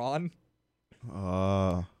to LeBron.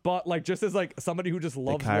 But, like, just as, like, somebody who just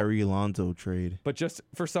loves... The Kyrie Lonzo trade. But just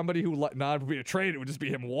for somebody who... it would be a trade, it would just be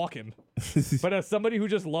him walking. But as somebody who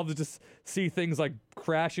just loves to see things, like,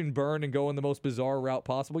 crash and burn and go in the most bizarre route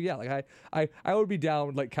possible, yeah, like, I would be down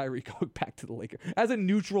with, like, Kyrie going back to the Lakers. As a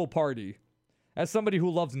neutral party. As somebody who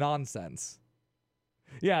loves nonsense.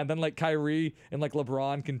 Yeah, and then, like, Kyrie and, like,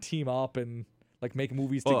 LeBron can team up and... like, make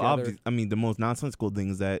movies together. I mean, the most nonsensical thing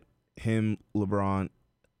is that him, LeBron,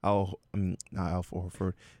 not Al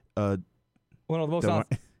Horford. Well, no, we're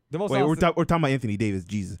talking about Anthony Davis.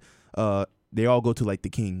 Jesus. They all go to, like, the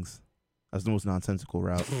Kings. That's the most nonsensical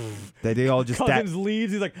route. That they all just Cousins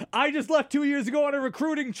leaves. He's like, I just left 2 years ago on a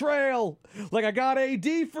recruiting trail. Like, I got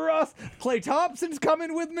AD for us. Klay Thompson's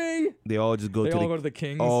coming with me. They all just go. They all go to the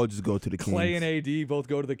Kings. All just go to the Kings. Klay and AD both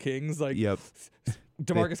go to the Kings. Like, yep.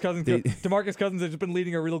 DeMarcus Cousins has just been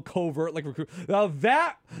leading a real covert like recruit. Now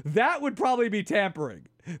that would probably be tampering.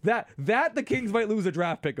 That the Kings might lose a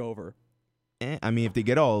draft pick over. I mean, if they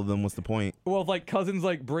get all of them, what's the point? Well, if like Cousins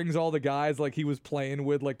like brings all the guys like he was playing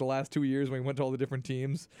with like the last 2 years when he went to all the different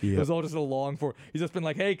teams, it was all just he's just been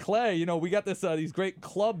like, hey Clay, we got these great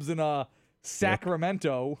clubs in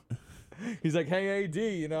Sacramento. He's like, hey AD,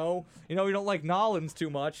 you don't like Nolans too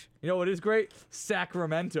much. It is great,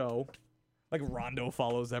 Sacramento. Like Rondo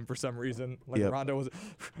follows them for some reason. Like Rondo was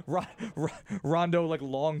Rondo like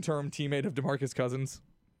long-term teammate of DeMarcus Cousins.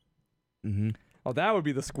 Mm-hmm. Oh, that would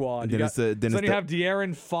be the squad. Then you have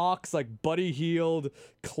De'Aaron Fox, like Buddy Hield,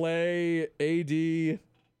 Clay, AD,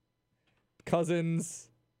 Cousins,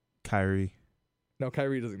 Kyrie. No,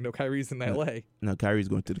 Kyrie doesn't. No, Kyrie's in LA. No, Kyrie's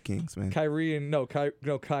going to the Kings, man. Kyrie and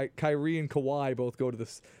Kawhi both go to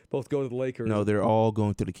the Lakers. No, they're all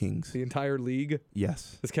going to the Kings. The entire league?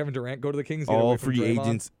 Yes. Does Kevin Durant go to the Kings? All free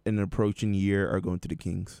agents in an approaching year are going to the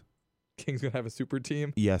Kings. Kings gonna have a super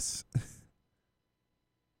team? Yes.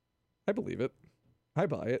 I believe it. I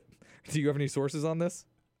buy it. Do you have any sources on this?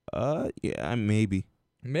 Yeah, maybe.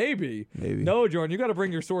 Maybe. No, Jordan, you got to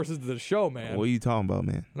bring your sources to the show, man. What are you talking about,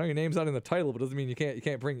 man? I know your name's not in the title, but doesn't mean you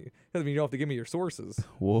can't bring. Doesn't mean you don't have to give me your sources.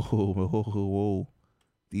 Whoa.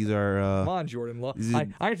 These are. Come on,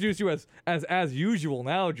 Jordan. I introduce you as usual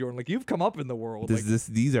now, Jordan. Like you've come up in the world.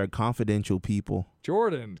 These are confidential people.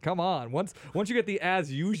 Jordan, come on. Once you get the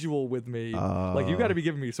as usual with me, like you got to be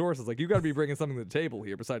giving me sources. Like you got to be bringing something to the table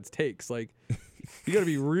here besides takes. Like. You got to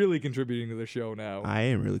be really contributing to the show now. I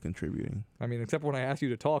am really contributing. I mean, except when I ask you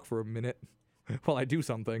to talk for a minute while I do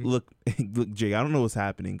something. Look, Jay, I don't know what's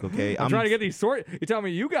happening, okay? I'm trying to get these sources. You tell me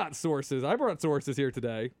you got sources. I brought sources here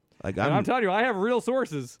today. I'm telling you, I have real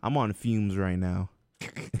sources. I'm on fumes right now.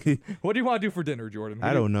 What do you want to do for dinner, Jordan?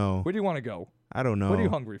 I don't know. Where do you want to go? I don't know. What are you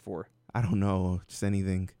hungry for? I don't know. Just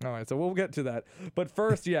anything. All right, so we'll get to that. But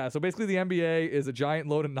first, so basically the NBA is a giant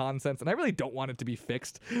load of nonsense, and I really don't want it to be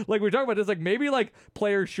fixed. Like, we were talking about this, like, maybe, like,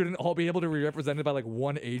 players shouldn't all be able to be represented by, like,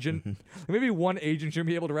 one agent. Mm-hmm. Maybe one agent shouldn't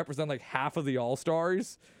be able to represent, like, half of the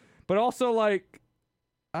All-Stars. But also, like,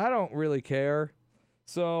 I don't really care.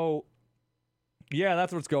 So... yeah,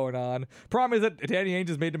 that's what's going on. Problem is that Danny Ainge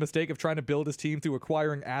has made the mistake of trying to build his team through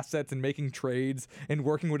acquiring assets and making trades and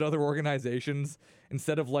working with other organizations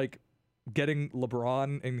instead of, like, getting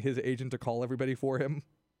LeBron and his agent to call everybody for him.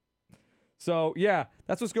 So, yeah,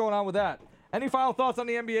 that's what's going on with that. Any final thoughts on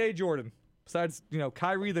the NBA, Jordan? Besides,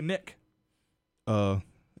 Kyrie the Knick. That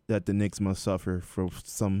the Knicks must suffer for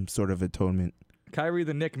some sort of atonement. Kyrie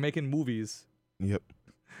the Knick making movies. Yep.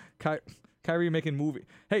 Kyrie making movie.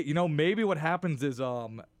 Hey, maybe what happens is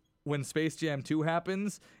when Space Jam 2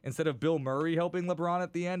 happens, instead of Bill Murray helping LeBron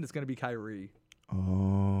at the end, it's going to be Kyrie.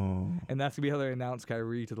 Oh. And that's going to be how they announce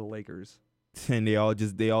Kyrie to the Lakers. And they all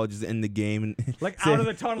just end the game and like say, out of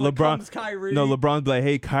the tunnel comes Kyrie. No, LeBron's like,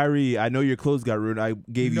 hey Kyrie, I know your clothes got ruined. I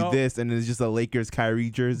gave you this, and it's just a Lakers Kyrie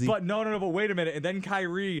jersey. But no, but wait a minute. And then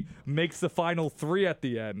Kyrie makes the final three at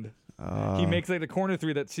the end. He makes like the corner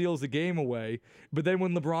three that seals the game away. But then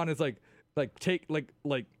when LeBron is like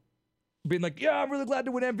being like, yeah, I'm really glad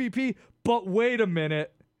to win MVP, but wait a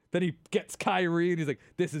minute. Then he gets Kyrie, and he's like,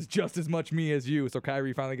 this is just as much me as you. So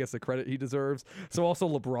Kyrie finally gets the credit he deserves. So also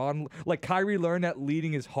LeBron, like Kyrie learned that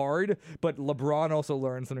leading is hard, but LeBron also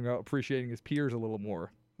learned something about appreciating his peers a little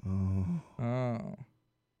more. Oh.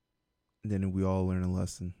 Then we all learn a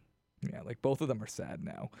lesson. Yeah, like both of them are sad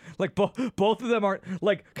now. Like both of them are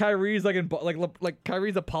like Kyrie's like like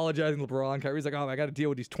Kyrie's apologizing to LeBron. Kyrie's like, oh, I got to deal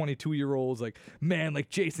with these 22-year-olds. Like, man, like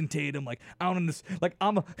Jason Tatum. Like, I don't understand. Like,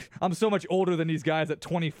 I'm so much older than these guys at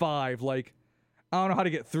 25. Like, I don't know how to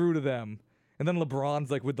get through to them. And then LeBron's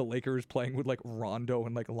like with the Lakers playing with like Rondo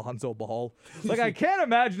and like Alonzo Ball. Like, I can't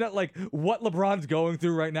imagine that like what LeBron's going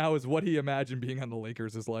through right now is what he imagined being on the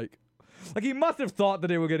Lakers is like. Like, he must have thought that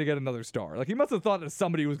they were going to get another star. Like, he must have thought that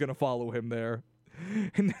somebody was going to follow him there.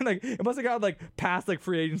 And then, like, it must have got, like, past, like,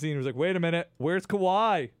 free agency and he was like, wait a minute, where's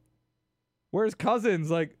Kawhi? Where's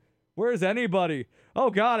Cousins? Like, where's anybody?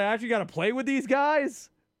 Oh, God, I actually got to play with these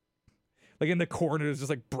guys? Like, in the corner, there's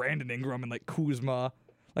just, like, Brandon Ingram and, like, Kuzma.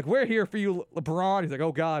 Like, we're here for you, LeBron. He's like,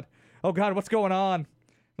 oh, God, what's going on?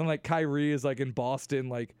 Then, like, Kyrie is, like, in Boston.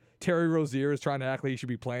 Like, Terry Rozier is trying to act like he should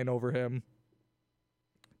be playing over him.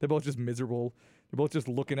 They're both just miserable. They're both just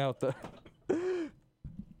looking out the...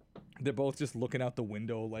 They're both just looking out the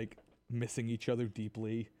window, like, missing each other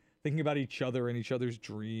deeply. Thinking about each other and each other's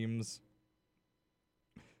dreams.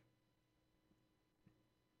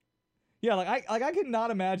 Yeah, like, I cannot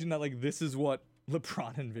imagine that, like, this is what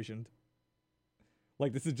LeBron envisioned.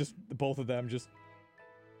 Like, this is just both of them just...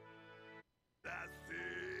 I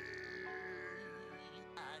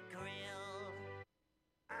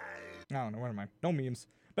don't know, where am I? No memes.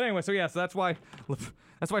 But anyway, so yeah, so that's why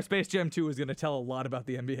Space Jam 2 is going to tell a lot about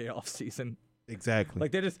the NBA offseason. Exactly.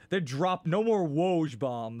 Like, they drop no more Woj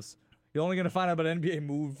bombs. You're only going to find out about NBA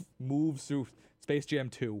moves through Space Jam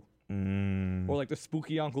 2. Or like the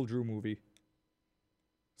spooky Uncle Drew movie.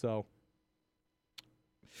 So.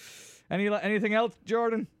 Anything else,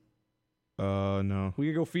 Jordan? No. We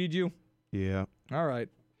can go feed you? Yeah. All right.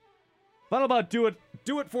 That'll about do it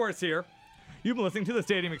for us here. You've been listening to The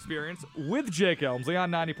Stadium Experience with Jake Elmsley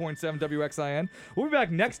on 90.7 WXIN. We'll be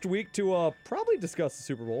back next week to probably discuss the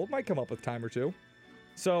Super Bowl. It might come up with a time or two.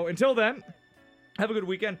 So until then, have a good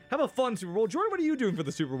weekend. Have a fun Super Bowl. Jordan, what are you doing for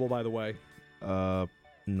the Super Bowl, by the way?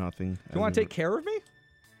 Nothing. Do you want to take care of me?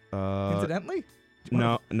 Incidentally?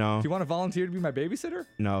 No. Do you want to volunteer to be my babysitter?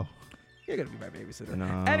 No. You're going to be my babysitter.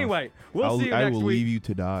 No. Anyway, we'll see you next week. I will leave you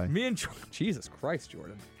to die. Me and Jesus Christ,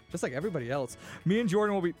 Jordan. Just like everybody else. Me and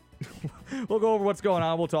Jordan will be... we'll go over what's going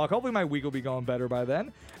on. We'll talk. Hopefully my week will be going better by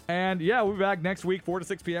then. And yeah, we'll be back next week, 4 to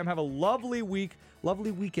 6 p.m. Have a lovely week,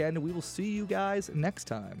 lovely weekend, and we will see you guys next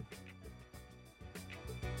time.